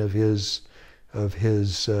beginning of his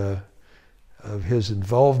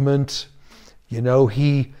involvement. You know,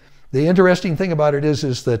 the interesting thing about it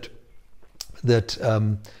is that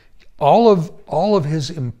all of his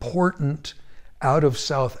important out of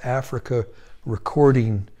South Africa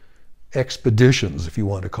recording expeditions, if you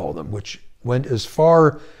want to call them, which went as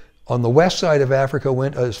far on the west side of Africa,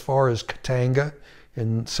 went as far as Katanga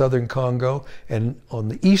in southern Congo, and on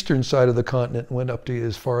the eastern side of the continent went up to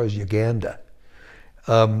as far as Uganda.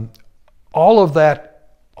 All of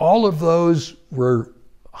those were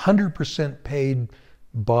 100% paid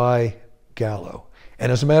by Gallo.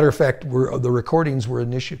 And as a matter of fact, the recordings were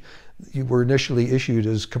initially issued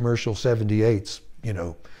as commercial 78s,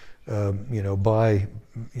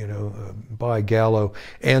 by Gallo,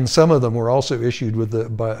 and some of them were also issued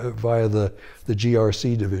via the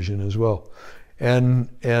GRC division as well. And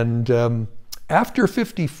after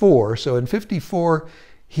 '54, so in '54,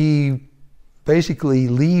 he basically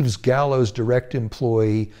leaves Gallo's direct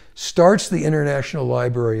employee, starts the International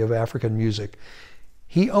Library of African Music.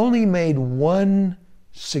 He only made one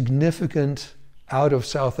significant out of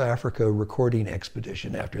South Africa recording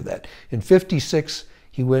expedition after that. In '56,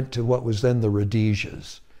 he went to what was then the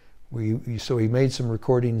Rhodesias. So he made some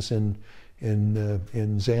recordings in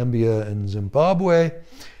Zambia and Zimbabwe,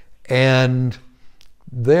 and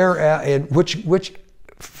which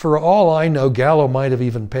for all I know, Gallo might have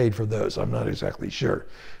even paid for those. I'm not exactly sure.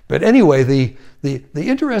 But anyway, the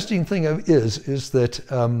interesting thing is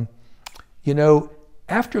that you know,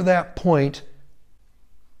 after that point,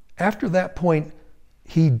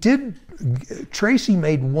 Tracy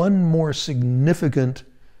made one more significant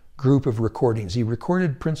group of recordings. He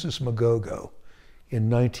recorded Princess Magogo in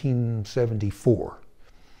 1974.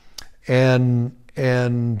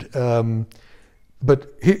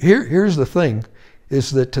 But here's the thing,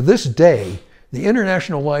 is that to this day, the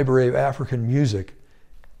International Library of African Music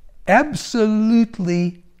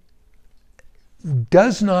absolutely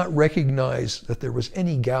does not recognize that there was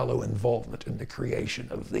any Gallo involvement in the creation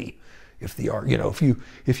of if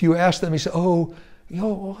you ask them, you say, oh,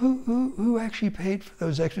 well, who actually paid for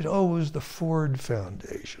those extras? Oh, it was the Ford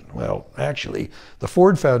Foundation. Well, actually, the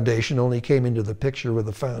Ford Foundation only came into the picture with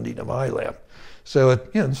the founding of ILAM. So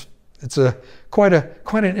it's quite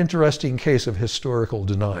an interesting case of historical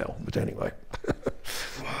denial. But anyway,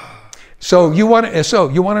 so you want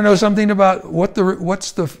to know something about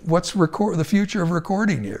what's the future of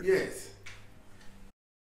recording here? Yes.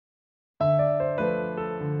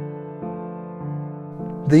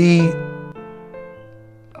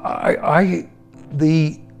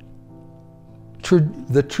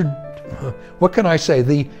 What can I say?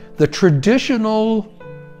 The traditional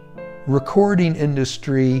recording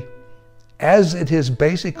industry, as it has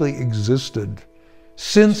basically existed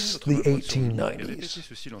since the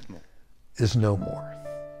 1890s, is no more.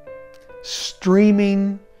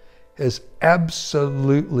 Streaming has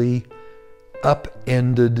absolutely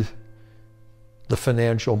upended the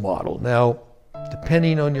financial model. Now,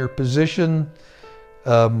 depending on your position,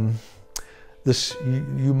 you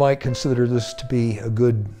might consider this to be a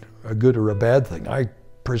good or a bad thing. I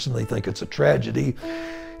personally think it's a tragedy.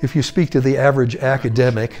 If you speak to the average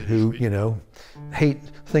academic who,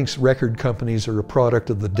 thinks record companies are a product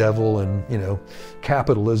of the devil and,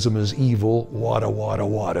 capitalism is evil, wada, wada,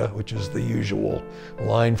 wada, which is the usual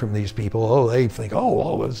line from these people. Oh, they think,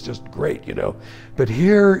 oh, it's just great, But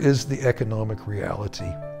here is the economic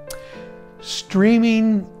reality.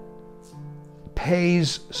 Streaming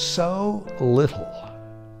pays so little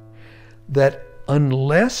that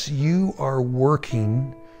unless you are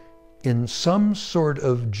working in some sort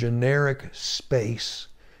of generic space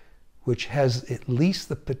which has at least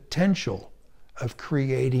the potential of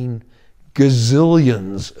creating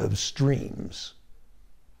gazillions of streams,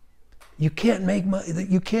 you can't make money.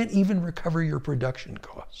 You can't even recover your production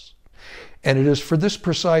costs. And it is for this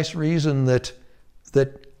precise reason that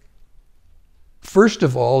first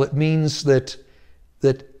of all, it means that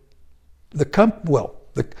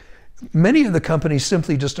many of the companies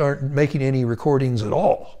simply just aren't making any recordings at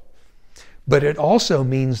all. But it also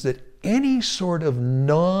means that any sort of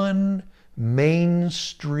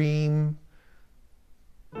non-mainstream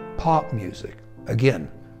pop music, again,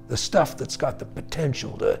 the stuff that's got the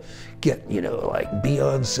potential to get, like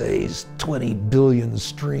Beyonce's 20 billion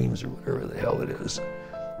streams or whatever the hell it is,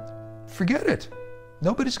 forget it.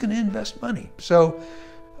 Nobody's going to invest money. So,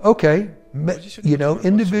 okay,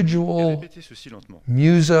 individual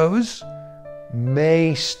musos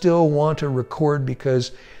may still want to record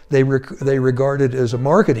because they regard it as a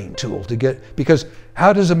marketing tool because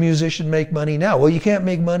how does a musician make money now? Well, you can't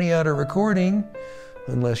make money out of recording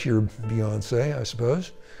unless you're Beyonce, I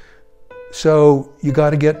suppose. So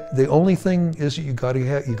the only thing is you got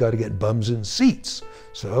to get bums in seats.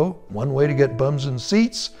 So one way to get bums in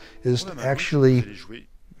seats is to actually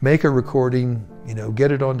make a recording,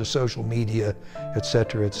 get it onto social media,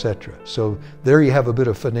 etc., etc. So there you have a bit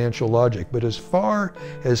of financial logic. But as far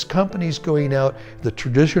as companies going out, the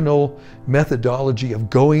traditional methodology of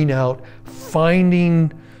going out,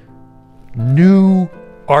 finding new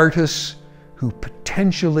artists who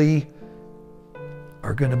potentially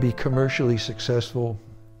are going to be commercially successful,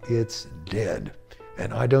 it's dead.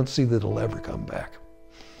 And I don't see that it'll ever come back.